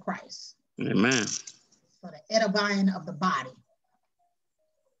body of Christ. Amen. For the edifying of the body.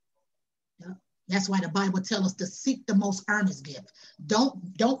 Yeah. That's why the Bible tells us to seek the most earnest gift.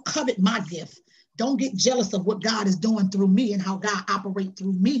 Don't covet my gift. Don't get jealous of what God is doing through me and how God operates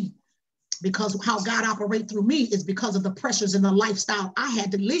through me. Because how God operates through me is because of the pressures and the lifestyle I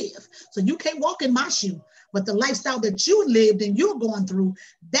had to live. So you can't walk in my shoe, but the lifestyle that you lived and you're going through,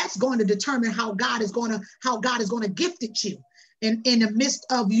 that's going to determine how God is going to gift it you. And in the midst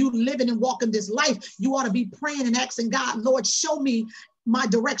of you living and walking this life, you ought to be praying and asking God, Lord, show me my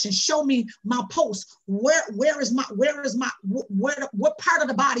direction, show me my post. What part of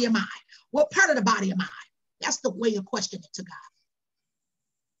the body am I? What part of the body am I? That's the way of questioning it to God.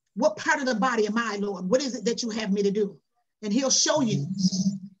 What part of the body am I, Lord? What is it that you have me to do? And he'll show you.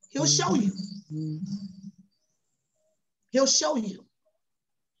 He'll show you. He'll show you.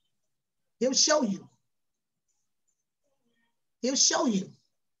 He'll show you. He'll show you.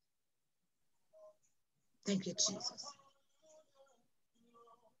 Thank you, Jesus.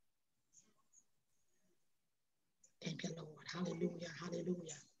 Thank you, Lord. Hallelujah.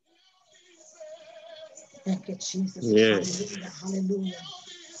 Hallelujah. Thank you, Jesus. Yes. Hallelujah.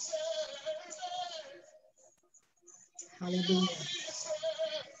 Hallelujah. Hallelujah.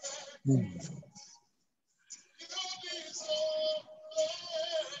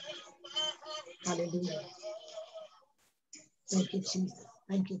 Hallelujah. Thank you, Jesus.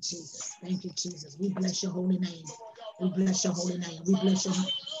 Thank you, Jesus. Thank you, Jesus. We bless your holy name. We bless your holy name. We bless your name.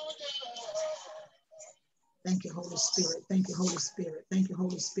 Thank you, Holy Spirit. Thank you, Holy Spirit. Thank you,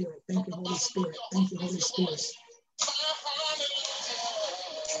 Holy Spirit. Thank you, Holy Spirit. Thank you, Holy Spirit.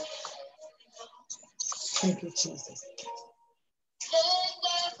 Thank you, Jesus.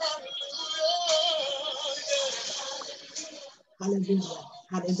 Hallelujah.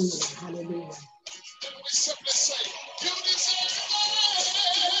 Hallelujah. Hallelujah.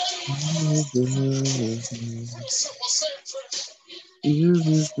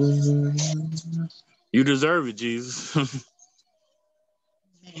 You deserve it, Jesus.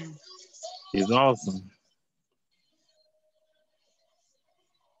 Man. He's awesome.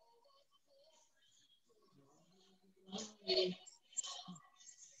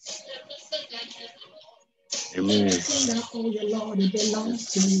 Amen. Oh, your Lord, it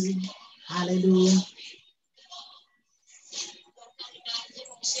belongs to you. Hallelujah.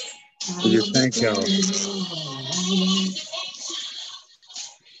 We just thank y'all.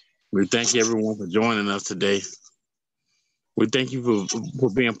 We thank everyone for joining us today. We thank you for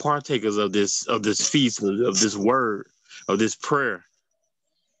being partakers of this feast, of this word, of this prayer.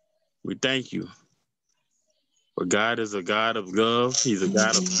 We thank you. But God is a God of love. He's a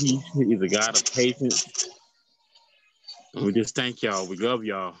God of peace. He's a God of patience. And we just thank y'all. We love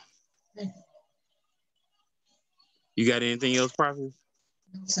y'all. You got anything else, Prophet?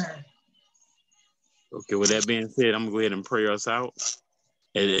 No, sir. Okay, with that being said, I'm going to go ahead and pray us out.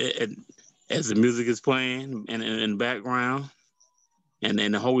 As the music is playing in the background, and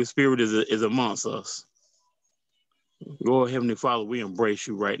the Holy Spirit is amongst us. Lord Heavenly Father, we embrace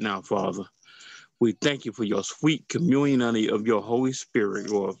you right now, Father. We thank you for your sweet communion of your Holy Spirit,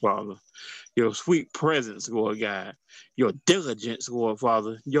 Lord Father. Your sweet presence, Lord God. Your diligence, Lord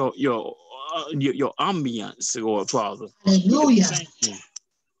Father. Your ambience, Lord Father. Hallelujah.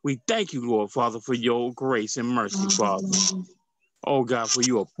 We thank you, Lord Father, for your grace and mercy, Father. Oh, God, for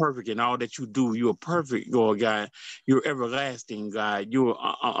you are perfect in all that you do. You are perfect, Lord God. You're everlasting, God. You're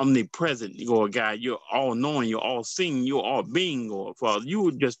omnipresent, Lord God. You're all-knowing. You're all-seeing. You're all-being, Lord Father.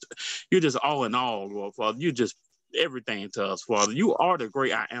 You're just all in all, Lord Father. You're just everything to us, Father. You are the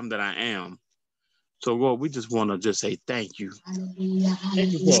great I am that I am. So, Lord, we just want to just say thank you. Hallelujah.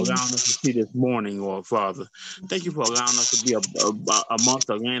 Thank you for Hallelujah. allowing us to see this morning, Lord Father. Thank you for allowing us to be amongst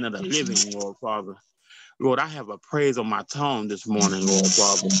the land of the living, Lord Father. Lord, I have a praise on my tongue this morning, Lord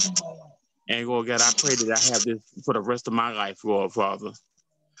Father. And Lord God, I pray that I have this for the rest of my life, Lord Father.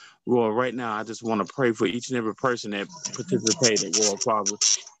 Lord, right now, I just want to pray for each and every person that participated, Lord Father,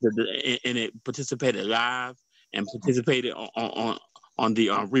 and it participated live and participated on the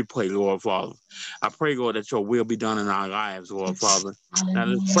replay, Lord Father. I pray, Lord, that your will be done in our lives, Lord Father. Now,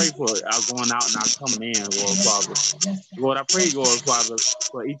 just pray for our going out and our coming in, Lord Father. Lord, I pray, Lord Father,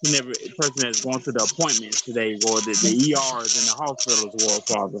 for each and every person that's going to the appointments today, Lord, the ERs and the hospitals, Lord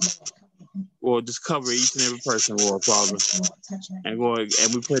Father. Lord, just cover each and every person, Lord Father. And Lord,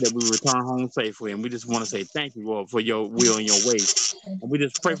 and we pray that we return home safely. And we just want to say thank you, Lord, for your will and your way. And we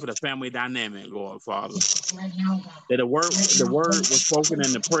just pray for the family dynamic, Lord Father. That the word was spoken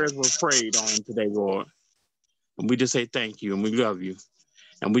and the prayers were prayed on today, Lord. And we just say thank you and we love you.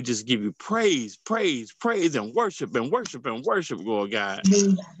 And we just give you praise, praise, praise, and worship, Lord God.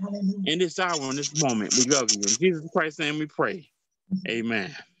 In this hour, in this moment, we love you. In Jesus Christ's name we pray.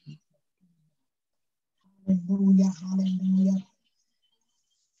 Amen. Hallelujah. Hallelujah.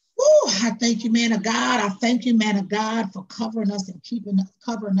 Woo, I thank you, man of God. I thank you, man of God, for covering us and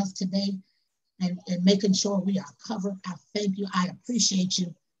covering us today and making sure we are covered. I thank you. I appreciate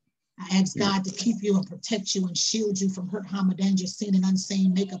you. I ask God to keep you and protect you and shield you from hurt, harm, or danger, seen and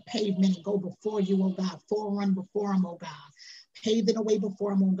unseen. Make a pavement and go before you, oh God. Forerun before him, oh God. Paving the way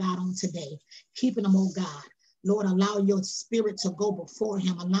before him, oh God, on today. Keeping him, oh God. Lord, allow your spirit to go before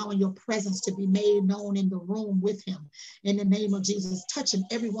him, allowing your presence to be made known in the room with him. In the name of Jesus, touching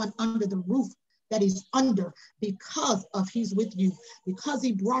everyone under the roof that he's under because of he's with you, because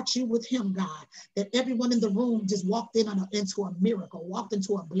he brought you with him, God, that everyone in the room just walked into a miracle, walked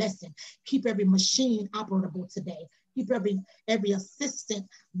into a blessing. Keep every machine operable today. Keep every assistant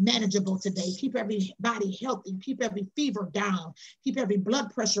manageable today. Keep everybody healthy. Keep every fever down. Keep every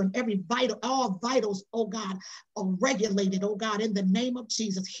blood pressure and every all vitals, oh God, regulated, oh God, in the name of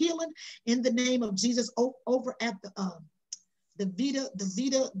Jesus. Healing in the name of Jesus over at the Vita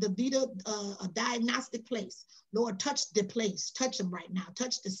diagnostic place. Lord, touch the place. Touch them right now.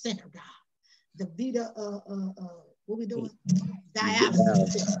 Touch the center, God. The Vita, what we doing? Dialysis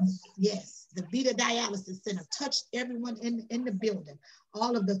center. Yes, the Vita dialysis center. Touch everyone in the building.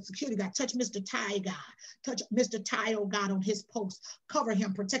 All of the security guys. Touch Mr. Ty, God. Touch Mr. Ty, oh God, on his post. Cover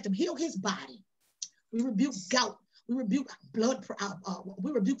him, protect him, heal his body. We rebuke gout. We rebuke blood,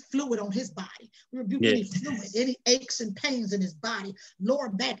 we rebuke fluid on his body. We rebuke any fluid, any aches and pains in his body, lower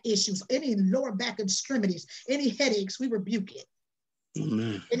back issues, any lower back extremities, any headaches, we rebuke it.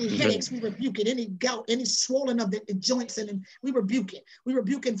 Amen. Any headaches, we rebuke it. Any gout, any swollen of the joints, and we rebuke it. We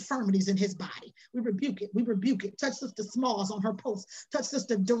rebuke infirmities in his body. We rebuke it. We rebuke it. Touch Sister Smalls on her post. Touch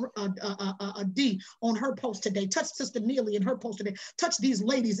Sister D on her post today. Touch Sister Neely in her post today. Touch these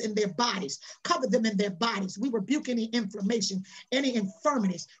ladies in their bodies. Cover them in their bodies. We rebuke any inflammation, any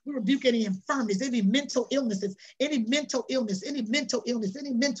infirmities. We rebuke any infirmities, any mental illnesses, any mental illness, any mental illness,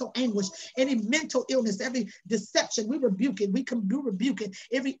 any mental anguish, any mental illness, every deception. We rebuke it. We rebuke it.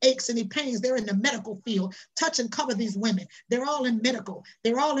 Every aches, any pains, they're in the medical field. Touch and cover these women. They're all in medical.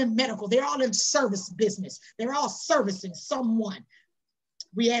 They're all in medical. They're all in service business. They're all servicing someone.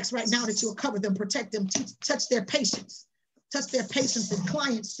 We ask right now that you'll cover them, protect them, touch their patients. Touch their patients and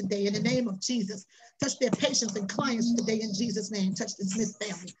clients today in the name of Jesus. Touch their patients and clients today in Jesus' name. Touch the Smith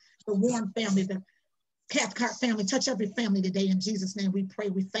family, the Warren family, the Cathcart family. Touch every family today in Jesus' name. We pray.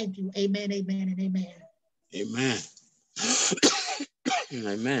 We thank you. Amen, amen, and amen. Amen.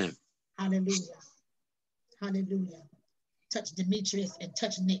 Amen. Hallelujah. Hallelujah. Touch Demetrius and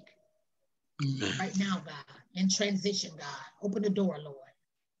touch Nick. Amen. Right now, God. In transition, God. Open the door, Lord.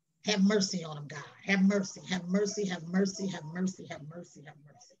 Have mercy on them, God. Have mercy. Have mercy. Have mercy. Have mercy. Have mercy. Have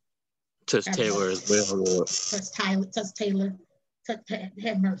mercy. Touch Taylor as well, Lord. Touch Tyler. Touch Taylor.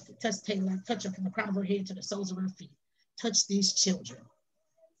 Have mercy. Touch Taylor. Touch her from the crown of her head to the soles of her feet. Touch these children.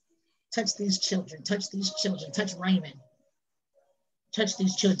 Touch these children. Touch these children. Touch Raymond. Touch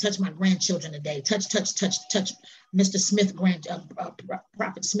these children, touch my grandchildren today. Touch Mr. Smith,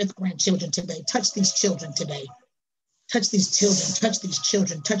 Prophet Smith grandchildren today. Touch these children today. Touch these children, touch these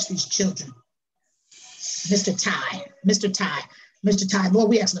children, touch these children. Mr. Ty, Lord,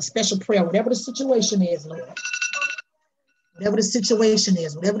 we ask a special prayer, whatever the situation is, Lord. Whatever the situation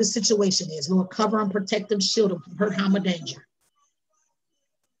is, Lord, cover them, protect them, shield them from hurt, harm, or danger.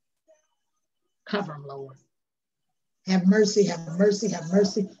 Cover them, Lord. Have mercy, have mercy, have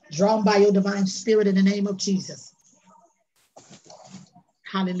mercy. Draw them by your divine spirit in the name of Jesus.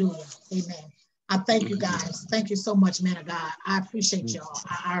 Hallelujah. Amen. I thank you guys. Thank you so much, man of God. I appreciate y'all.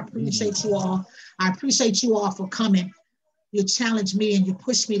 I appreciate you all. I appreciate you all for coming. You challenge me and you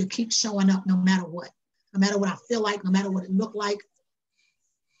push me to keep showing up no matter what. No matter what I feel like, no matter what it look like.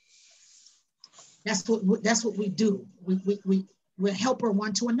 That's what we do. We're helper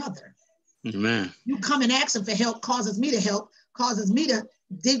one to another. Amen. You come and asking for help causes me to help, causes me to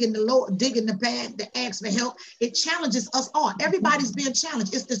dig in the bag, to ask for help. It challenges us all. Everybody's being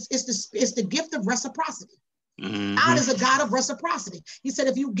challenged. It's the gift of reciprocity. Mm-hmm. God is a God of reciprocity. He said,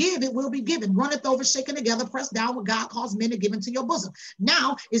 if you give, it will be given. Runneth over, shaken together, pressed down, what God calls men to give into your bosom.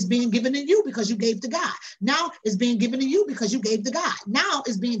 Now it's being given to you because you gave to God. Now it's being given to you because you gave to God. Now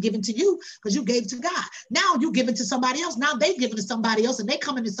it's being given to you because you gave to God. Now you give it to somebody else. Now they've given to somebody else and they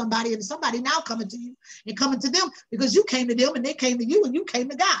coming to somebody and somebody now coming to you and coming to them because you came to them and they came to you and you came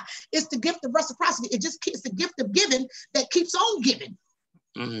to God. It's the gift of reciprocity. It's the gift of giving that keeps on giving.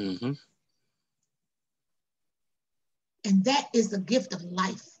 Mm-hmm. And that is the gift of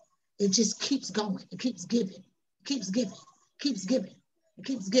life. It just keeps going. It keeps giving, keeps giving, keeps giving, it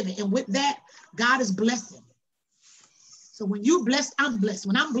keeps giving. And with that, God is blessing. So when you blessed, I'm blessed.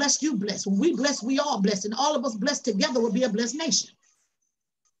 When I'm blessed, you blessed. When we blessed, we all blessed. And all of us blessed together will be a blessed nation.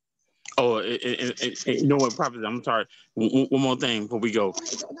 Oh, you know what, Prophet? I'm sorry. One more thing before we go.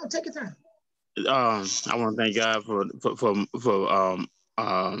 No, take your time. I want to thank God for the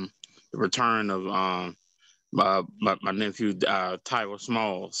return of my nephew Tyler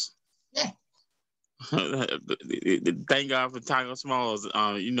Smalls. Yeah. Thank God for Tyler Smalls.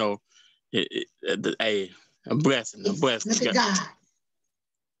 You know, a blessing. Look at God.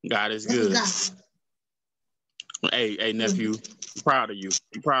 God is good. God. Hey, nephew. I'm proud of you.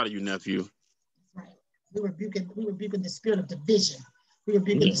 I'm proud of you, nephew. Right. We rebuking the spirit of division. We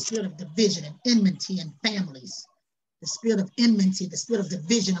rebuking the spirit of division and enmity in families. The spirit of enmity, the spirit of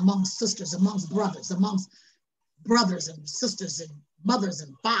division amongst sisters, amongst brothers and sisters and mothers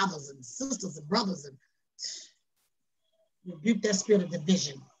and fathers and sisters and brothers, and rebuke that spirit of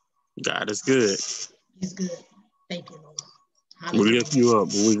division. God is good. He's good. Thank you, Lord. We lift you up.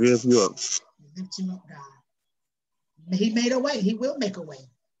 We lift you up. We lift you up, God. He made a way. He will make a way.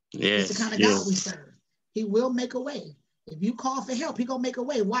 Yes. It's the kind of God we serve. He will make a way. If you call for help, he gonna make a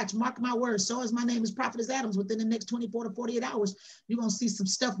way. Watch, mark my words. So as my name is Prophetess Adams, within the next 24 to 48 hours, you're gonna see some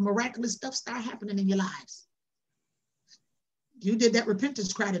stuff, miraculous stuff start happening in your lives. You did that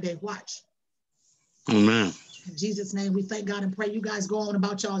repentance cry today. Watch. Amen. In Jesus' name, we thank God and pray. You guys go on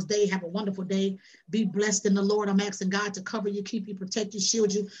about y'all's day. Have a wonderful day. Be blessed in the Lord. I'm asking God to cover you, keep you, protect you,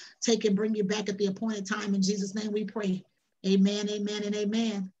 shield you, take and bring you back at the appointed time. In Jesus' name we pray. Amen, amen, and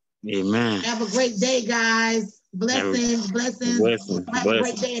amen. Amen. Have a great day, guys. Blessings. Have a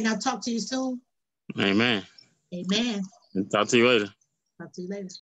great day, and I'll talk to you soon. Amen. Amen. Talk to you later. Talk to you later.